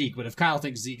ahead of Zeke, but if Kyle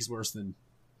thinks Zeke's worse than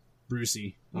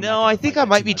Brucey... I'm not No, gonna I think fight I that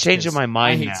might too be much, changing 'cause my I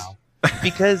mind hate- now.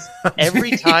 Because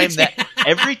every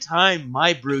time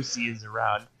my Brucey is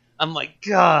around, I'm like,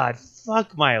 God,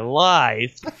 fuck my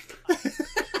life.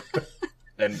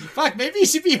 And Fuck, maybe he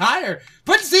should be higher.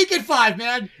 Put Zeke at 5,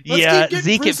 man. Let's Yeah, keep getting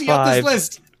Zeke at Brucey up 5. this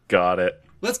list. got it.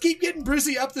 Let's keep getting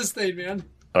Brucey up this thing, man.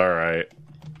 All right.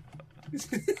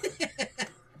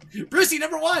 Brucey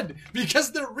number 1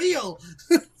 because they're real.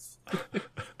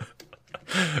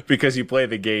 Because you play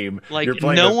the game. Like, you're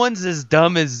playing no one's as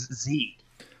dumb as Zeke,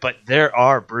 but there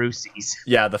are Bruceys.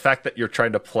 Yeah, the fact that you're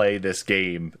trying to play this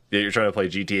game, that you're trying to play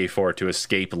GTA 4 to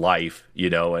escape life,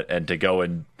 and to go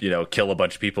and, kill a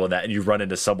bunch of people in that, and you run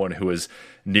into someone who is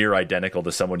near identical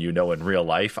to someone you know in real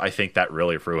life, I think that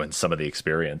really ruins some of the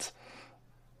experience.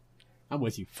 I'm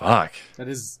with you. Fuck. That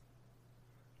is...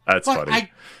 That's Fuck,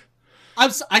 funny.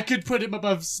 I could put him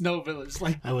above Snow Village.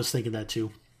 Like, I was thinking that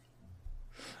too.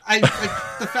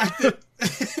 the fact that...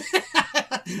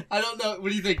 I don't know. What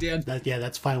do you think, Dan?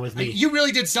 That's fine with me. You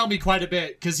really did sell me quite a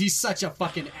bit, because he's such a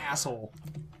fucking asshole.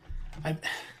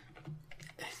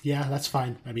 Yeah, that's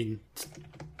fine. I mean,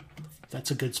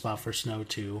 that's a good spot for Snow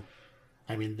too.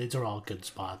 I mean, these are all good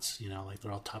spots. Like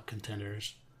they're all top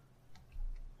contenders.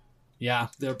 Yeah,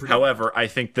 they're pretty... However, I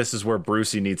think this is where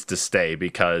Brucey needs to stay,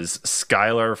 because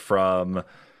Skylar from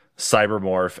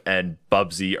Cybermorph and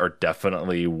Bubsy are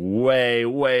definitely way,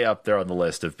 way up there on the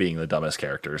list of being the dumbest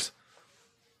characters.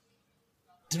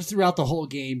 They're throughout the whole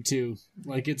game, too.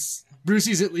 Like, it's...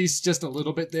 Brucey's at least just a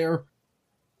little bit there.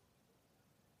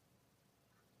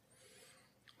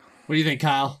 What do you think,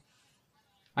 Kyle?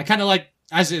 I kind of like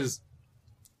as is.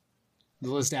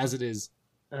 The list as it is.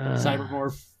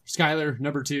 Cybermorph, Skylar,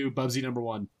 number 2, Bubsy, number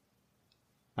 1.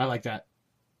 I like that.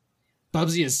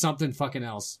 Bubsy is something fucking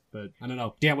else, but I don't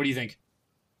know. Dan, what do you think?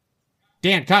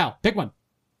 Dan, Kyle, pick one.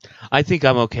 I think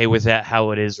I'm okay with that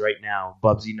how it is right now,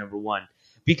 Bubsy number 1.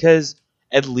 Because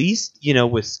at least,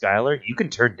 with Skylar, you can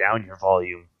turn down your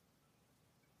volume.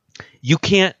 You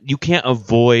can't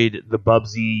avoid the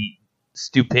Bubsy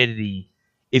stupidity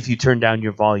if you turn down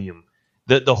your volume.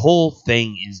 The whole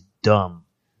thing is dumb.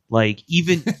 Like,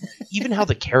 even how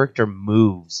the character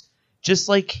moves. Just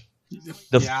like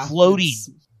the floaty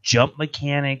jump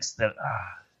mechanics,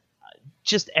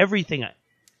 just everything.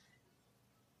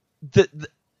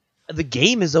 The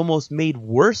game is almost made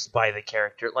worse by the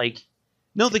character. Like,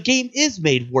 no, the game is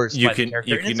made worse by the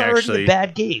character, and it's already a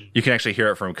bad game. You can actually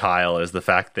hear it from Kyle, is the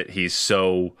fact that he's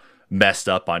so messed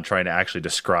up on trying to actually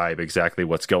describe exactly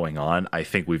what's going on. I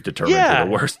think we've determined who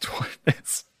the worst one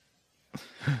is.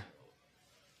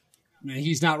 Man,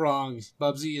 he's not wrong.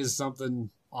 Bubsy is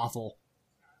something awful.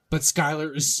 But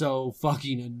Skylar is so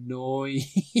fucking annoying.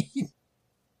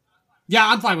 Yeah,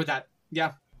 I'm fine with that.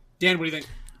 Yeah. Dan, what do you think?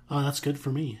 Oh, that's good for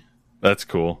me. That's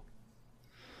cool.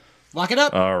 Lock it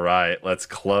up. All right, let's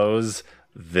close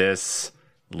this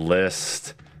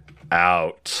list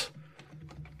out.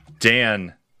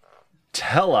 Dan,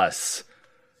 tell us,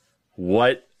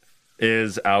 what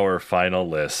is our final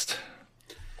list?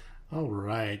 All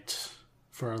right.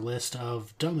 For our list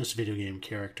of dumbest video game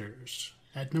characters,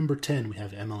 at number 10 we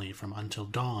have Emily from Until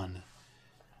Dawn.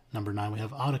 Number 9 we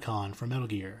have Otacon from Metal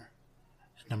Gear.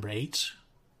 At number 8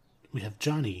 we have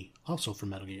Johnny, also from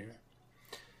Metal Gear.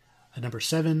 At number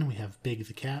 7 we have Big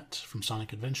the Cat from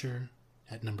Sonic Adventure.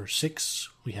 At number 6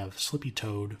 we have Slippy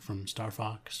Toad from Star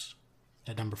Fox.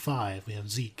 At number 5 we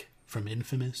have Zeke from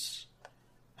Infamous.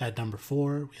 At number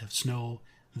 4, we have Snow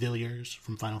Villiers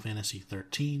from Final Fantasy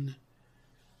XIII.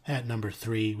 At number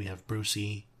 3, we have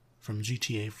Brucey from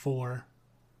GTA 4.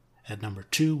 At number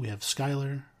 2, we have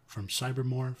Skylar from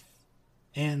Cybermorph.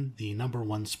 And the number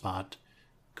 1 spot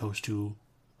goes to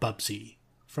Bubsy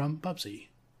from Bubsy.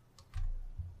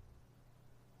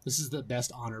 This is the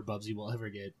best honor Bubsy will ever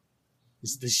get.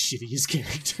 This is the shittiest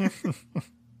character.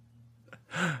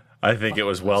 I think it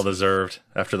was well deserved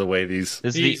after the way these.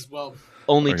 This is the well,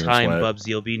 only Bring him time sweat.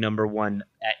 Bubsy will be number 1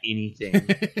 at anything.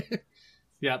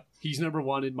 Yep, he's number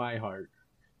 1 in my heart.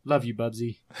 Love you,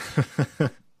 Bubsy.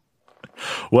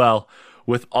 Well,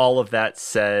 with all of that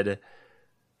said,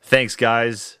 thanks,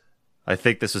 guys. I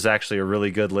think this was actually a really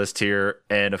good list here.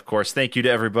 And of course, thank you to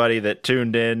everybody that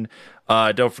tuned in.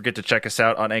 Don't forget to check us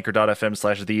out on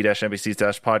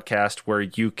anchor.fm/the-NBCs-podcast, where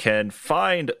you can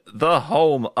find the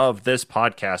home of this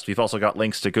podcast. We've also got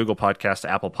links to Google Podcasts,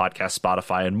 Apple Podcasts,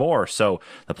 Spotify, and more. So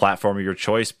the platform of your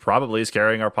choice probably is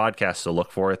carrying our podcast, so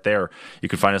look for it there. You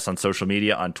can find us on social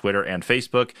media on Twitter and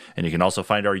Facebook, and you can also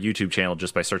find our YouTube channel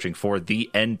just by searching for The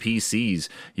NPCs.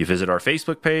 You visit our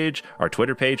Facebook page, our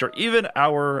Twitter page, or even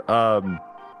our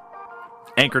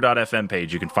Anchor.fm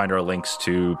page. You can find our links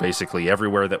to basically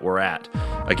everywhere that we're at.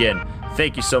 Again,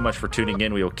 thank you so much for tuning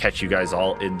in. We will catch you guys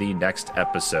all in the next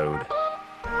episode.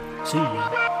 See ya.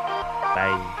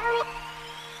 Bye.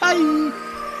 Bye.